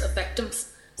groups of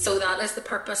victims. So that is the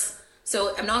purpose.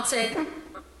 So I'm not saying,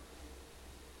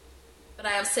 but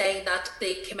I am saying that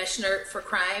the Commissioner for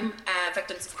Crime,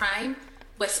 Victims of Crime,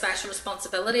 with special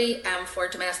responsibility for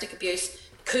domestic abuse,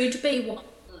 could be one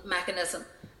mechanism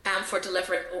for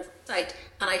delivering oversight.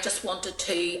 And I just wanted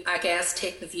to, I guess,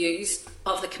 take the views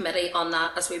of the committee on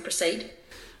that as we proceed.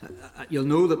 You'll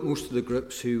know that most of the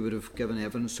groups who would have given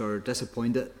evidence are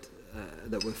disappointed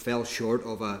that we fell short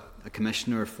of a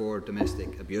Commissioner for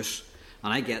Domestic Abuse.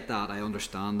 And I get that, I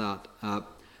understand that.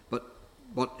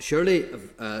 But surely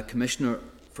a Commissioner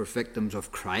for Victims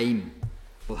of Crime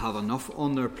will have enough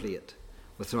on their plate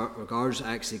with regards to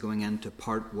actually going into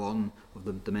Part 1 of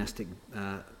the Domestic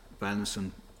Violence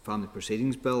and Family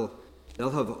Proceedings Bill. They'll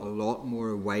have a lot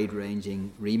more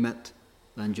wide-ranging remit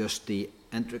than just the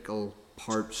integral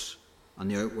parts and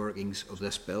the outworkings of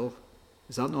this bill.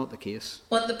 Is that not the case?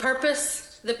 Well, the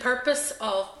purpose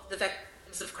of the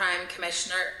Victims of Crime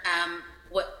Commissioner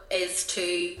is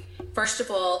to, first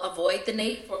of all, avoid the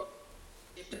need for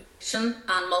duplication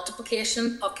and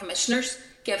multiplication of commissioners,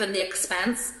 given the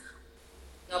expense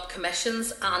of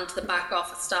commissions and the back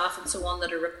office staff and so on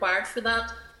that are required for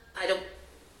that. I don't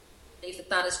believe that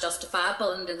that is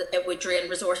justifiable, and it would drain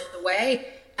resources away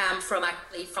from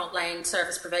actually frontline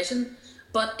service provision.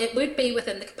 But it would be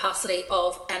within the capacity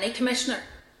of any commissioner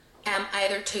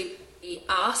either to be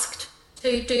asked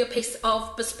to do a piece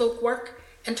of bespoke work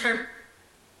in terms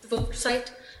of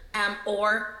oversight,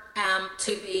 or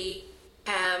to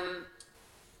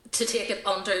take it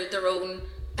under their own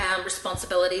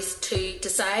responsibilities to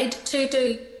decide to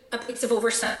do a piece of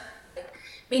oversight. I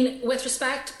mean, with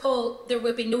respect, Paul, there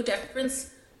would be no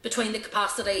difference between the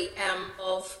capacity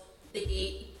of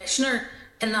the Commissioner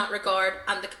in that regard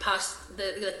and the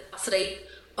capacity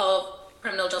of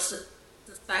criminal justice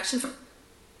inspection.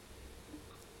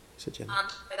 And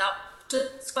by that,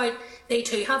 they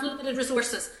too have limited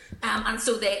resources, and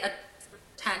so they have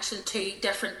attention to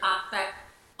different aspects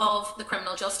of the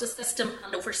criminal justice system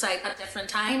and oversight at different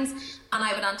times. And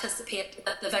I would anticipate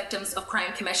that the Victims of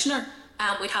Crime Commissioner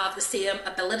would have the same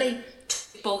ability to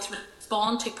both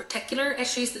respond to particular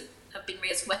issues that have been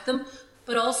raised with them,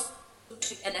 but also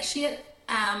to initiate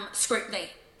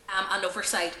scrutiny and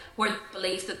oversight where they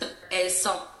believe that there is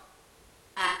some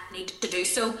need to do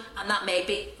so, and that may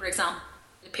be, for example,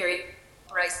 the period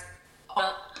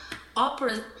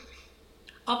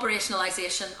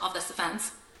operationalisation of this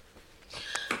offence.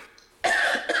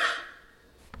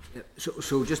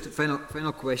 So just a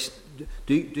final question.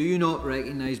 Do you not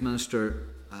recognise, Minister,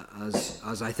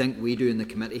 as I think we do in the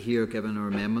committee here, given our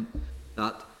amendment,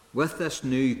 that with this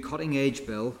new cutting-edge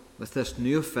bill, with this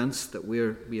new offence that we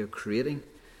are creating,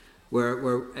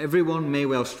 where everyone may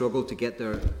well struggle to get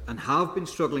their, and have been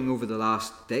struggling over the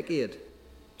last decade,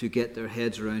 to get their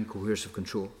heads around coercive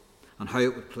control and how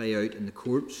it would play out in the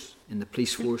courts, in the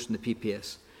police force and the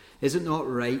PPS, is it not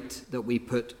right that we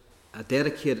put a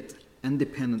dedicated,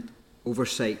 independent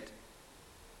oversight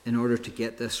in order to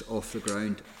get this off the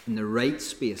ground in the right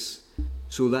space,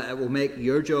 so that it will make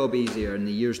your job easier in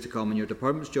the years to come and your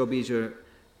department's job easier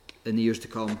in the years to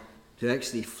come, to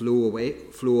actually flow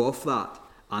off that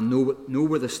and know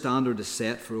where the standard is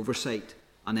set for oversight,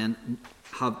 and then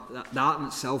have that in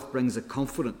itself brings the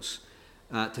confidence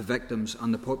to victims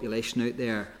and the population out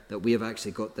there that we have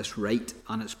actually got this right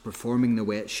and it's performing the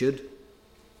way it should.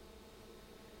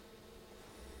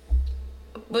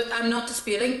 But I'm not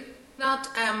disputing that.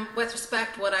 With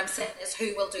respect, what I'm saying is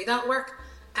who will do that work.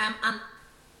 And I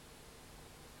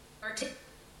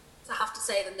have to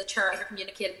say that the Chair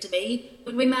communicated to me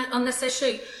when we met on this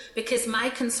issue, because my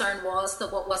concern was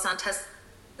that what was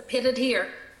anticipated here,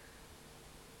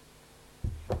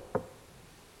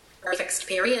 a fixed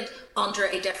period under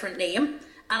a different name,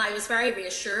 and I was very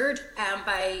reassured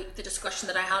by the discussion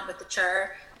that I had with the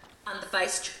Chair and the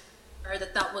Vice Chair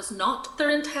that that was not their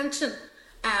intention.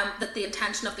 That the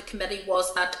intention of the committee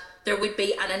was that there would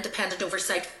be an independent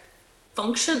oversight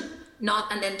function,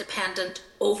 not an independent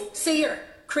overseer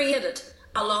created,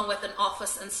 along with an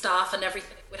office and staff and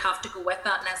everything that would have to go with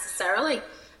that necessarily.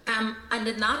 And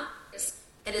in that,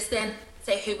 it is then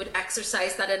say who would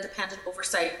exercise that independent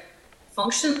oversight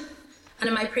function. And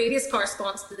in my previous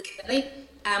correspondence to the committee,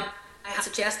 I have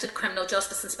suggested criminal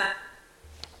justice inspector,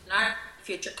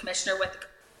 future commissioner with the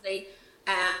committee,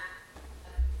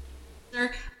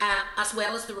 as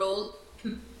well as the role of the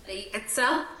committee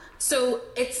itself. So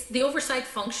it's the oversight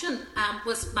function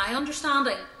was my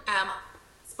understanding.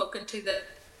 Spoken to the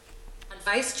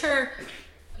Vice Chair,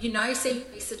 you now seem to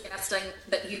be suggesting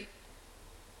that you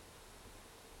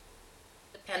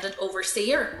independent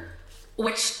overseer,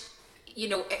 which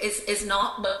is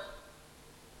not,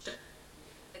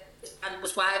 and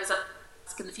was why I was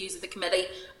asking the views of the committee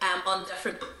on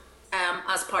different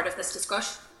as part of this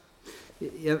discussion.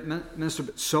 Yeah, Minister,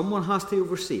 but someone has to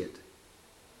oversee it.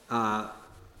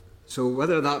 So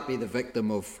whether that be the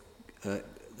victim of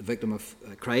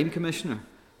crime commissioner,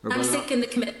 or I'm seeking the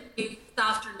committee this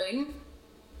afternoon.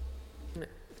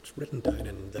 It's written down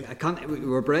in the... I can't.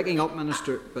 We're breaking up,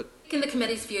 Minister. But seeking the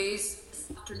committee's views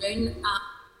this afternoon.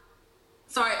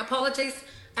 Sorry, apologies.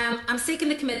 I'm seeking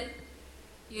the committee's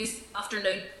views this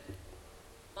afternoon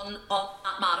on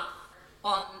that matter,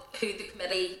 on who the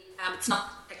committee. It's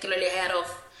not particularly ahead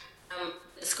of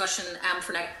the discussion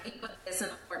for next week, but it is an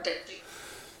important issue.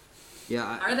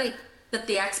 Yeah. Are they that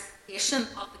the expectation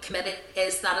of the committee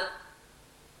is that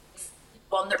it's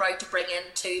one they're about to bring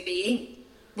into being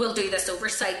will do this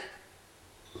oversight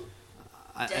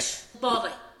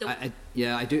body?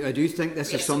 I do think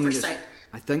this is something.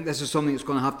 I think this is something that's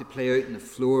going to have to play out in the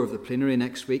floor of the plenary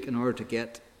next week in order to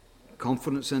get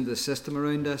confidence into the system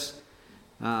around this,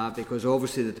 because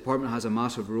obviously the department has a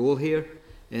massive role here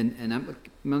in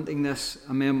implementing this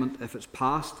amendment if it's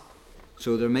passed.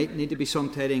 So there might need to be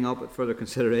some tidying up at further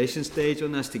consideration stage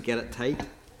on this to get it tight.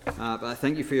 But I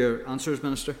thank you for your answers,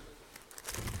 Minister.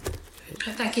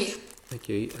 Thank you. Thank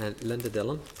you. Linda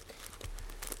Dillon.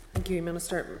 Thank you,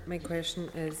 Minister. My question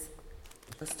is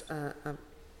just a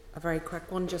very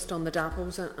quick one, just on the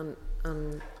depots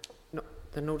and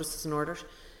the notices and orders.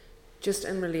 Just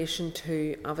in relation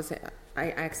to, obviously,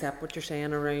 I accept what you're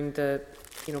saying around the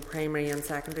primary and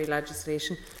secondary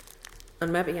legislation,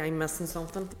 and maybe I'm missing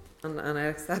something. And I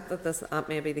accept that that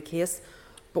may be the case,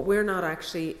 but we're not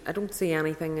actually. I don't see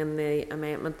anything in the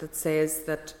amendment that says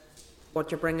that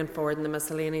what you're bringing forward in the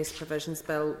miscellaneous provisions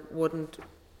bill wouldn't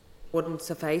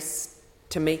suffice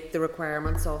to meet the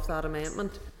requirements of that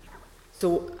amendment.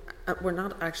 So we're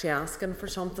not actually asking for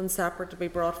something separate to be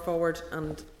brought forward,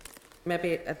 and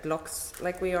maybe it looks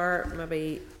like we are.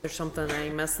 Maybe there's something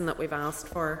I'm missing that we've asked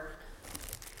for.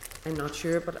 I'm not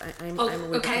sure, but I'm a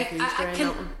little confused around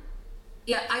that one.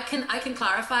 Yeah, I can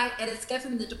clarify. It is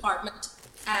given the department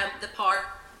the power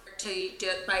to do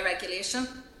it by regulation,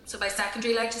 so by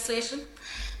secondary legislation,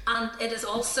 and it is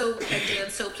also in doing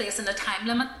so placing a time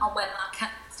limit on when that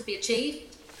has to be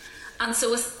achieved. And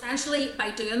so essentially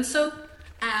by doing so,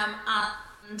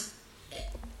 and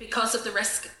because of the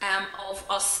risk of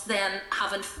us then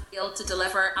having failed to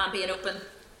deliver and being open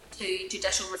to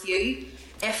judicial review,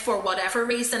 if for whatever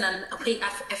reason, and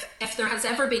if there has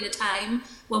ever been a time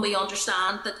when we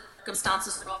understand that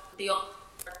circumstances are often beyond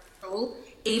our control,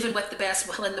 even with the best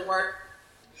will in the world,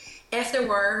 if there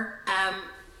were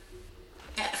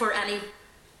for any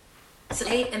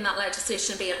say in that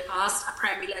legislation being passed, a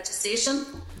primary legislation,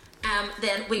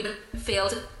 then we would fail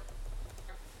to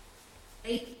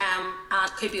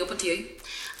and could be open to you.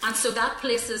 And so that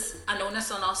places an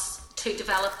onus on us to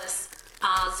develop this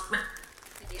as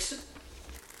regulation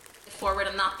forward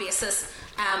on that basis,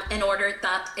 in order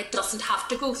that it doesn't have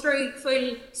to go through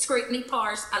full scrutiny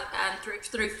powers and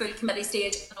through full committee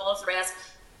stage and all of the rest,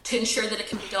 to ensure that it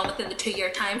can be done within the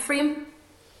 2-year time frame.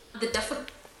 The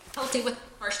difficulty with,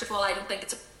 first of all, I don't think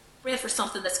it's appropriate for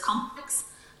something that's complex,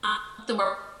 the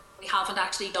work we haven't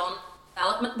actually done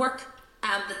development work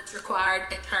that's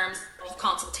required in terms of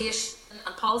consultation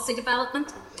and policy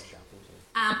development.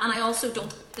 And I also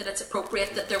don't think that it's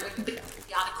appropriate that there wouldn't be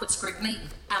adequate scrutiny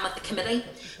at the committee.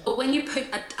 But when you put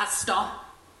a stop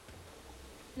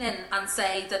in and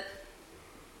say that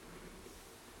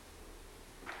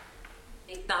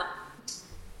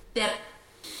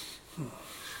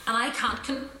and I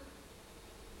can't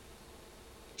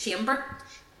chamber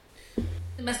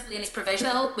the miscellaneous provision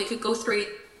bill, we could go through.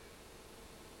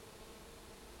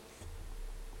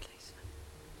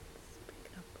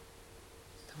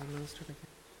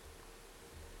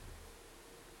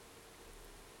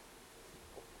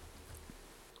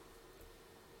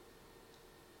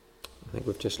 I think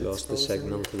we've just lost the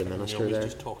signal to the Minister there.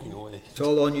 Just talking away. It's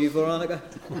all on you, Veronica.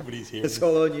 Nobody's here. It's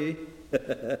all on you.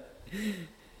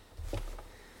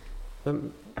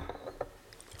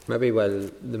 Maybe while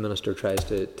the Minister tries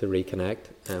to reconnect,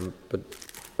 but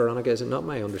Veronica, is it not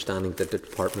my understanding that the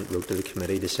department wrote to the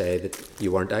committee to say that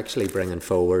you weren't actually bringing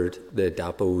forward the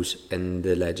DAPOs in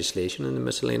the legislation in the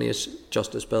miscellaneous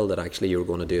justice bill, that actually you were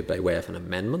going to do it by way of an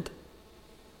amendment?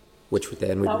 Which would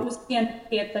then... That was the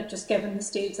indicate that just given the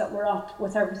stage that we're at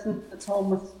with everything that's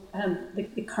on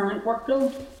with the current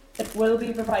workload, it will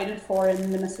be provided for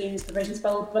in the miscellaneous provisions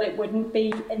bill, but it wouldn't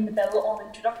be in the bill on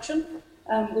introduction.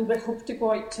 We would hope to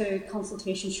go out to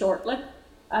consultation shortly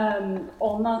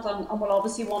on that, and we'll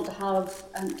obviously want to have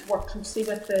to work closely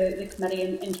with the committee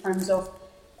in terms of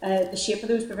the shape of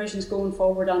those provisions going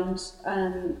forward, and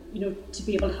to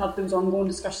be able to have those ongoing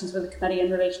discussions with the committee in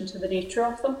relation to the nature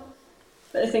of them.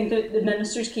 But I think that the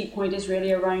Minister's key point is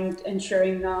really around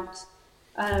ensuring that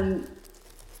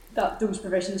that those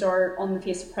provisions are on the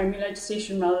face of primary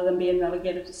legislation rather than being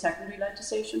relegated to secondary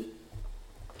legislation.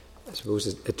 I suppose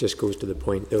it just goes to the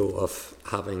point, though, of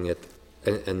having it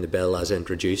in the bill as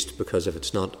introduced, because if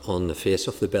it's not on the face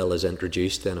of the bill as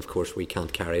introduced, then of course we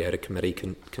can't carry out a committee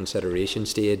consideration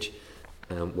stage,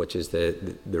 which is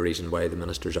the reason why the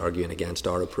Minister's arguing against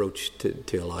our approach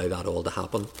to allow that all to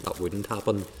happen. That wouldn't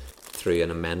happen through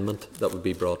an amendment that would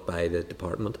be brought by the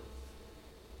department.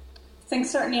 I think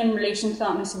certainly in relation to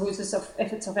that, and I suppose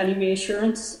if it's of any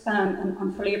reassurance,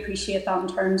 and fully appreciate that in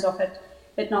terms of it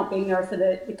not being there for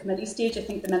the committee stage, I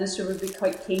think the Minister would be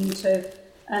quite keen to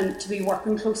be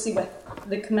working closely with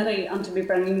the committee and to be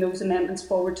bringing those amendments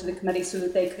forward to the committee so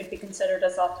that they could be considered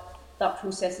as that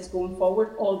process is going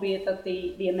forward, albeit that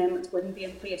the amendments wouldn't be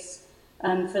in place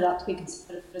for that to be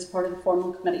considered as part of the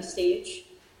formal committee stage.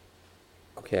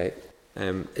 Okay.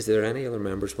 Is there any other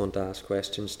members want to ask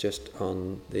questions just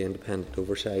on the independent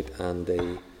oversight and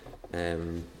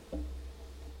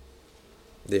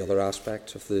the other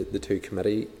aspects of the two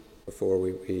committee before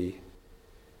we...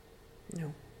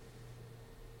 No.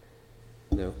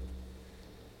 No.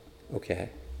 Okay.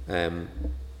 Can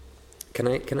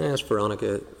I ask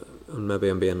Veronica, and maybe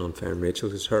I'm being unfair on Rachel,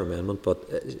 because it's her amendment,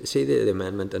 but see the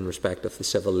amendment in respect of the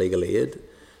civil legal aid.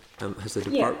 Has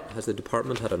the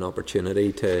department had an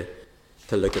opportunity to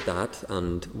look at that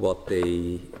and what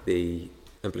the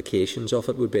implications of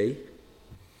it would be?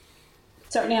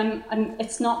 Certainly,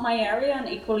 it's not my area, and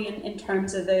equally in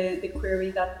terms of the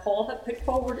query that Paul had put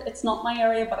forward, it's not my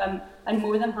area, but I'm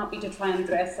more than happy to try and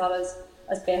address that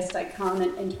as best I can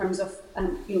in terms of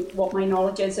what my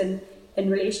knowledge is in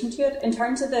relation to it. In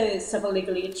terms of the civil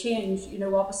legal aid change,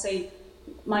 obviously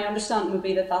my understanding would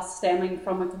be that that's stemming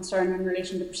from a concern in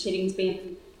relation to proceedings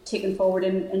being taken forward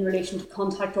in relation to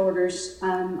contact orders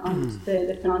and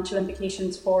the financial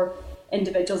implications for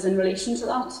individuals in relation to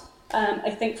that. I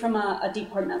think from a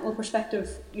departmental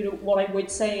perspective, what I would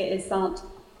say is that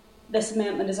this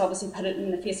amendment is obviously put it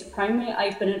in the face of primary.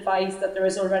 I've been advised that there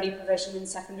is already provision in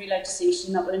secondary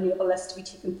legislation that would enable this to be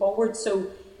taken forward. So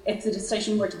if the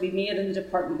decision were to be made and the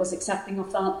department was accepting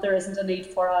of that, there isn't a need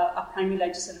for a primary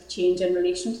legislative change in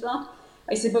relation to that.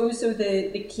 I suppose so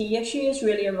the key issue is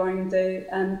really around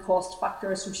the cost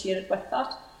factor associated with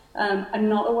that. I'm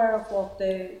not aware of what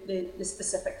the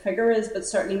specific figure is, but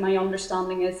certainly my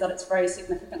understanding is that it's very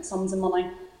significant sums of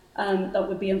money that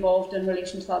would be involved in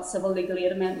relation to that civil legal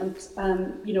aid amendment.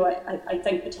 I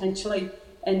think potentially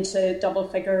into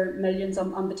double-figure millions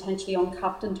and potentially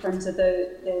uncapped in terms of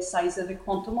the size of the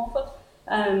quantum of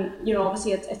it.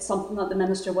 Obviously it's something that the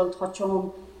Minister will touch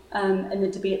on in the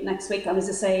debate next week, and as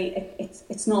I say,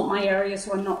 it's not my area,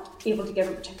 so I'm not able to give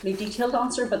a particularly detailed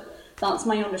answer, but that's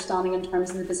my understanding in terms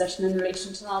of the position in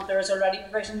relation to that. There is already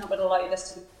provision that would allow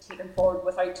this to be taken forward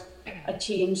without a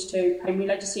change to primary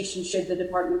legislation should the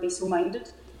department be so minded.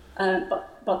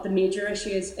 But the major issue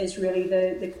is really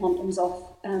the quantums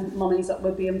of monies that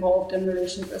would be involved in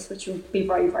relation to this, which would be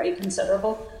very, very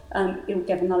considerable,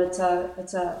 given that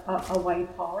it's a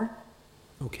wide power.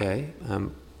 Okay,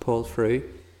 Paul Frew.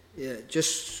 Yeah,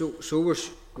 just so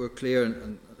we're clear,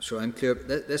 and so I'm clear.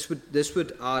 This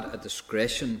would add a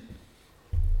discretion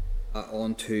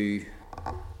onto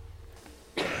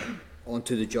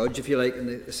the judge, if you like,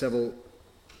 in the civil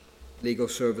legal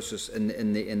services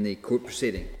in the court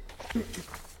proceeding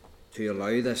to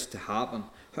allow this to happen.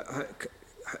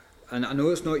 And I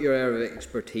know it's not your area of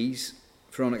expertise,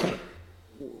 Veronica.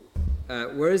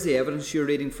 Where is the evidence you're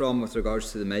reading from with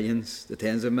regards to the millions, the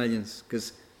tens of millions?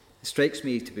 Because it strikes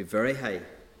me to be very high,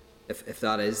 if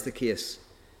that is the case.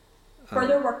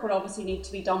 Further work would obviously need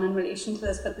to be done in relation to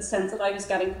this, but the sense that I was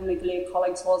getting from legal aid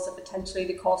colleagues was that potentially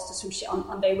the cost associated,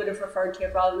 and they would have referred to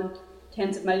it rather than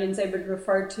tens of millions, they would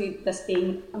refer to this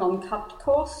being an uncapped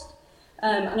cost.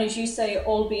 And as you say,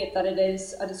 albeit that it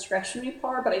is a discretionary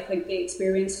power, but I think the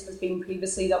experience has been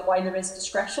previously that while there is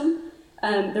discretion,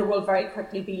 there will very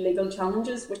quickly be legal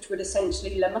challenges which would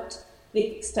essentially limit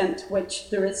the extent to which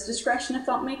there is discretion, if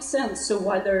that makes sense. So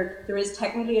while there is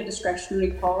technically a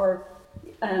discretionary power,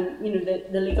 the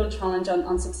legal challenge and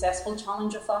unsuccessful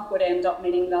challenge of that would end up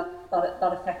meaning that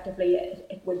effectively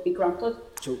it would be granted.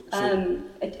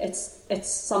 It's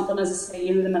something, as I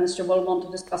say, the Minister will want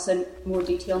to discuss in more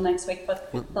detail next week,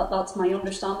 but that's my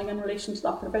understanding in relation to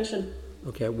that provision.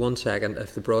 Okay, 1 second.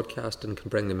 If the broadcasting can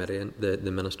bring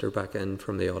the Minister back in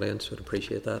from the audience, I'd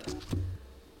appreciate that.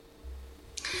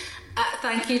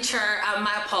 Thank you, Chair.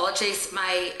 My apologies.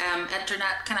 My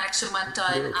internet connection went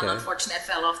down, and unfortunately I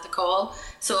fell off the call.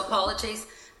 So apologies.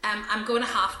 I'm going to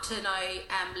have to now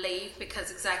leave because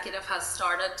Executive has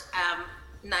started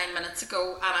 9 minutes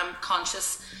ago, and I'm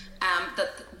conscious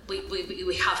that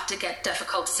we have to get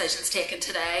difficult decisions taken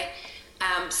today.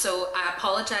 So I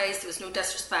apologise. There was no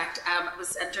disrespect. It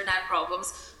was internet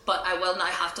problems, but I will now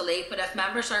have to leave. But if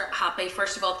members are happy,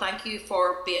 first of all, thank you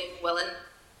for being willing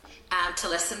to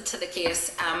listen to the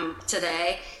case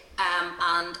today,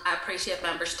 and I appreciate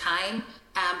members' time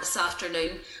this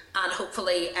afternoon, and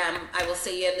hopefully I will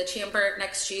see you in the chamber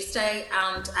next Tuesday,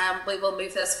 and we will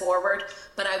move this forward.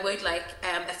 But I would like,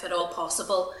 if at all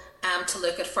possible, to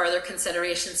look at further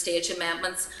consideration stage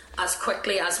amendments as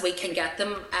quickly as we can get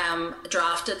them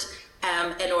drafted,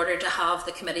 in order to have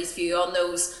the committee's view on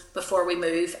those before we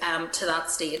move to that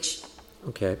stage.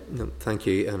 Okay, thank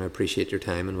you, and I appreciate your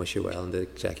time and wish you well in the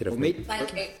executive.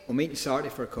 Thank you. We'll meet Saturday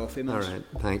for a coffee, man. All right,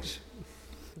 thanks.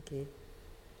 Thank you.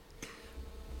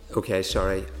 Okay,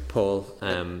 sorry, Paul.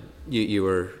 You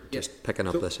were just picking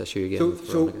up this issue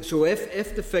again. So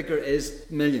if the figure is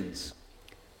millions,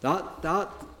 that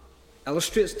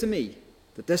illustrates to me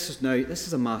that this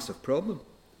is a massive problem,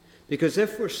 because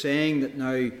if we're saying that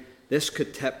now this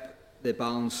could tip the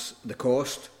balance, the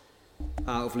cost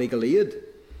of legal aid,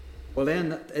 well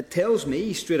then it tells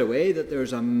me straight away that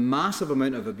there's a massive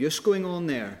amount of abuse going on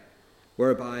there,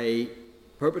 whereby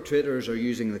perpetrators are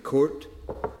using the court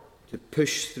to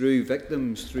push through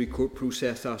victims through court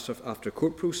process after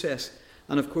court process.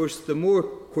 And of course, the more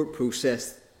court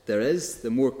process there is,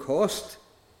 the more cost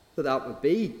that would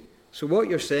be. So what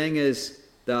you're saying is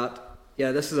that,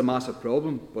 yeah, this is a massive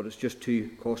problem, but it's just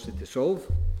too costly to solve.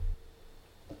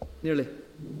 Nearly.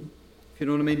 If you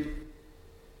know what I mean?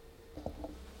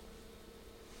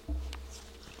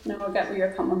 No, I get where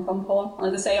you're coming from, Paul.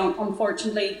 As I say,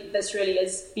 unfortunately, this really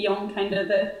is beyond kind of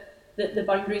the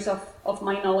boundaries of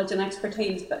my knowledge and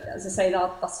expertise. But as I say,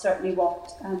 that's certainly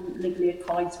what legal aid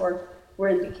colleagues were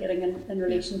indicating in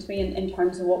relation to me in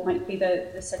terms of what might be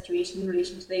the situation in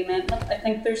relation to the amendment. I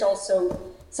think there's also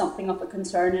something of a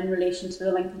concern in relation to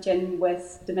the linkage in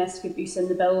with domestic abuse in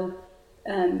the bill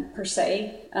per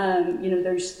se.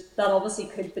 There's that obviously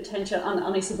could potential,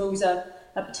 and I suppose a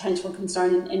potential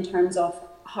concern in terms of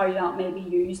how that may be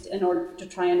used in order to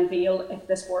try and avail, if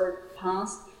this were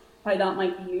passed, how that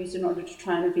might be used in order to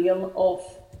try and avail of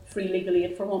free legal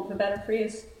aid, for want of a better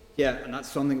phrase. Yeah, and that's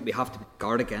something that we have to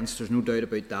guard against, there's no doubt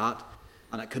about that.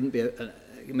 And it couldn't be, it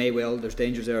may well, there's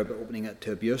dangers there about opening it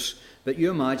to abuse. But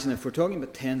you imagine, if we're talking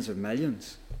about tens of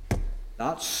millions,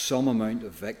 that's some amount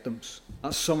of victims.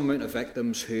 That's some amount of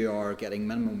victims who are getting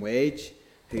minimum wage,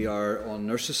 who are on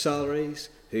nurses' salaries,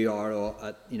 who are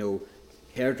at,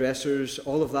 hairdressers,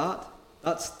 all of that.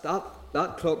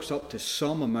 That clocks up to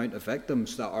some amount of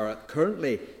victims that are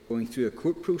currently going through a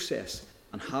court process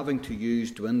and having to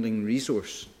use dwindling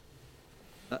resource.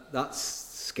 That's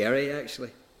scary,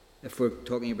 actually, if we're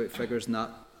talking about figures in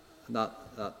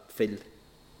that field.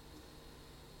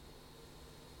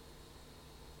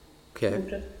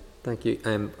 Okay, thank you.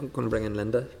 I'm going to bring in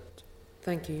Linda.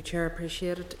 Thank you, Chair.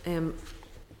 Appreciate it.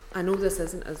 I know this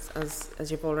isn't,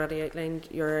 as you've already outlined,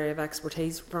 your area of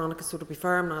expertise, Veronica, so to be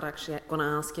fair, I'm not actually going to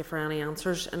ask you for any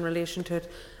answers in relation to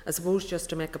it. I suppose just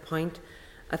to make a point,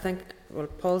 I think, well,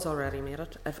 Paul's already made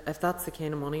it. If that's the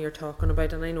kind of money you're talking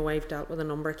about, and I know I've dealt with a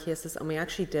number of cases, and we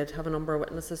actually did have a number of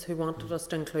witnesses who wanted us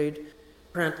to include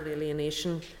parental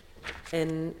alienation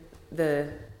in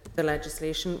the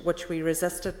legislation, which we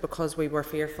resisted because we were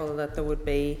fearful that there would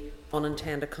be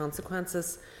unintended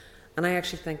consequences. And I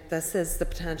actually think this is the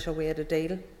potential way to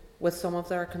deal with some of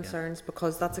their concerns,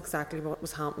 because that's exactly what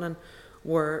was happening,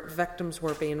 where victims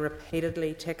were being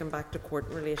repeatedly taken back to court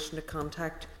in relation to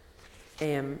contact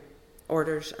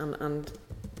orders, and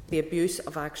the abuse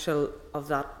of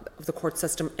the court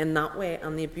system in that way,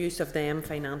 and the abuse of them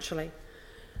financially.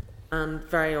 And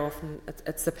very often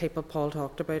it's the people Paul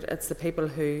talked about, it's the people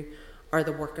who are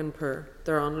the working poor.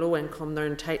 They're on low income, they're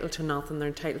entitled to nothing, they're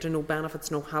entitled to no benefits,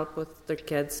 no help with their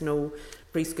kids, no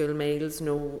preschool meals,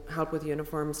 no help with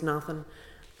uniforms, nothing.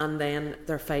 And then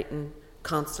they're fighting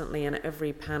constantly, and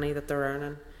every penny that they're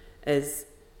earning is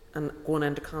and going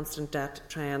into constant debt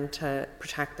trying to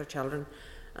protect their children.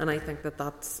 And I think that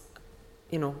that's,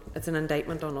 it's an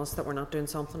indictment on us that we're not doing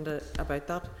something about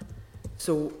that.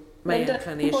 So my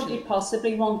inclination... What do you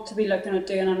possibly want to be looking at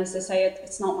doing? And as I say,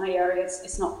 it's not my area,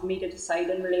 it's not for me to decide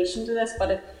in relation to this,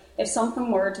 but if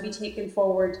something were to be taken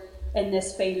forward in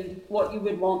this field, what you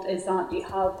would want is that you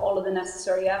have all of the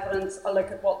necessary evidence, a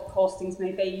look at what the costings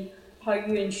may be, how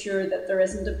you ensure that there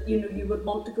isn't, you would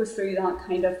want to go through that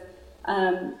kind of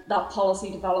that policy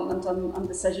development and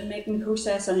decision-making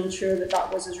process and ensure that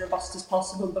that was as robust as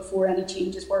possible before any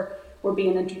changes were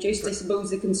being introduced. I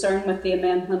suppose the concern with the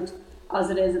amendment as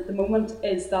it is at the moment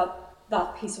is that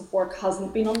that piece of work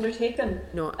hasn't been undertaken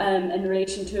in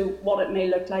relation to what it may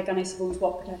look like, and I suppose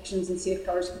what protections and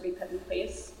safeguards could be put in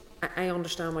place. I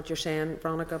understand what you're saying,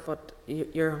 Veronica, but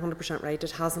you're 100% right.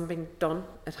 It hasn't been done.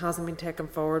 It hasn't been taken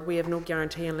forward. We have no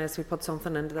guarantee unless we put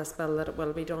something into this bill that it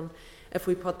will be done. If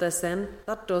we put this in,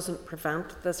 that doesn't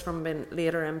prevent this from being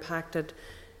later impacted,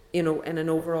 in an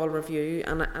overall review.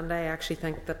 And I actually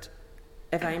think that,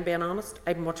 if I'm being honest,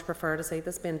 I'd much prefer to see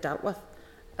this being dealt with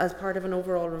as part of an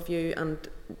overall review and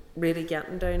really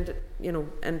getting down to,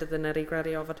 into the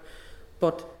nitty-gritty of it.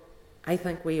 But I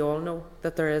think we all know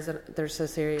that there's a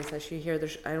serious issue here.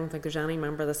 I don't think there's any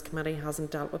member of this committee who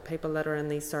hasn't dealt with people that are in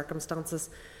these circumstances.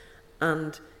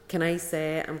 And can I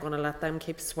say I'm going to let them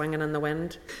keep swinging in the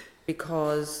wind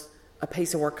because a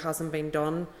piece of work hasn't been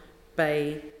done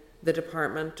by the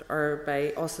department or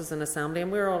by us as an assembly,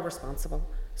 and we're all responsible.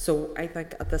 So I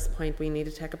think at this point we need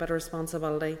to take a bit of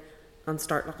responsibility and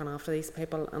start looking after these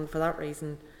people. And for that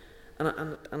reason,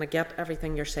 and I get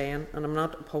everything you're saying, and I'm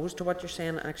not opposed to what you're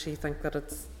saying. I actually think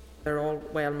that they're all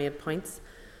well-made points.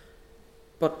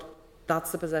 But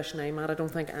that's the position I'm at. I don't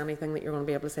think anything that you're going to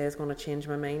be able to say is going to change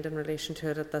my mind in relation to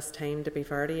it at this time, to be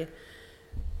fair to you.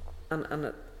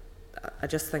 And I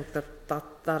just think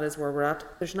that is where we're at.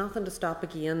 There's nothing to stop,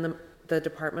 again, the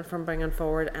department from bringing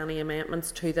forward any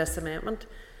amendments to this amendment.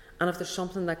 And if there's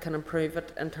something that can improve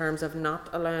it in terms of not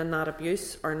allowing that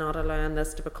abuse or not allowing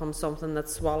this to become something that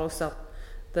swallows up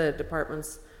the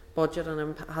department's budget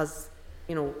and has,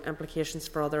 implications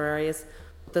for other areas,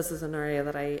 this is an area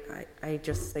that I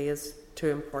just see is too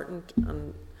important,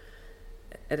 and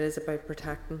it is about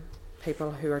protecting people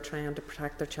who are trying to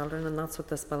protect their children, and that's what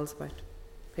this bill is about.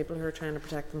 People who are trying to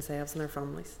protect themselves and their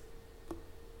families.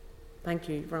 Thank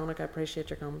you, Veronica. I appreciate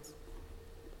your comments.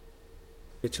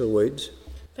 Rachel Woods.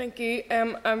 Thank you.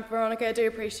 Veronica, I do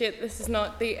appreciate this is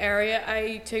not the area.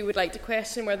 I too would like to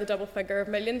question where the double figure of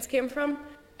millions came from,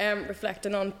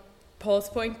 reflecting on Paul's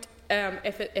point.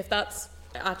 If that's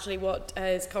actually what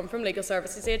has come from Legal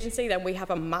Services Agency, then we have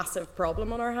a massive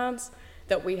problem on our hands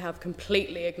that we have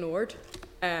completely ignored.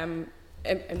 In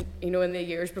the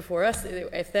years before us,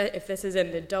 if this is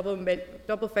in the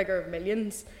double figure of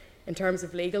millions in terms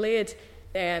of legal aid,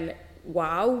 then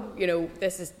wow,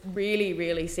 this is really,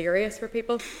 really serious for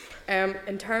people.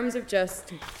 In terms of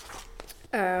just,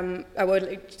 I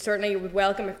would certainly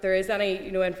welcome if there is any,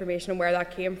 information on where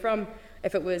that came from.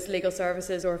 If it was legal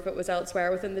services or if it was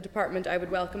elsewhere within the department, I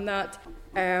would welcome that.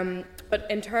 But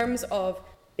in terms of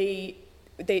the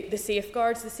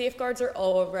safeguards are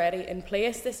already in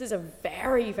place. This is a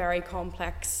very, very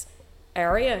complex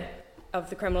area of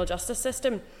the criminal justice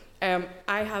system.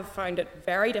 I have found it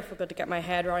very difficult to get my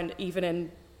head around, even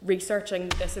in researching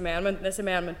this amendment. This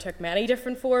amendment took many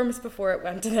different forms before it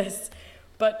went to this.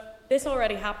 But this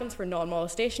already happens for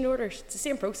non-molestation orders. It's the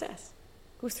same process.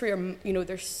 It goes through,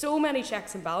 there's so many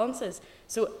checks and balances.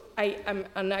 So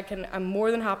I'm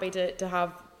more than happy to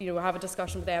have a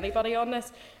discussion with anybody on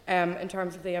this in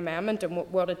terms of the amendment and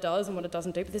what it does and what it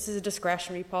doesn't do. But this is a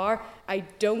discretionary power. I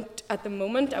don't, at the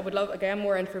moment, I would love, again,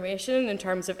 more information in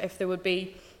terms of if there would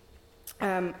be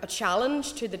a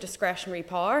challenge to the discretionary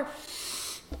power,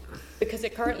 because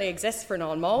it currently exists for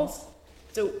non-mols.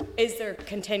 So is there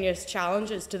continuous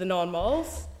challenges to the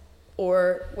non-mols,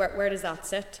 or where does that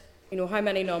sit? How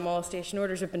many non-molestation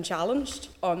orders have been challenged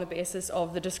on the basis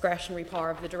of the discretionary power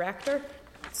of the director?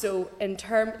 So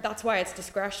that's why it's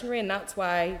discretionary, and that's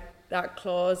why that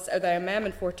clause, or the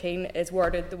Amendment 14, is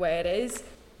worded the way it is.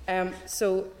 And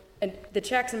the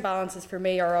checks and balances for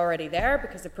me are already there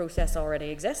because the process already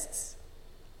exists.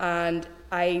 And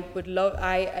I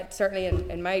certainly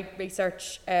in my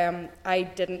research, I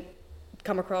didn't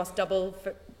come across double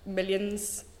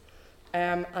millions.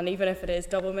 And even if it is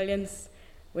double millions,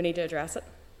 we need to address it.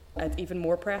 It's even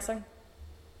more pressing.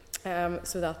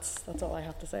 So that's all I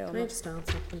have to say on that. Can I just add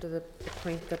something to the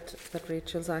point that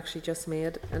Rachel's actually just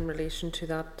made in relation to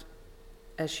that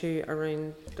issue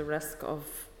around the risk of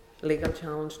legal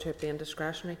challenge to it being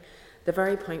discretionary? the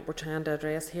very point we're trying to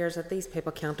address here is that these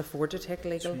people can't afford to take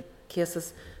legal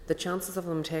cases. The chances of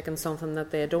them taking something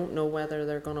that they don't know whether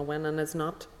they're going to win and is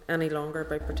not any longer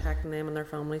about protecting them and their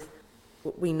families,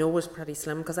 we know is pretty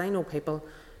slim, because I know people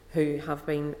who have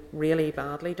been really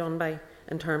badly done by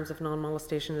in terms of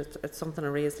non-molestation. It's something I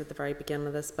raised at the very beginning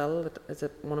of this bill. It is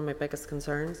one of my biggest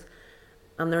concerns,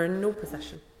 and they're in no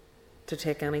position to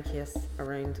take any case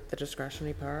around the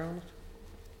discretionary power on it.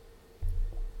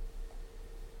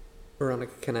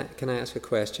 Veronica, can I ask a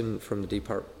question from the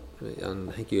department? And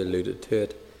I think you alluded to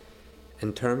it.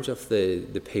 In terms of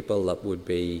the people that would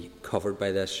be covered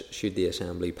by this, should the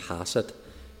Assembly pass it,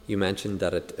 you mentioned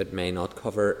that it may not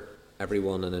cover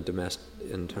everyone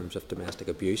in terms of domestic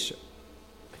abuse.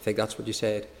 I think that's what you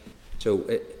said. So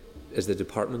is the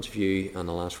department's view, and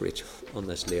I'll ask Rachel on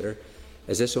this later,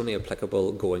 is this only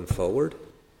applicable going forward,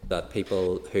 that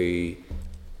people who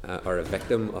are a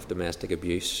victim of domestic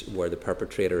abuse where the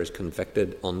perpetrator is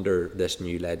convicted under this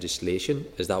new legislation,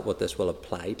 is that what this will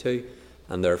apply to?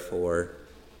 And therefore,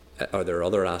 are there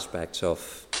other aspects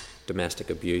of domestic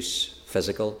abuse,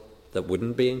 physical, that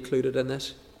wouldn't be included in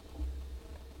this?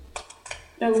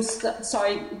 No,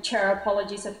 sorry, Chair,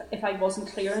 apologies if I wasn't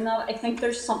clear in that. I think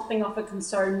there's something of a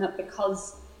concern that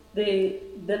because the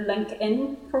link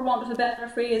in, for want of a better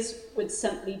phrase, would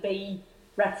simply be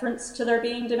reference to there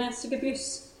being domestic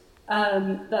abuse,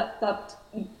 that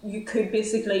you could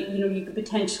basically, you could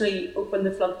potentially open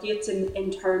the floodgates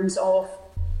in terms of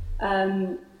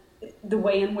the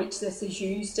way in which this is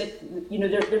used.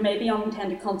 There may be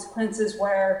unintended consequences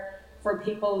where, for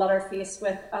people that are faced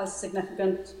with a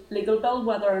significant legal bill,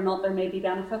 whether or not there may be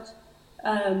benefit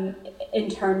in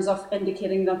terms of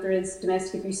indicating that there is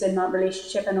domestic abuse in that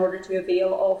relationship in order to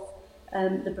avail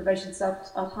of the provisions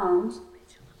at hand.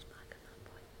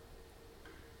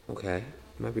 Okay,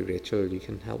 maybe Rachel, you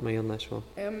can help me on this one.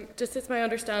 Just as my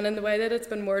understanding, the way that it's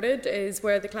been worded is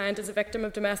where the client is a victim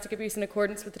of domestic abuse in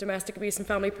accordance with the Domestic Abuse and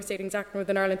Family Proceedings Act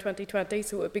Northern Ireland 2020,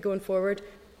 so it would be going forward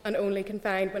and only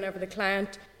confined whenever the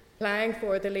client applying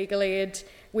for the legal aid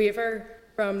waiver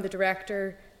from the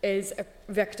director is a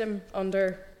victim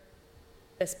under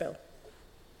this bill.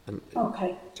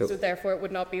 Okay. So therefore it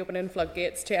would not be opening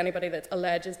floodgates to anybody that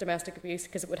alleges domestic abuse,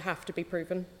 because it would have to be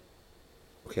proven.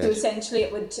 Okay. So essentially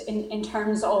it would, in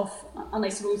terms of, and I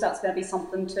suppose that's maybe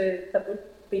something that would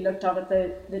be looked at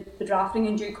the drafting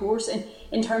in due course,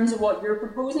 in terms of what you're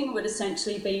proposing, it would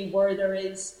essentially be where there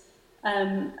is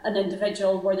an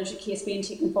individual, where there's a case being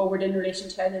taken forward in relation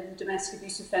to either the domestic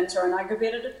abuse offence or an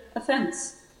aggravated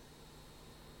offence.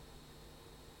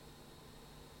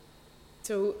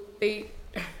 So to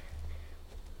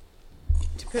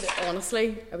put it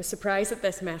honestly, I was surprised that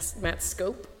this met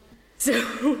scope.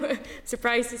 So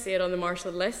surprised to see it on the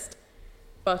marshalled list,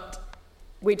 but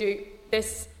we do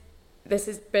this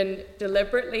has been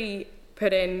deliberately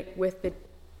put in with the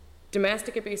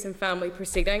domestic abuse and family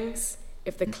proceedings.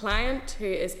 If the client who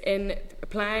is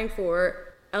applying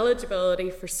for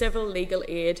eligibility for civil legal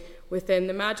aid within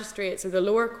the magistrates or the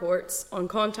lower courts on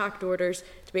contact orders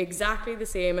to be exactly the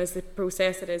same as the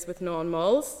process it is with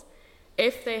non-mols,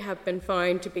 if they have been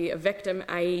found to be a victim,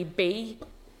 i.e. B,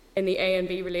 in the A and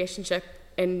B relationship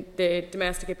in the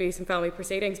Domestic Abuse and Family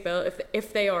Proceedings Bill,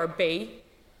 if they are B,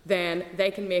 then they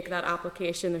can make that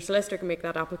application, their solicitor can make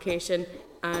that application,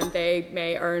 and they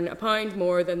may earn £1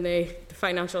 more than the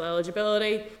financial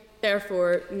eligibility,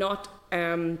 therefore not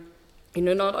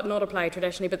apply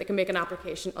traditionally, but they can make an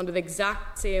application under the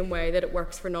exact same way that it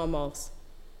works for non-mols.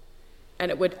 And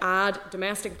it would add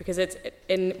domestic, because it's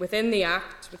within the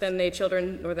Act, within the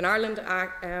Children Northern Ireland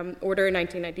Act, Order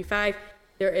 1995,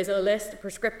 there is a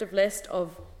prescriptive list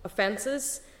of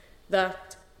offences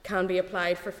that can be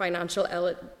applied for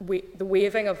the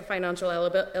waiving of financial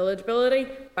eligibility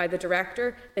by the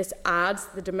director. This adds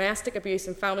the Domestic Abuse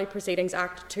and Family Proceedings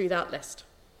Act to that list.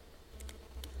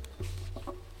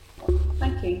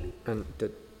 Thank you. And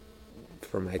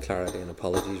for my clarity, and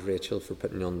apologies, Rachel, for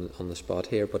putting you on the spot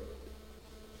here, but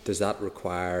does that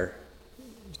require,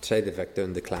 say the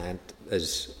victim, the client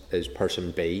is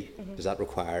person B, does that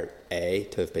require A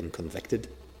to have been convicted?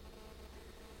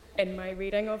 In my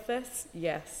reading of this,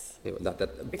 yes.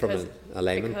 From a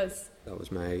layman, that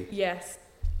was my... Yes,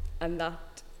 and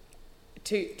that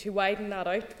to widen that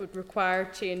out would require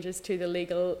changes to the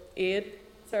legal aid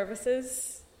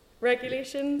services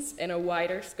regulations in a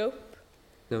wider scope.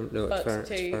 No, it's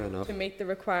fair enough. To meet the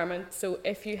requirement. So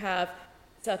if you have,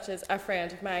 such as a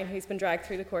friend of mine who's been dragged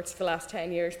through the courts for the last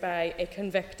 10 years by a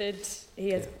convicted,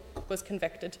 was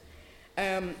convicted,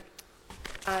 and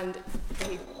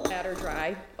he let her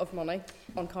dry of money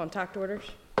on contact orders.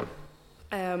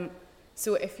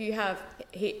 So if you have,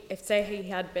 if say he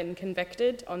had been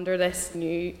convicted under this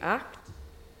new act,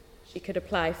 she could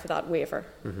apply for that waiver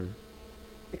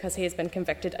because he has been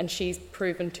convicted and she's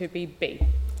proven to be B.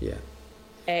 Yeah.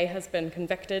 A has been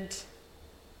convicted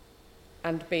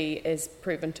and B is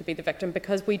proven to be the victim,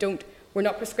 because we're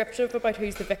not prescriptive about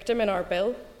who's the victim in our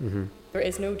bill. There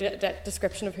is no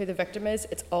description of who the victim is.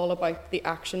 It's all about the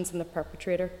actions and the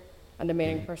perpetrator and the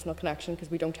main personal connection, because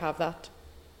we don't have that.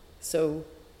 So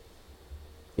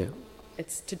yeah,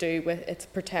 it's to do with, it's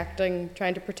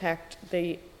trying to protect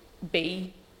the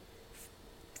B,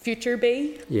 future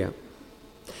B. Yeah.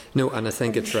 No, and I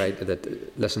think it's right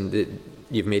that, listen,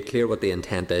 you've made clear what the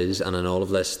intent is, and in all of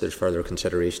this there's further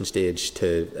consideration stage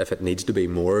to, if it needs to be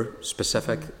more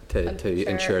specific, to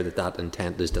ensure that that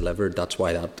intent is delivered. That's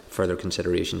why that further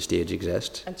consideration stage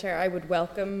exists. And Chair, I would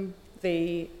welcome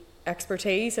the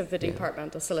expertise of the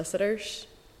departmental solicitors,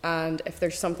 and if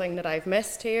there's something that I've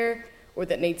missed here or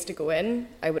that needs to go in,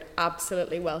 I would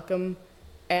absolutely welcome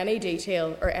any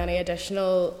detail or any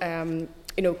additional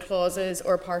clauses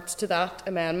or parts to that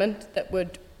amendment that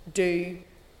would do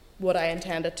what I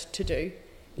intended to do.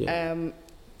 Yeah.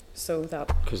 So that,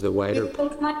 because the wider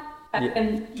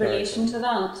in relation to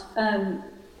that,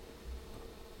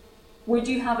 would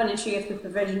you have an issue if the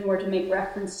provision were to make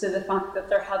reference to the fact that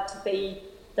there had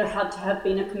to have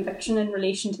been a conviction in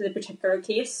relation to the particular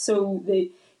case, so that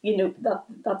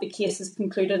the case is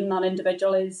concluded and that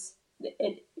individual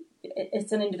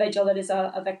it's an individual that is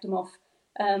a victim of,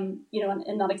 in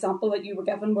that example that you were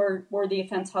given, where the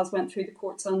offence has went through the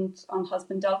courts and has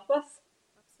been dealt with?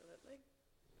 Absolutely.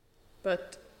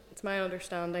 But it's my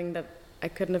understanding that I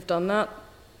couldn't have done that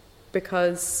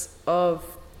because of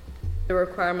the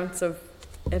requirements of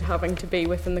it having to be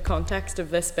within the context of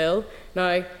this bill.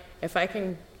 Now, if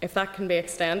that can be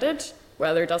extended,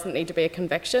 where there doesn't need to be a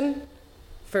conviction,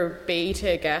 for B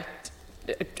to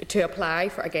apply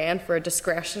for a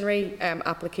discretionary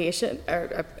application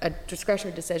or a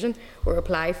discretionary decision or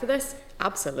apply for this,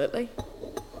 absolutely,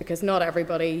 because not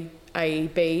everybody, i.e.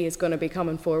 B, is going to be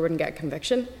coming forward and get a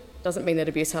conviction. Doesn't mean that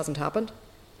abuse hasn't happened.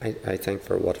 I think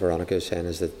for what Veronica is saying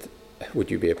is that,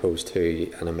 would you be opposed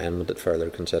to an amendment at further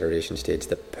consideration stage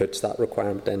that puts that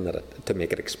requirement in, to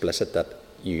make it explicit that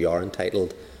you are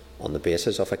entitled on the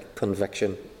basis of a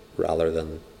conviction rather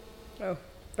than... Oh,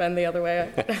 bend the other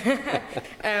way.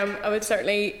 I would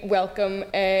certainly welcome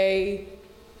I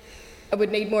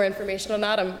would need more information on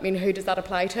that. I mean, who does that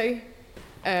apply to?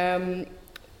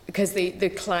 Because the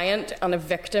client and a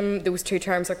victim, those two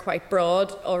terms are quite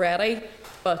broad already.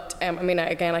 But I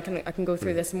can go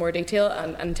through this in more detail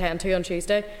and intend to on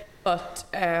Tuesday. But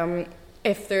I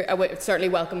would certainly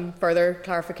welcome further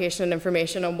clarification and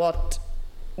information on what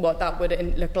that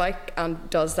would look like, and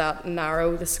does that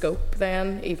narrow the scope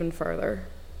then even further?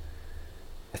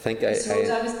 I think I was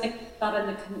thinking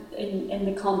that in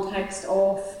the context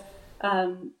of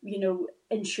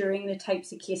ensuring the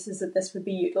types of cases that this would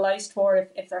be utilised for.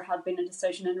 If there had been a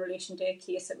decision in relation to a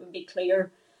case, it would be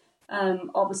clear,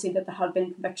 obviously, that there had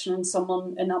been conviction and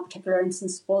someone in that particular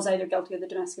instance was either guilty of the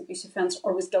domestic abuse offence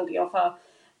or was guilty of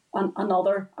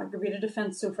another aggravated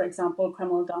offence. So, for example,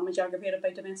 criminal damage aggravated by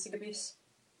domestic abuse.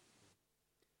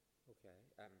 Okay,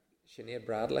 Sinead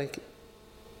Bradley.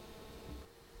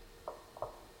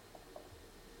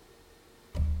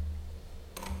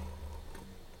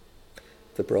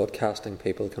 The broadcasting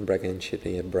people can bring in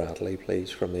Sinead Bradley, please,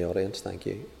 from the audience. Thank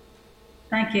you.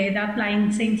 Thank you. That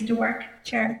line seems to work,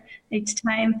 Chair, each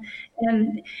time.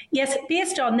 Yes,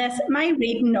 based on this, my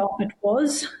reading of it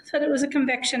was that it was a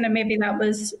conviction, and maybe that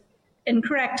was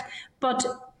incorrect. But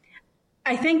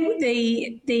I think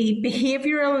the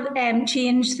behavioural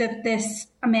change that this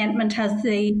amendment has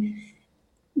the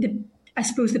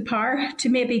power to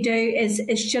maybe do is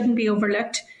shouldn't be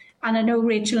overlooked. And I know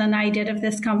Rachel and I did have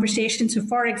this conversation. So,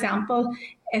 for example,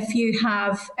 if you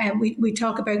have, we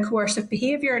talk about coercive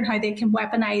behaviour and how they can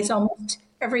weaponise almost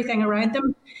everything around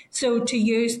them. So, to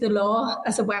use the law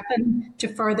as a weapon to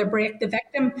further break the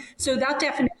victim. So, that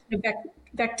definition of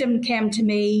victim came to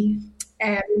me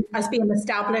as being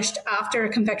established after a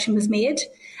conviction was made.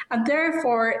 And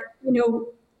therefore,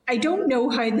 I don't know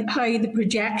how the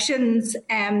projections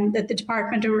that the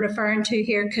department are referring to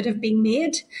here could have been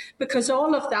made, because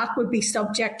all of that would be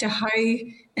subject to how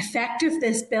effective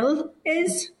this bill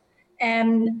is.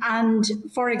 And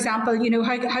for example,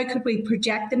 how could we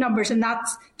project the numbers? And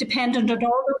that's dependent on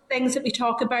all those things that we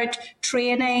talk about,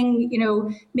 training,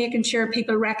 making sure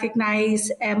people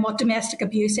recognise what domestic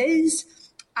abuse is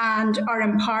and are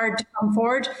empowered to come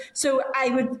forward. So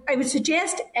I would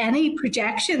suggest any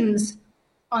projections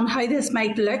on how this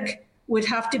might look would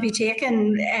have to be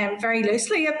taken very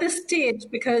loosely at this stage,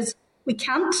 because We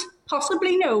can't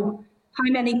possibly know how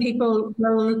many people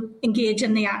will engage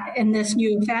in this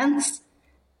new offence,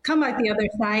 come out the other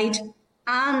side,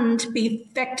 and be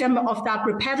victim of that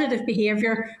repetitive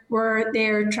behaviour where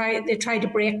they try to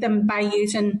break them by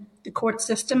using the court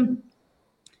system.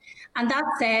 And that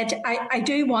said, I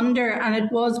do wonder, and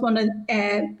it was one of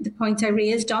the points I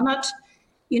raised on it,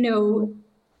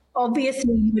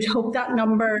 obviously you would hope that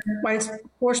number, whilst of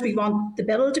course we want the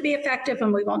bill to be effective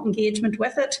and we want engagement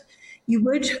with it, you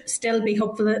would still be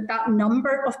hopeful that that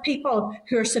number of people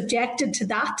who are subjected to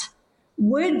that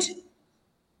would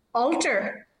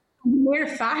alter the mere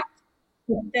fact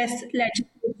that this legislation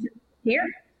is here,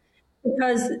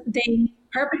 because the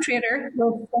perpetrator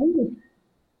will find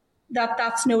that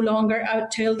that's no longer a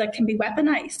tool that can be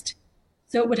weaponised.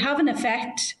 So it would have an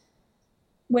effect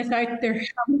without there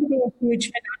having to be a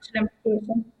huge financial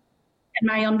implication, in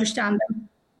my understanding.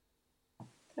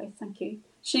 Okay, thank you.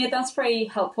 Sinead, that's very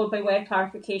helpful by way of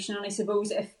clarification, and I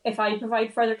suppose if I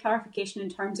provide further clarification in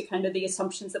terms of kind of the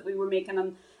assumptions that we were making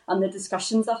and the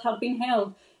discussions that had been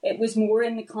held, it was more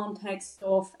in the context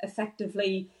of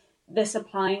effectively this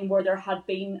applying where there had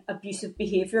been abusive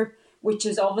behaviour, which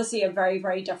is obviously a very,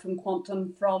 very different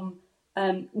quantum from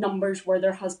numbers where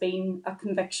there has been a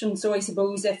conviction. So I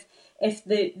suppose if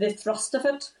the thrust of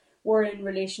it were in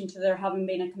relation to there having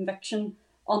been a conviction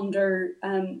under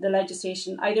the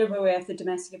legislation, either by way of the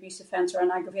domestic abuse offence or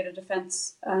an aggravated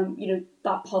offence,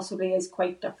 that possibly is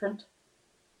quite different.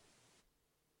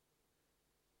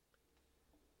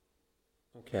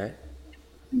 Okay.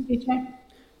 Thank you, Chair.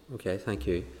 Okay, thank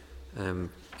you.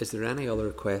 Is there any other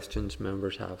questions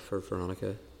members have for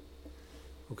Veronica?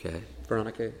 Okay,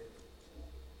 Veronica.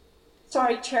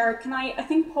 Sorry, Chair, I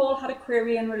think Paul had a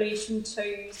query in relation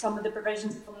to some of the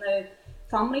provisions from the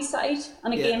family side.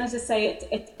 And again, as I say,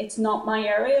 it's not my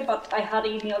area, but I had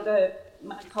emailed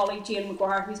my colleague Jane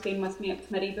McGuire, who's been with me at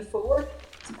committee before.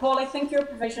 So Paul, I think your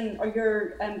provision or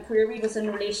your query was in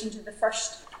relation to the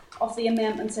first of the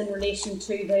amendments in relation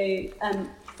to the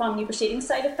family proceedings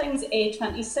side of things,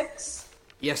 A26.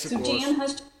 Yes, it was. Jane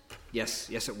has... Yes,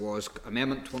 it was.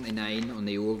 Amendment 29 on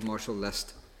the old Marshall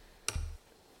list.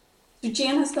 So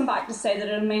Jane has come back to say that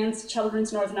it amends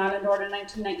Children's Northern Ireland Order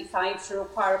 1995 to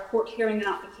require a court hearing an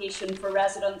application for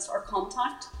residence or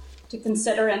contact to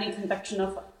consider any conviction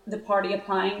of the party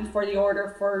applying for the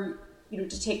order for,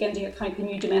 to take into account the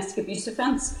new domestic abuse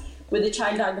offence, where the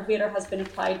child aggravator has been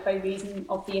applied by reason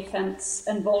of the offence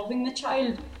involving the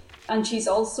child. And she's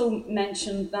also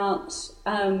mentioned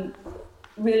that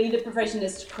really the provision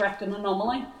is to correct an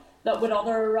anomaly that would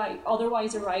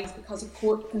otherwise arise because a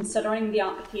court considering the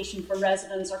application for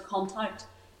residence or contact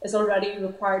is already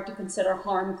required to consider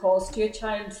harm caused to a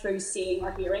child through seeing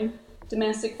or hearing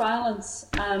domestic violence.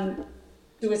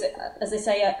 So as I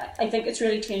say, I think it's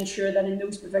really to ensure that in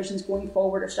those provisions going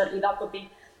forward, or certainly that would be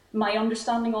my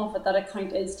understanding of it, that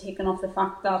account is taken of the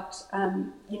fact that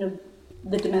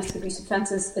the domestic abuse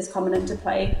offence is coming into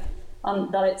play,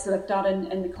 and that it's looked at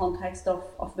in the context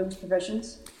of those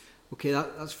provisions. Okay,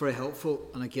 that's very helpful,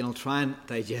 and again I'll try and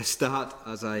digest that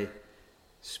as I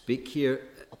speak here.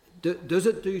 Does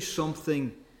it do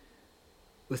something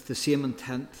with the same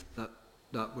intent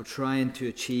that we're trying to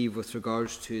achieve with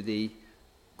regards to the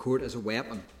court as a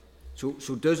weapon? So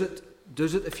does it,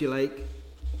 if you like,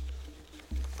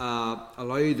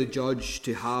 allow the judge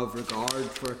to have regard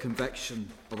for a conviction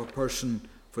of a person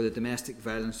for the domestic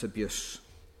violence abuse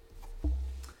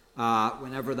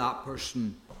whenever that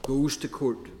person goes to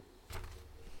court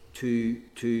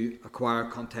to acquire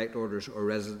contact orders or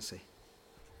residency?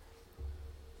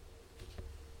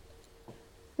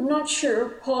 I'm not sure,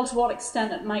 Paul, to what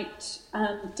extent it might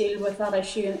deal with that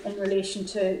issue in relation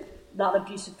to that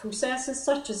abusive process as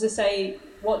such. As I say,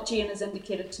 what Jane has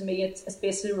indicated to me, it's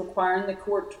basically requiring the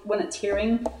court, when it's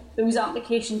hearing those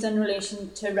applications in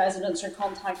relation to residence or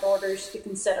contact orders, to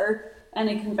consider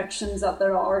any convictions that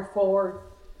there are for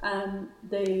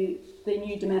the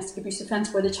new domestic abuse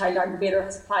offence where the child aggravator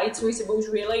has applied. So I suppose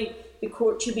really the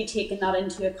court should be taking that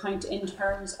into account in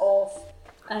terms of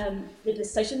the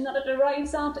decision that it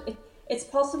arrives at. It's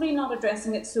possibly not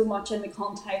addressing it so much in the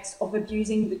context of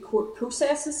abusing the court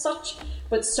process as such,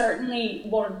 but certainly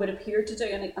what it would appear to do,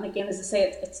 and again, as I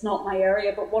say, it's not my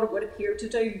area, but what it would appear to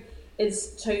do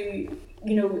is to,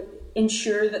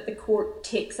 ensure that the court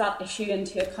takes that issue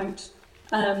into account,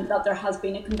 that there has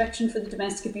been a conviction for the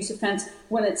domestic abuse offence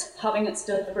when it's having its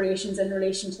deliberations in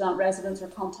relation to that residence or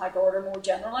contact order more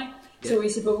generally. Yeah. So I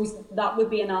suppose that would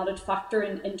be an added factor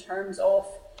in terms of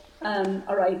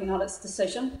arriving at its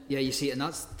decision. Yeah, you see, and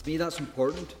to me that's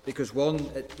important because one,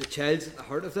 the child's at the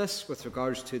heart of this with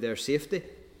regards to their safety,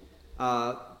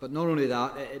 but not only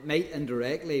that, it might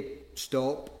indirectly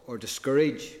stop or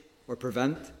discourage or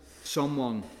prevent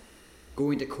someone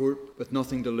going to court with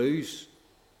nothing to lose,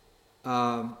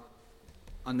 and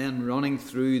then running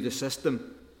through the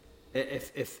system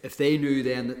if they knew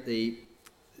then that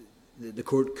the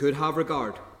court could have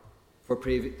regard for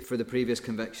the previous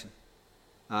conviction,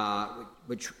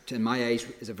 which in my eyes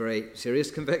is a very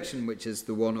serious conviction, which is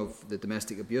the one of the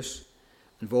domestic abuse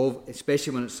involved,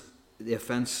 especially when it's the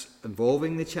offence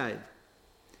involving the child.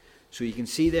 So you can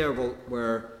see there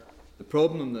where the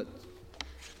problem that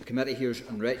the committee here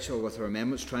and Rachel with her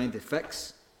amendments trying to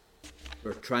fix,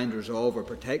 or trying to resolve or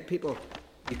protect people,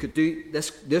 you could do this.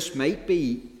 This might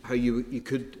be how you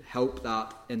could help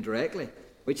that indirectly,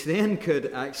 which then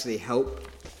could actually help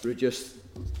reduce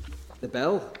the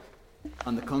bill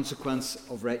and the consequence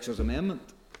of Rachel's amendment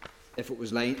if it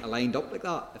was aligned up like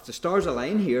that. If the stars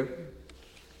align here,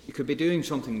 you could be doing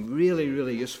something really,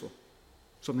 really useful,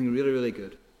 something really, really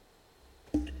good.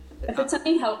 If it's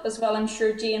any help as well, I'm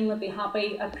sure Jane would be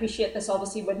happy. I appreciate this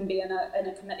obviously wouldn't be in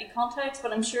a committee context,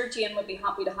 but I'm sure Jane would be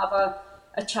happy to have a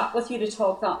chat with you to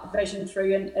talk that provision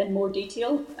through in more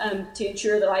detail, to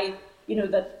ensure that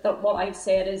that what I've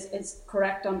said is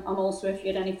correct, and also if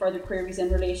you had any further queries in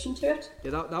relation to it.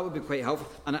 Yeah, that would be quite helpful.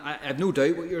 And I have no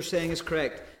doubt what you're saying is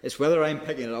correct. It's whether I'm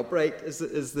picking it up right is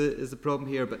the problem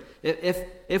here. But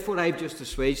if what I've just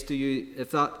assuaged to you, if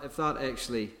that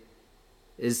actually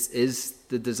is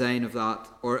the design of that,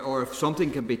 or if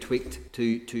something can be tweaked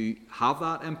to have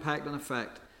that impact and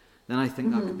effect, then I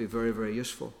think that could be very, very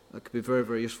useful. That could be very,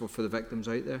 very useful for the victims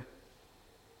out there.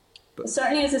 But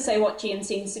certainly, as I say, what Jane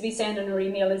seems to be saying in her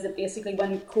email is that basically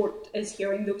when court is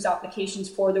hearing those applications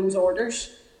for those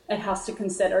orders, it has to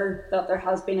consider that there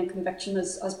has been a conviction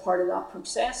as part of that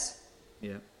process.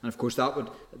 Yeah, and of course that would,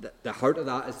 the heart of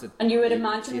that is that. And you would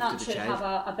imagine that should have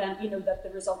that the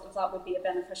result of that would be a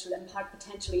beneficial impact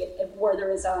potentially where there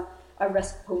is a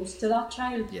risk posed to that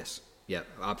child. Yes, yeah,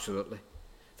 absolutely.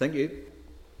 Thank you.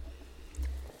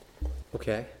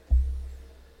 Okay,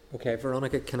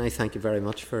 Veronica, can I thank you very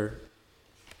much for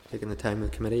taking the time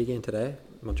with the committee again today?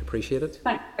 Much appreciated.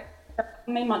 Thank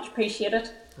you. Much appreciated.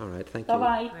 All right, thank you.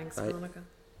 Bye-bye. Thanks, Veronica.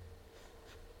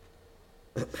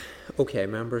 Okay,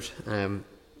 members.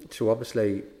 So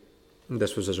obviously,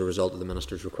 this was as a result of the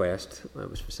Minister's request. It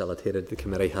was facilitated. The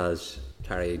committee has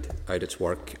carried out its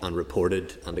work and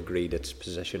reported and agreed its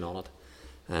position on it.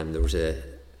 There was a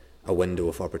window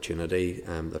of opportunity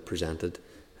that presented,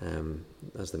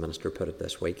 as the Minister put it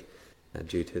this week,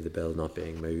 due to the bill not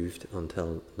being moved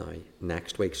until now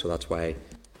next week. So that's why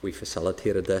we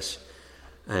facilitated this.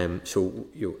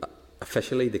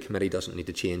 Officially, the committee doesn't need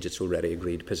to change its already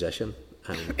agreed position.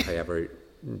 However,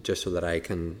 just so that I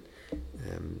can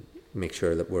make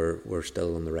sure that we're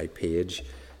still on the right page,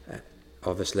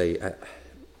 obviously,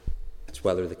 it's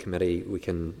whether the committee, we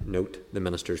can note the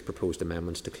Minister's proposed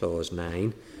amendments to Clause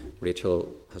 9.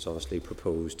 Rachel has obviously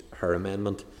proposed her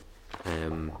amendment.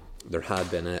 There had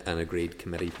been an agreed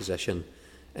committee position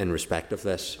in respect of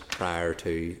this prior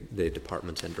to the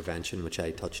Department's intervention, which I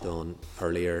touched on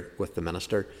earlier with the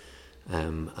Minister,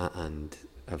 and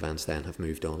events then have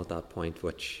moved on at that point,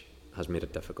 which has made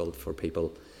it difficult for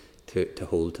people to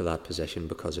hold to that position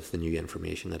because of the new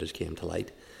information that has came to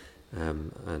light.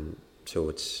 And so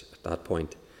it's at that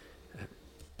point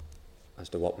as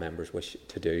to what members wish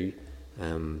to do.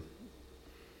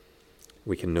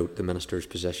 We can note the Minister's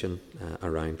position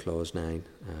around Clause 9,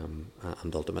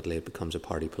 and ultimately it becomes a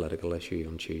party political issue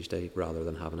on Tuesday rather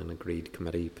than having an agreed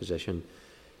committee position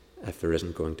if there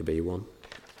isn't going to be one.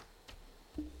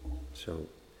 So,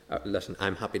 listen,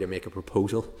 I'm happy to make a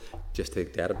proposal just to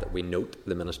get it that we note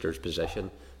the Minister's position,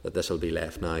 that this will be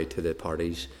left now to the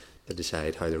parties to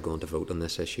decide how they're going to vote on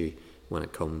this issue when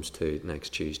it comes to next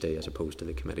Tuesday, as opposed to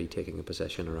the committee taking a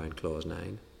position around Clause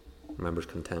 9. Are members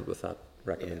content with that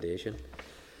recommendation?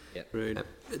 Yeah. Right.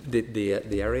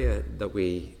 The area that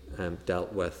we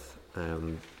dealt with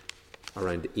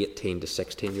around the 18 to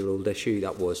 16-year-old issue,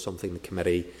 that was something the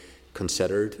committee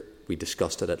considered. We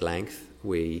discussed it at length.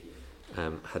 We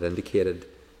had indicated,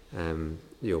 in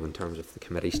terms of the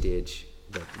committee stage,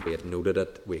 that we had noted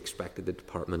it. We expected the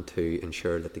department to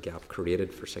ensure that the gap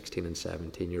created for 16 and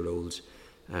 17-year-olds,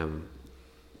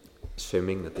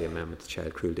 assuming that the amendment to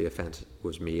child cruelty offence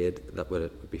was made, that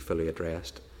would be fully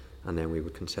addressed, and then we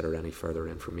would consider any further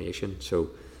information. So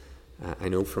I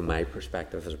know from my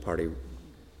perspective as a party,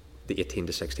 the 18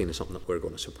 to 16 is something that we're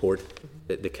going to support.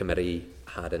 The committee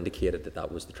had indicated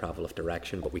that was the travel of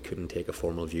direction, but we couldn't take a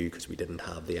formal view because we didn't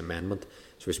have the amendment.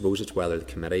 So I suppose it's whether the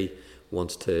committee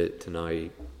wants to now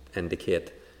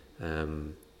indicate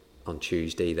on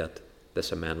Tuesday that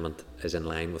this amendment is in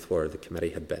line with where the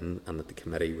committee had been and that the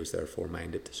committee was therefore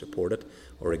minded to support it,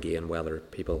 or again whether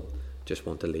people just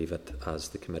want to leave it as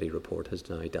the committee report has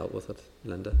now dealt with it.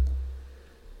 Linda?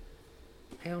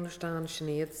 I understand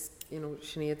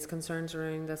Sinead's concerns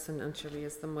around this, and she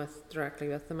raised them directly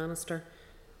with the Minister.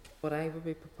 But I would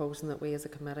be proposing that we as a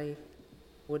committee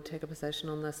would take a position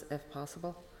on this if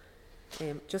possible.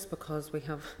 Just because we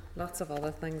have lots of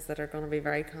other things that are going to be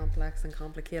very complex and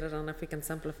complicated, and if we can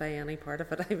simplify any part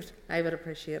of it, I would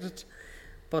appreciate it.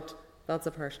 But that's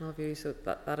a personal view, so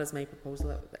that is my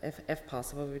proposal. That if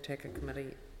possible, we would take a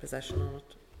committee position on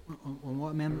it. On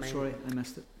what amendment? Sorry, I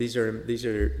missed it. These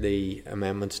are the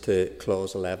amendments to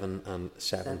clause 11 and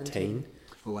 17.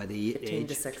 Oh, the 18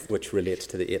 to 16. Which relates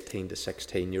to the 18 to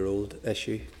 16-year-old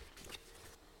issue.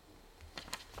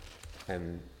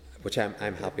 Which I'm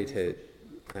happy to,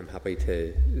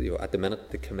 at the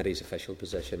minute the committee's official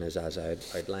position is as I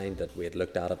outlined, that we had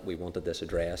looked at it, we wanted this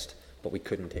addressed, but we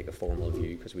couldn't take a formal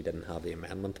view because we didn't have the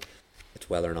amendment. It's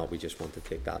whether or not we just want to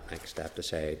take that next step to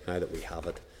say, now that we have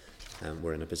it,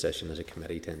 we're in a position as a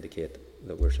committee to indicate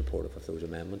that we're supportive of those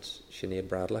amendments. Sinead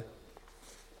Bradley?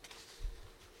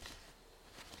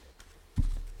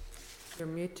 You're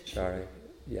mute. Sorry.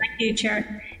 Yeah. Thank you,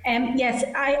 Chair. Yes,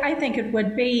 I think it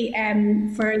would be,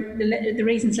 for the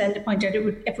reasons Linda pointed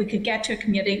out, if we could get to a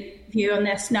community view on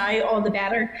this now, all the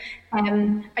better.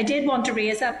 I did want to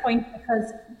raise that point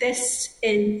because this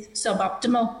is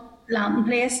suboptimal landing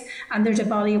place and there's a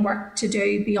body of work to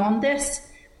do beyond this.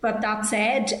 But that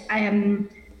said,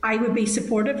 I would be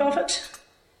supportive of it.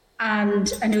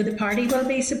 And I know the party will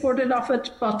be supportive of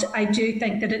it, but I do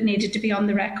think that it needed to be on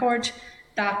the record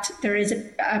that there is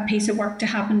a piece of work to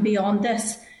happen beyond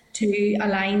this to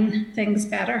align things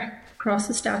better across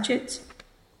the statutes.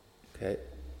 Okay,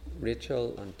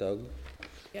 Rachel and Doug.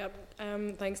 Yep.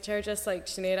 Thanks, Chair. Just like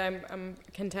Sinead, I'm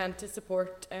content to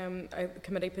support a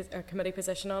committee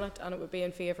position on it, and it would be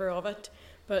in favour of it.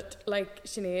 But like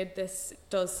Sinead, this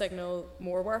does signal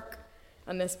more work,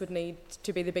 and this would need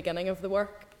to be the beginning of the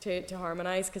work to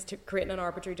harmonise, because creating an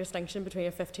arbitrary distinction between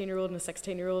a 15-year-old and a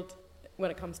 16-year-old when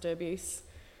it comes to abuse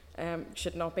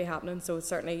should not be happening. So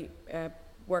certainly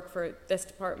work for this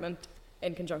department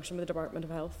in conjunction with the Department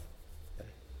of Health. Okay.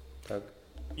 Doug?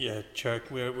 Yeah, Chair,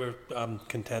 we're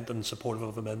content and supportive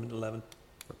of Amendment 11.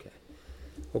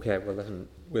 Okay, well listen,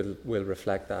 we'll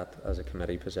reflect that as a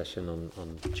committee position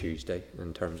on Tuesday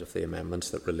in terms of the amendments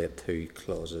that relate to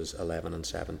clauses 11 and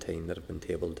 17 that have been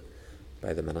tabled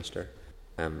by the Minister.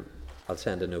 I'll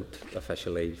send a note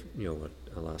officially,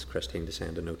 I'll ask Christine to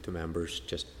send a note to members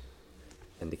just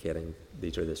indicating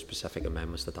these are the specific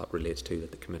amendments that relates to,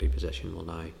 that the committee position will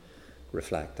now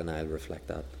reflect, and I'll reflect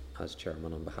that as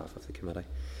chairman on behalf of the committee.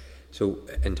 So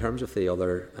in terms of the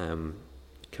other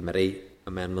committee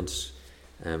amendments,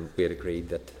 we had agreed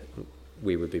that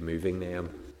we would be moving them,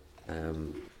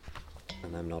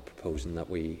 and I'm not proposing that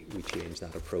we change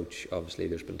that approach. Obviously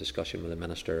there's been discussion with the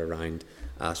Minister around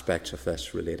aspects of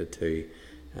this related to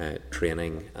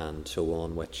training and so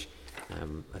on, which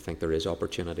I think there is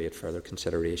opportunity at further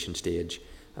consideration stage.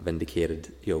 I've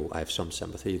indicated, I have some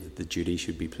sympathy that the duty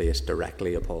should be placed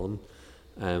directly upon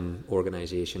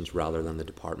organisations rather than the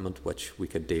department, which we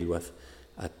could deal with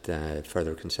at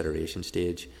further consideration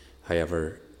stage.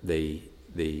 However, the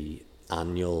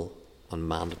annual and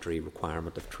mandatory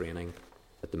requirement of training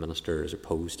that the Minister is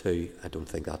opposed to, I don't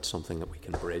think that's something that we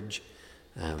can bridge,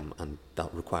 and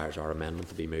that requires our amendment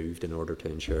to be moved in order to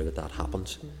ensure that that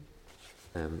happens.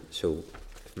 So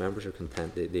if members are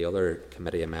content, the other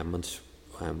committee amendments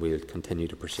we'll continue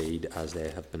to proceed as they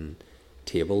have been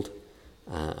tabled,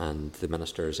 and the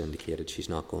Minister has indicated she's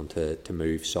not going to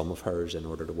move some of hers in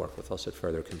order to work with us at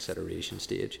further consideration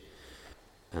stage.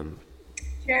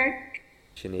 Chair?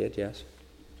 Sinead, yes?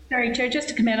 Sorry, Chair, just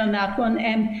to comment on that one.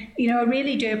 I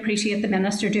really do appreciate the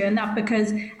Minister doing that,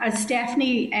 because as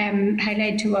Stephanie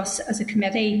highlighted to us as a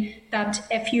committee, that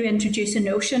if you introduce a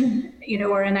notion,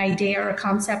 or an idea or a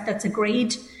concept that's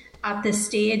agreed at this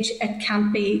stage, it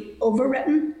can't be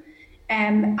overwritten.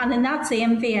 And in that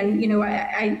same vein,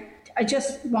 I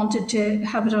just wanted to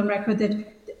have it on record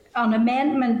that on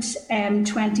Amendment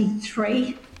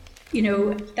 23,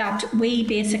 that we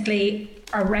basically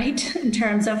are right in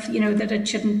terms of, that it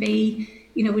shouldn't be,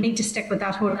 we need to stick with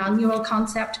that whole annual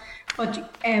concept.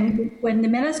 But when the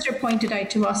Minister pointed out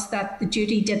to us that the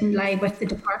duty didn't lie with the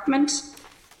department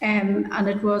and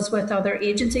it was with other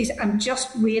agencies, I'm just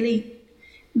really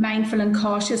mindful and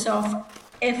cautious of,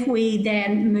 if we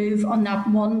then move on that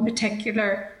one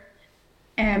particular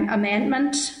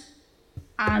amendment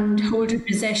and hold a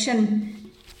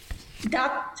position,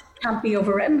 that can't be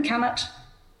overwritten, can it?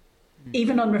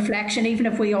 even on reflection, even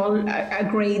if we all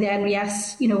agree then,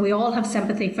 yes, we all have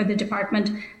sympathy for the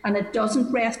department and it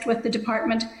doesn't rest with the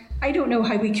department, I don't know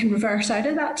how we can reverse out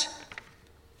of that.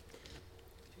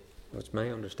 Well, it's my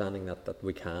understanding that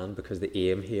we can, because the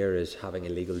aim here is having a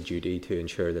legal duty to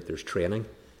ensure that there's training,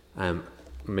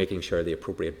 making sure the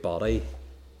appropriate body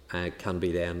can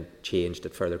be then changed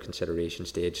at further consideration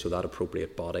stage, so that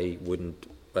appropriate body wouldn't,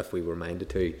 if we were minded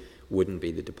to, wouldn't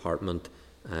be the department.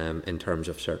 In terms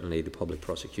of certainly the Public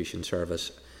Prosecution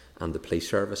Service and the Police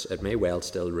Service, it may well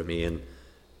still remain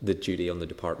the duty on the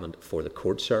department for the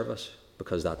court service,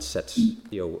 because that sits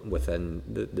within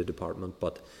the department,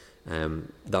 but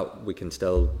that we can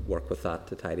still work with that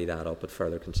to tidy that up at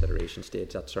further consideration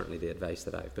stage. That's certainly the advice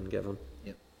that I've been given.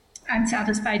 Yep. I'm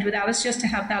satisfied with that. It's just to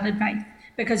have that advice,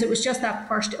 because it was just that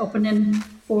first opening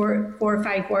 4 or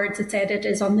 5 words that said it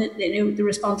is on the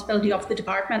responsibility of the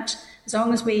department. As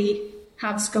long as we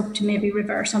have scope to maybe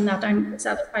reverse on that, I'm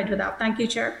satisfied with that. Thank you,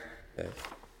 Chair. Okay.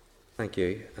 Thank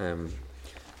you.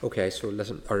 Okay, so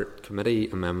listen, our committee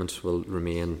amendments will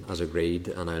remain as agreed,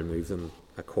 and I'll move them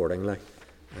accordingly.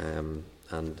 And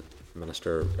the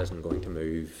Minister isn't going to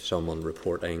move someone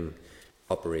reporting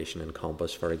Operation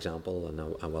Encompass, for example, and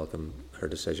I welcome her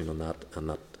decision on that, and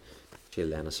that she'll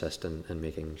then assist in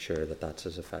making sure that that's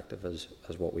as effective as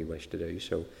what we wish to do.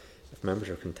 So if members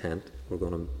are content, we're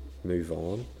going to move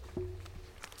on.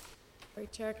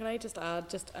 Right, Chair, can I just add,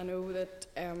 I know that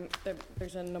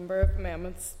there's a number of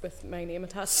amendments with my name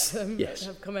attached to them that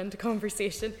have come into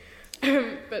conversation,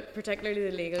 but particularly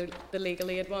the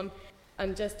legal aid one.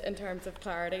 And just in terms of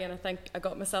clarity, and I think I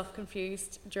got myself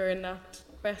confused during that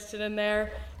question in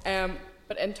there,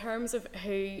 but in terms of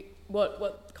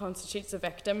what constitutes a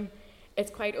victim,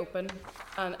 it's quite open,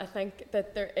 and I think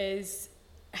that there is,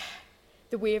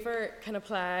 the waiver can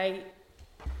apply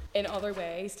in other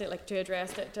ways to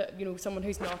address it to someone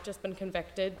who's not just been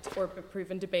convicted or been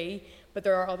proven to be, but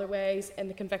there are other ways in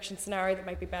the conviction scenario that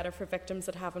might be better for victims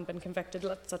that haven't been convicted,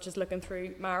 such as looking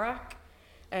through MARAC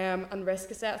and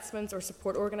risk assessments or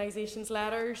support organisations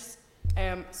letters.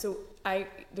 So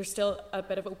there's still a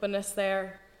bit of openness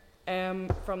there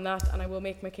from that, and I will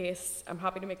make my case. I'm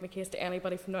happy to make my case to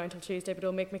anybody from now until Tuesday, but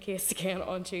I'll make my case again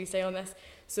on Tuesday on this.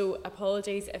 So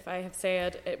apologies if I have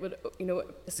said it would,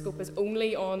 the scope is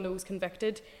only on those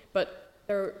convicted, but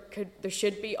there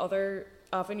should be other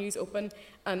avenues open,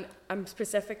 and I'm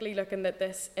specifically looking at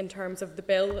this in terms of the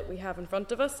bill that we have in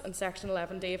front of us in Section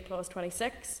 11D of Clause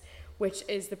 26, which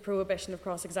is the prohibition of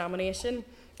cross-examination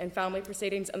in family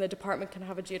proceedings, and the department can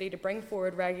have a duty to bring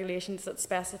forward regulations that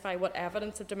specify what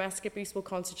evidence of domestic abuse will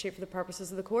constitute for the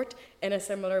purposes of the court in a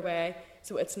similar way.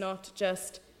 So it's not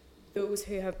just those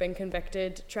who have been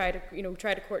convicted, tried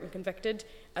to court and convicted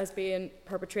as being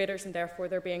perpetrators and therefore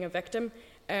they're being a victim,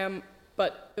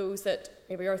 but those that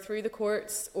maybe are through the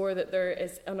courts, or that there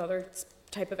is another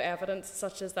type of evidence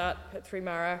such as that put through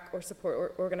MARAC or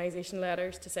support organisation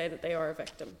letters to say that they are a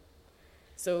victim.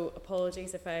 So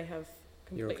apologies if I have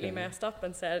completely messed up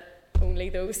and said only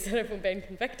those that have been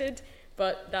convicted,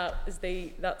 but that's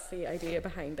the idea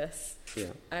behind this. Yeah.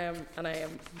 And I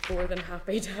am more than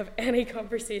happy to have any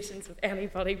conversations with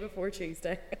anybody before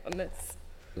Tuesday on this.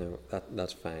 No,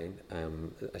 that's fine.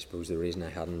 I suppose the reason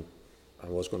I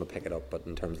was going to pick it up, but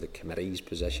in terms of the committee's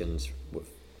positions, we've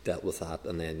dealt with that,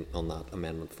 and then on that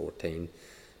Amendment 14,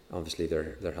 obviously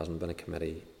there hasn't been a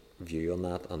committee view on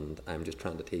that, and I'm just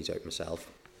trying to tease out myself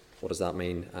what does that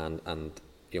mean, and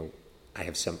I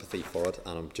have sympathy for it,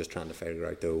 and I'm just trying to figure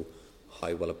out though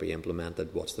how will it be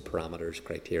implemented, what's the parameters,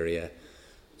 criteria,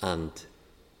 and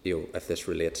if this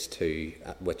relates to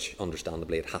which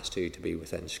understandably it has to be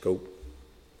within scope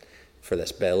for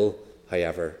this bill.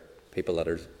 However, people that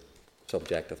are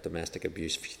subject of domestic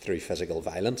abuse through physical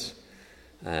violence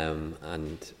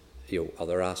and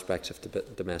other aspects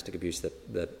of domestic abuse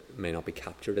that may not be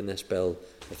captured in this bill,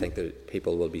 I think that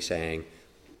people will be saying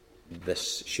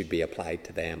this should be applied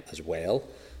to them as well.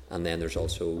 And then there's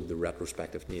also the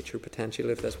retrospective nature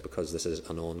potentially of this, because this is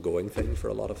an ongoing thing for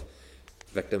a lot of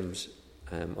victims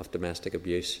of domestic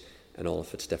abuse in all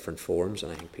of its different forms,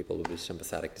 and I think people will be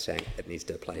sympathetic to saying it needs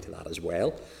to apply to that as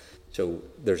well. So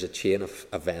there's a chain of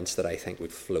events that I think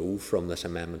would flow from this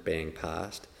amendment being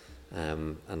passed.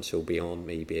 And so beyond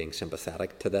me being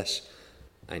sympathetic to this,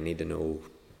 I need to know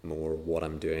more what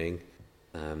I'm doing,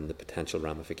 the potential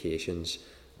ramifications,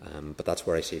 but that's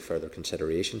where I see further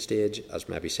consideration stage as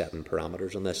maybe setting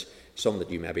parameters on this, some that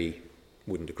you maybe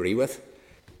wouldn't agree with,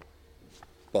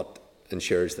 but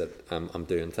ensures that I'm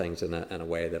doing things in a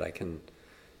way that I can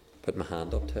put my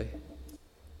hand up to.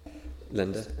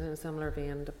 Linda? In a similar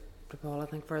vein to Paul, I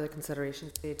think further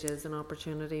consideration stage is an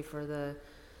opportunity for the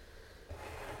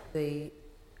the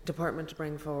department to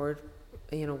bring forward,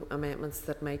 amendments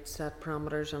that might set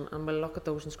parameters, and we'll look at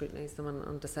those and scrutinise them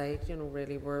and decide,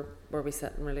 really where we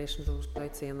sit in relation to those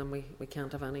without saying them. We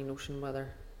can't have any notion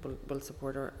whether we'll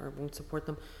support or won't support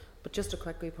them. But just a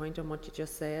quick wee point on what you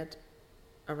just said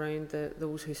around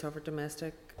those who suffer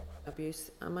domestic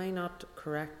abuse. Am I not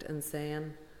correct in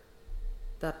saying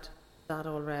that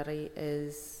already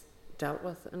is dealt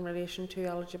with in relation to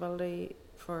eligibility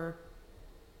for...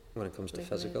 When it comes to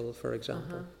physical, for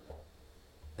example?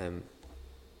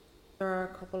 There are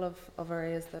a couple of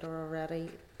areas that are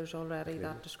there's already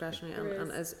that discretionary,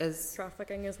 and is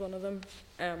trafficking is one of them.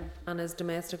 And is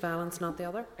domestic violence not the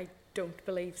other? I don't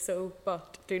believe so,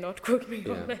 but do not quote me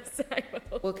on this.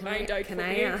 Well, can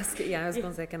I ask? Yeah, I was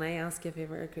going to say, can I ask you a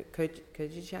favour? Could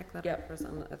you check that out for us?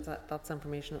 And if that's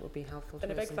information that would be helpful.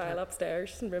 In a big file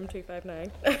upstairs in room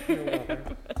 259. No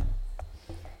bother.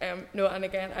 No, and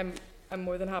again, I'm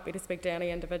more than happy to speak to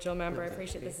any individual member. I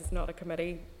appreciate this is not a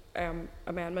committee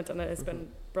amendment, and it has been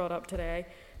brought up today,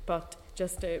 but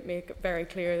just to make it very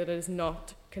clear that it is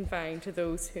not confined to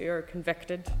those who are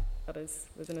convicted. That was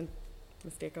a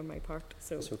mistake on my part.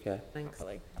 So it's okay. Thanks.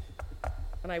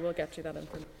 And I will get you that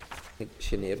information. I think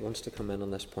Sinead wants to come in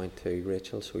on this point too,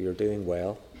 Rachel, so you're doing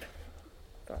well.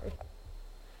 Sorry.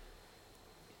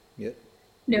 Yeah.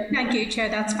 No, thank you, Chair.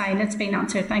 That's fine. It's been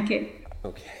answered. Thank you.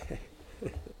 Okay.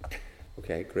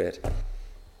 Okay, great.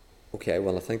 Okay,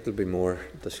 well, I think there'll be more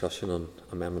discussion on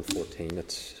Amendment 14.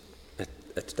 It's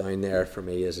down there for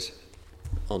me as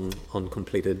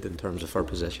uncompleted in terms of our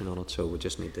position on it, so we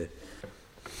just need to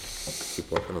keep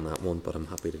working on that one, but I'm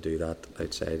happy to do that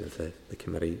outside of the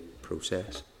committee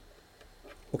process.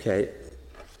 Okay,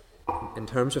 in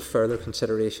terms of further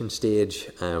consideration stage,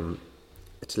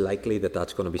 it's likely that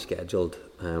that's going to be scheduled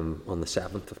on the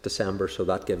 7th of December, so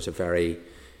that gives a very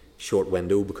short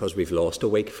window because we've lost a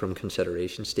week from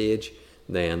consideration stage.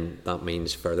 Then that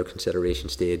means further consideration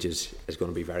stage is going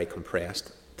to be very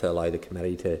compressed to allow the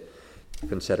committee to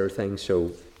consider things.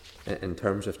 So in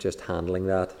terms of just handling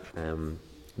that,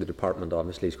 the department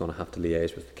obviously is going to have to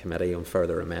liaise with the committee on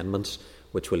further amendments,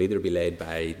 which will either be laid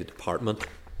by the department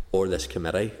or this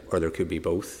committee, or there could be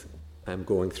both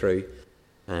going through.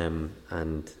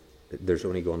 And there's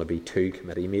only going to be 2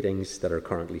 committee meetings that are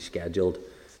currently scheduled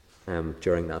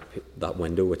during that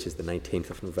window, which is the 19th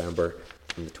of November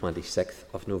and the 26th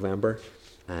of November.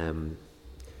 And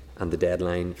the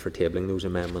deadline for tabling those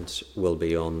amendments will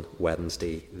be on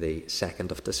Wednesday, the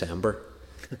 2nd of December.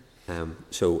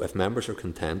 So if members are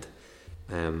content,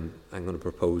 I'm going to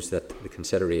propose that the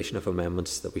consideration of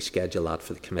amendments, that we schedule that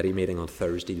for the committee meeting on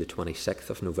Thursday, the 26th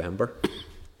of November.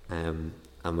 And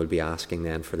we'll be asking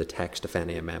then for the text of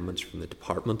any amendments from the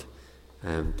department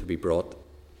to be brought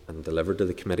and delivered to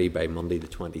the committee by Monday the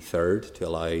 23rd to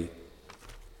allow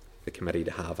the committee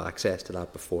to have access to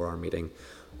that before our meeting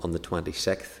on the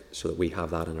 26th, so that we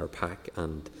have that in our pack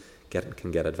and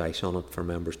can get advice on it for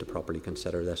members to properly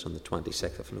consider this on the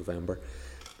 26th of November.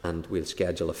 And we'll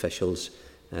schedule officials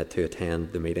to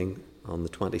attend the meeting on the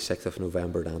 26th of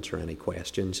November to answer any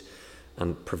questions.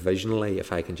 And provisionally,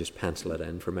 if I can just pencil it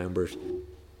in for members,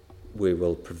 we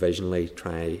will provisionally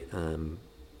try,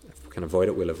 if we can avoid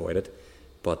it, we'll avoid it,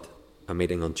 but a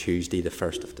meeting on Tuesday the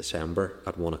 1st of December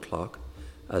at 1 o'clock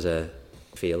as a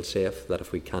fail-safe, that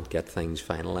if we can't get things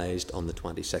finalised on the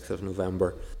 26th of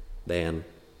November, then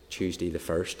Tuesday the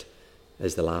 1st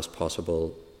is the last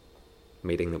possible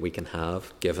meeting that we can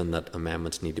have, given that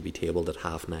amendments need to be tabled at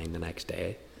 9:30 the next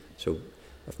day. So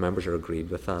if members are agreed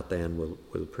with that, then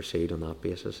we'll proceed on that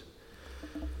basis.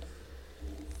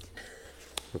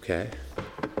 Okay.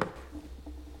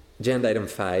 Agenda item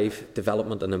 5,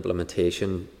 development and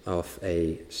implementation of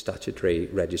a statutory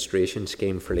registration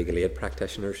scheme for legal aid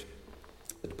practitioners.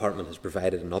 The department has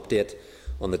provided an update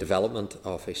on the development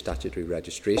of a statutory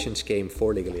registration scheme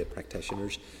for legal aid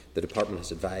practitioners. The department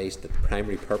has advised that the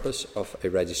primary purpose of a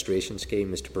registration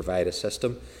scheme is to provide a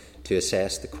system to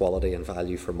assess the quality and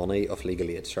value for money of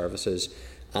legal aid services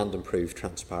and improve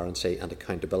transparency and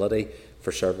accountability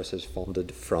for services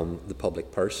funded from the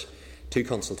public purse. 2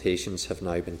 consultations have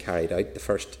now been carried out. The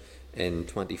first in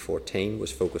 2014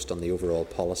 was focused on the overall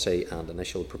policy and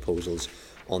initial proposals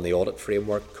on the audit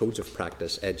framework, codes of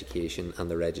practice, education and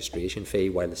the registration fee,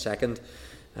 while the second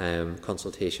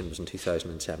consultation was in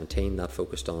 2017. That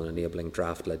focused on enabling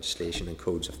draft legislation and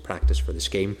codes of practice for the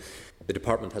scheme. The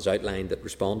department has outlined that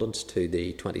respondents to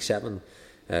the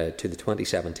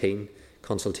 2017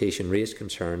 consultation raised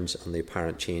concerns on the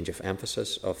apparent change of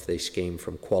emphasis of the scheme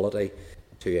from quality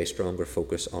to a stronger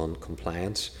focus on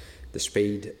compliance, the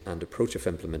speed and approach of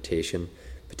implementation,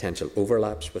 potential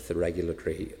overlaps with the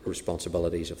regulatory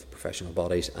responsibilities of the professional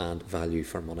bodies and value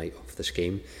for money of the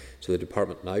scheme. So the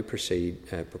Department now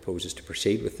proposes to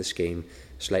proceed with the scheme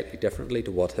slightly differently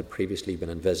to what had previously been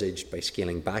envisaged by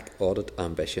scaling back audit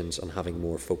ambitions and having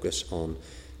more focus on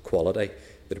quality.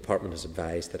 The Department has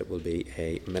advised that it will be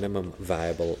a minimum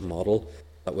viable model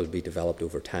that will be developed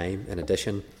over time. In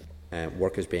addition,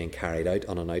 work is being carried out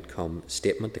on an outcome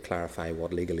statement to clarify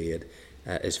what legal aid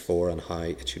is for and how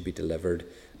it should be delivered,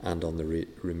 and on the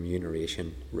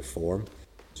remuneration reform.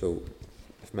 So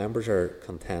if members are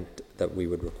content that we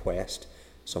would request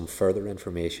some further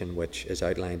information which is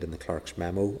outlined in the clerk's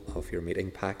memo of your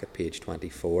meeting pack at page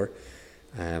 24,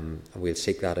 and we'll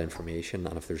seek that information,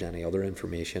 and if there's any other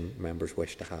information members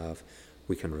wish to have,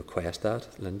 we can request that.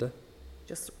 Linda?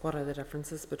 Just what are the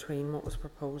differences between what was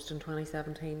proposed in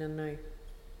 2017 and now?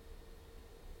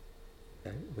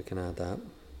 Okay, we can add that.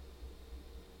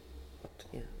 But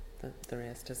yeah, the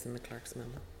rest is in the clerk's memo.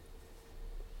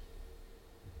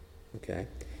 Okay,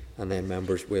 and then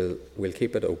members will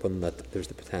keep it open that there's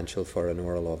the potential for an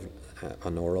oral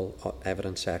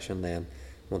evidence session. Then,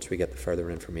 once we get the further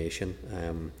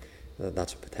information,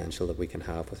 that's a potential that we can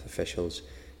have with officials,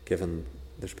 given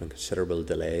there's been considerable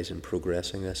delays in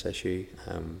progressing this issue,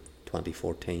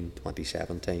 2014,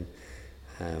 2017.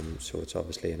 So it's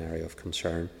obviously an area of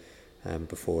concern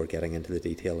before getting into the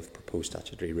detail of proposed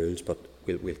statutory rules, but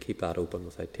we'll keep that open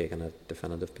without taking a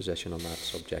definitive position on that,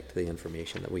 subject to the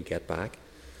information that we get back.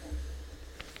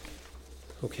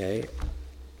 Okay.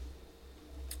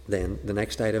 Then the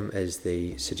next item is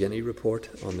the CJINI Report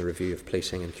on the review of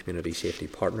policing and community safety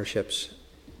partnerships.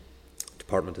 The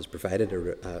Department has provided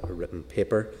a written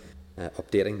paper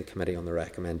updating the committee on the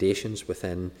recommendations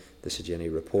within the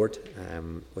CJINI Report,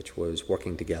 which was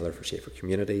Working Together for Safer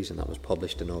Communities, and that was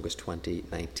published in August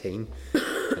 2019.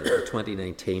 The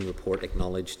 2019 report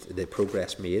acknowledged the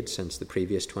progress made since the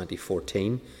previous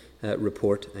 2014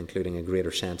 report, including a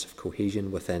greater sense of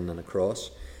cohesion within and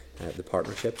across the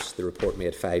partnerships. The report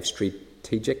made 5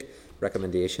 strategic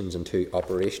recommendations and 2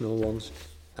 operational ones,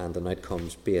 and an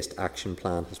outcomes-based action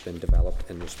plan has been developed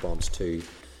in response to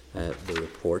the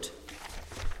report.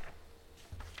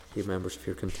 You members, if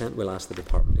you're content, we'll ask the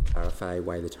Department to clarify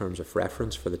why the terms of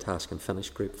reference for the task and finish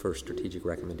group for Strategic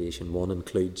Recommendation 1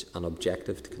 includes an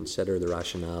objective to consider the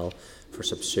rationale for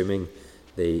subsuming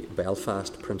the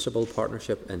Belfast Principal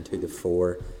Partnership into the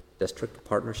 4 district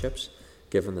partnerships,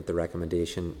 given that the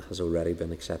recommendation has already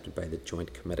been accepted by the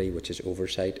Joint Committee, which is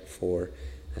oversight for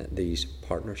these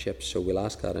partnerships. So we'll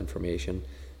ask that information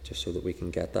just so that we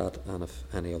can get that, and if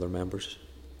any other members.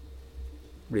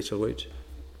 Rachel Woods.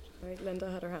 Right, Linda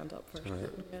had her hand up first. Right.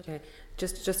 Okay,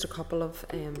 just a couple of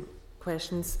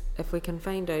questions. If we can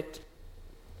find out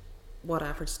what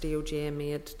efforts DOJ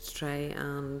made to try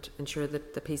and ensure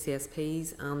that the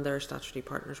PCSPs and their statutory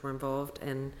partners were involved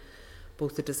in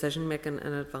both the decision making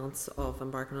in advance of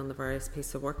embarking on the various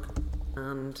pieces of work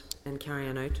and in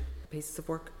carrying out pieces of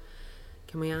work.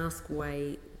 Can we ask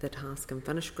why the task and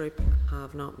finish group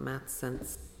have not met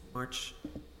since March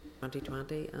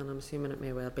 2020? And I'm assuming it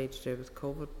may well be to do with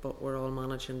COVID, but we're all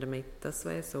managing to meet this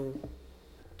way, so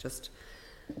just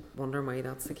wondering why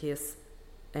that's the case.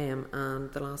 And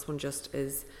the last one just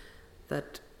is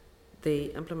that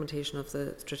the implementation of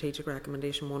the Strategic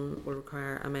Recommendation 1 will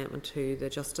require amendment to the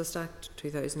Justice Act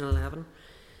 2011.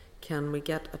 Can we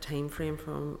get a time frame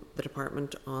from the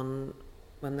Department on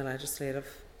when the legislative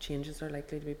changes are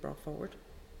likely to be brought forward?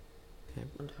 Okay.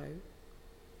 And how?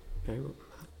 Okay, well,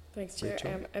 Thanks, Chair.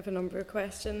 Rachel. I have a number of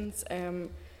questions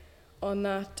on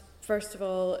that. First of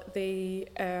all,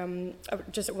 I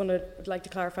just would like to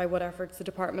clarify what efforts the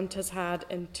Department has had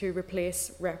to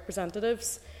replace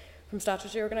representatives from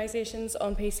statutory organisations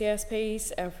on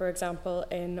PCSPs. For example,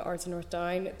 in Ards and North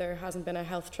Down, there hasn't been a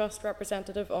Health Trust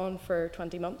representative on for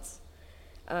 20 months.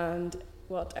 And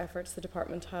what efforts the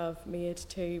Department have made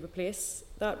to replace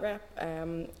that rep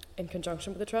in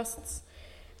conjunction with the trusts.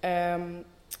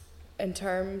 In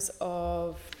terms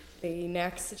of the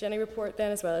next CJINI report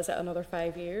then as well, is it another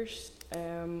 5 years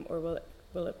or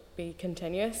will it be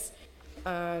continuous?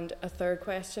 And a third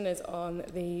question is on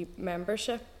the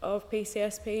membership of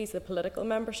PCSPs, the political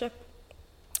membership.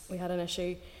 We had an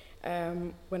issue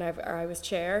whenever I was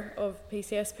chair of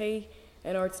PCSP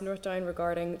in Ards and North Down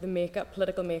regarding the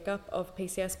political makeup of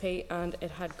PCSP, and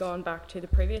it had gone back to the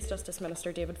previous Justice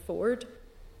Minister David Ford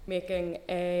making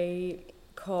a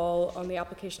call on the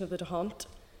application of the DeHunt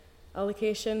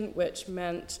allocation, which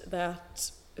meant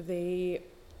that the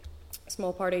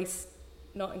small parties,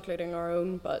 not including our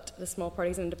own, but the small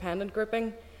parties independent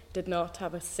grouping, did not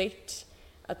have a seat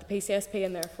at the PCSP,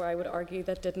 and therefore I would argue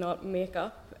that did not make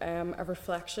up a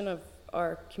reflection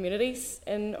our communities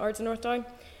in Ards and North Down,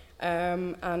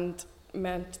 and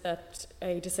meant that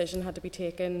a decision had to be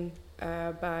taken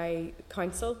by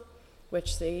Council,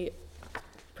 which the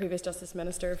previous Justice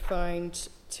Minister found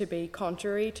to be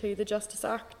contrary to the Justice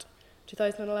Act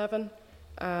 2011,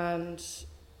 and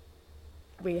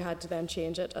we had to then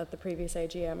change it at the previous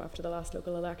AGM after the last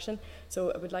local election.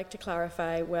 So I would like to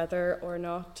clarify whether or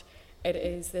not it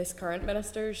is this current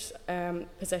Minister's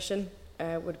position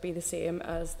would be the same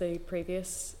as the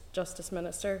previous Justice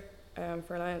Minister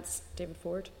for Alliance, David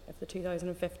Ford, if the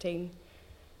 2015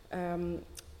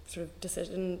 sort of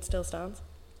decision still stands.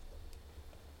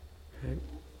 Okay.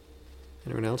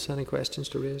 Anyone else any questions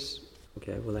to raise?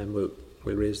 Okay, well then we'll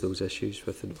raise those issues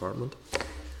with the department.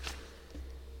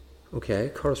 Okay,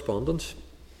 correspondence.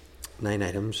 9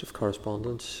 items of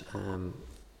correspondence.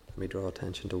 Let me draw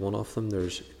attention to one of them.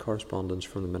 There's correspondence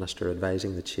from the Minister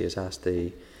advising that she has asked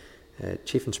the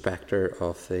Chief Inspector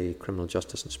of the Criminal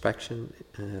Justice Inspection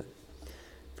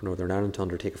for Northern Ireland to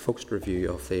undertake a focused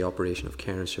review of the operation of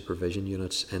care and supervision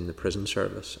units in the prison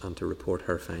service and to report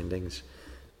her findings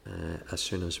as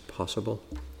soon as possible.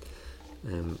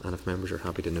 And if members are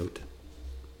happy to note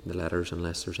the letters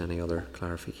unless there's any other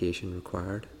clarification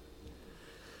required.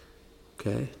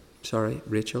 Okay, sorry,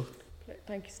 Rachel.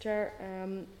 Thank you, Chair.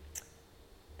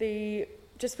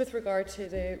 Just with regard to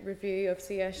the review of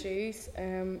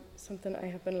CSUs, something I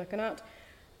have been looking at,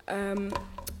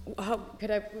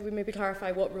 could we maybe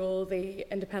clarify what role the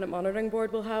Independent Monitoring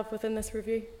Board will have within this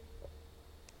review,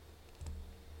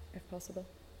 if possible?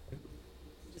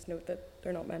 Just note that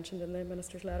they're not mentioned in the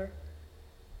Minister's letter.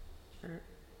 Sure.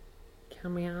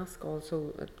 Can we ask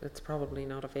also, it's probably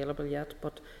not available yet,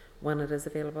 but when it is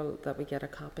available, that we get a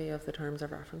copy of the terms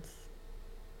of reference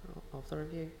of the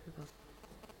review?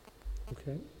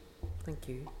 Okay. Thank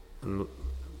you. And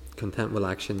content will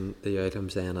action the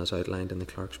items then as outlined in the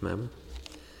Clerk's memo.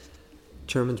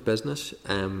 Chairman's business.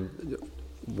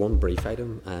 One brief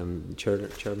item.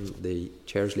 The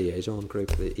Chair's Liaison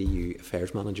Group, the EU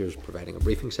Affairs Managers, providing a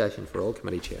briefing session for all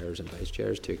committee chairs and vice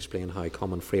chairs to explain how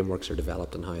common frameworks are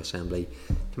developed and how Assembly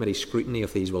Committee scrutiny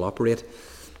of these will operate.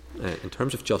 In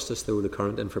terms of justice, though, the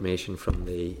current information from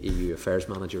the EU Affairs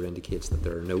Manager indicates that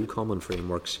there are no common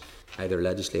frameworks, either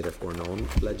legislative or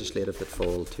non-legislative, that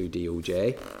fall to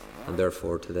DOJ and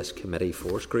therefore to this committee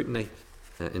for scrutiny.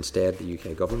 Instead, the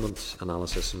UK Government's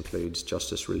analysis includes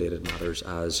justice-related matters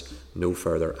as no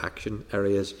further action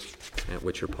areas,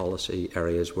 which are policy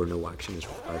areas where no action is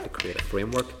required to create a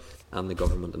framework, and the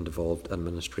Government and involved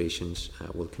administrations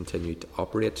will continue to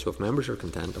operate. So if members are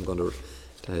content, I'm going to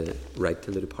write to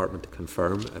the Department to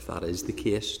confirm if that is the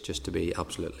case, just to be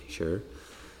absolutely sure.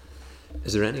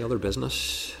 Is there any other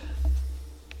business?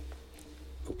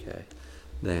 Okay.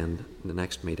 Then the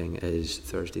next meeting is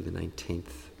Thursday the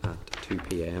 19th at 2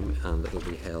 p.m. and it will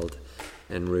be held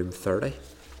in room 30,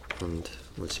 and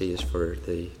we'll see us for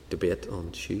the debate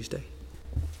on Tuesday.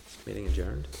 Meeting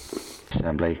adjourned.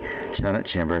 Assembly, Senate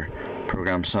Chamber,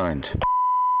 Programme Sound.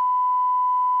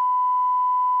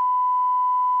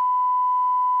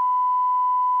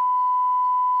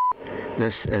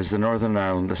 This is the Northern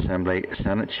Ireland Assembly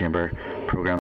Senate Chamber Programme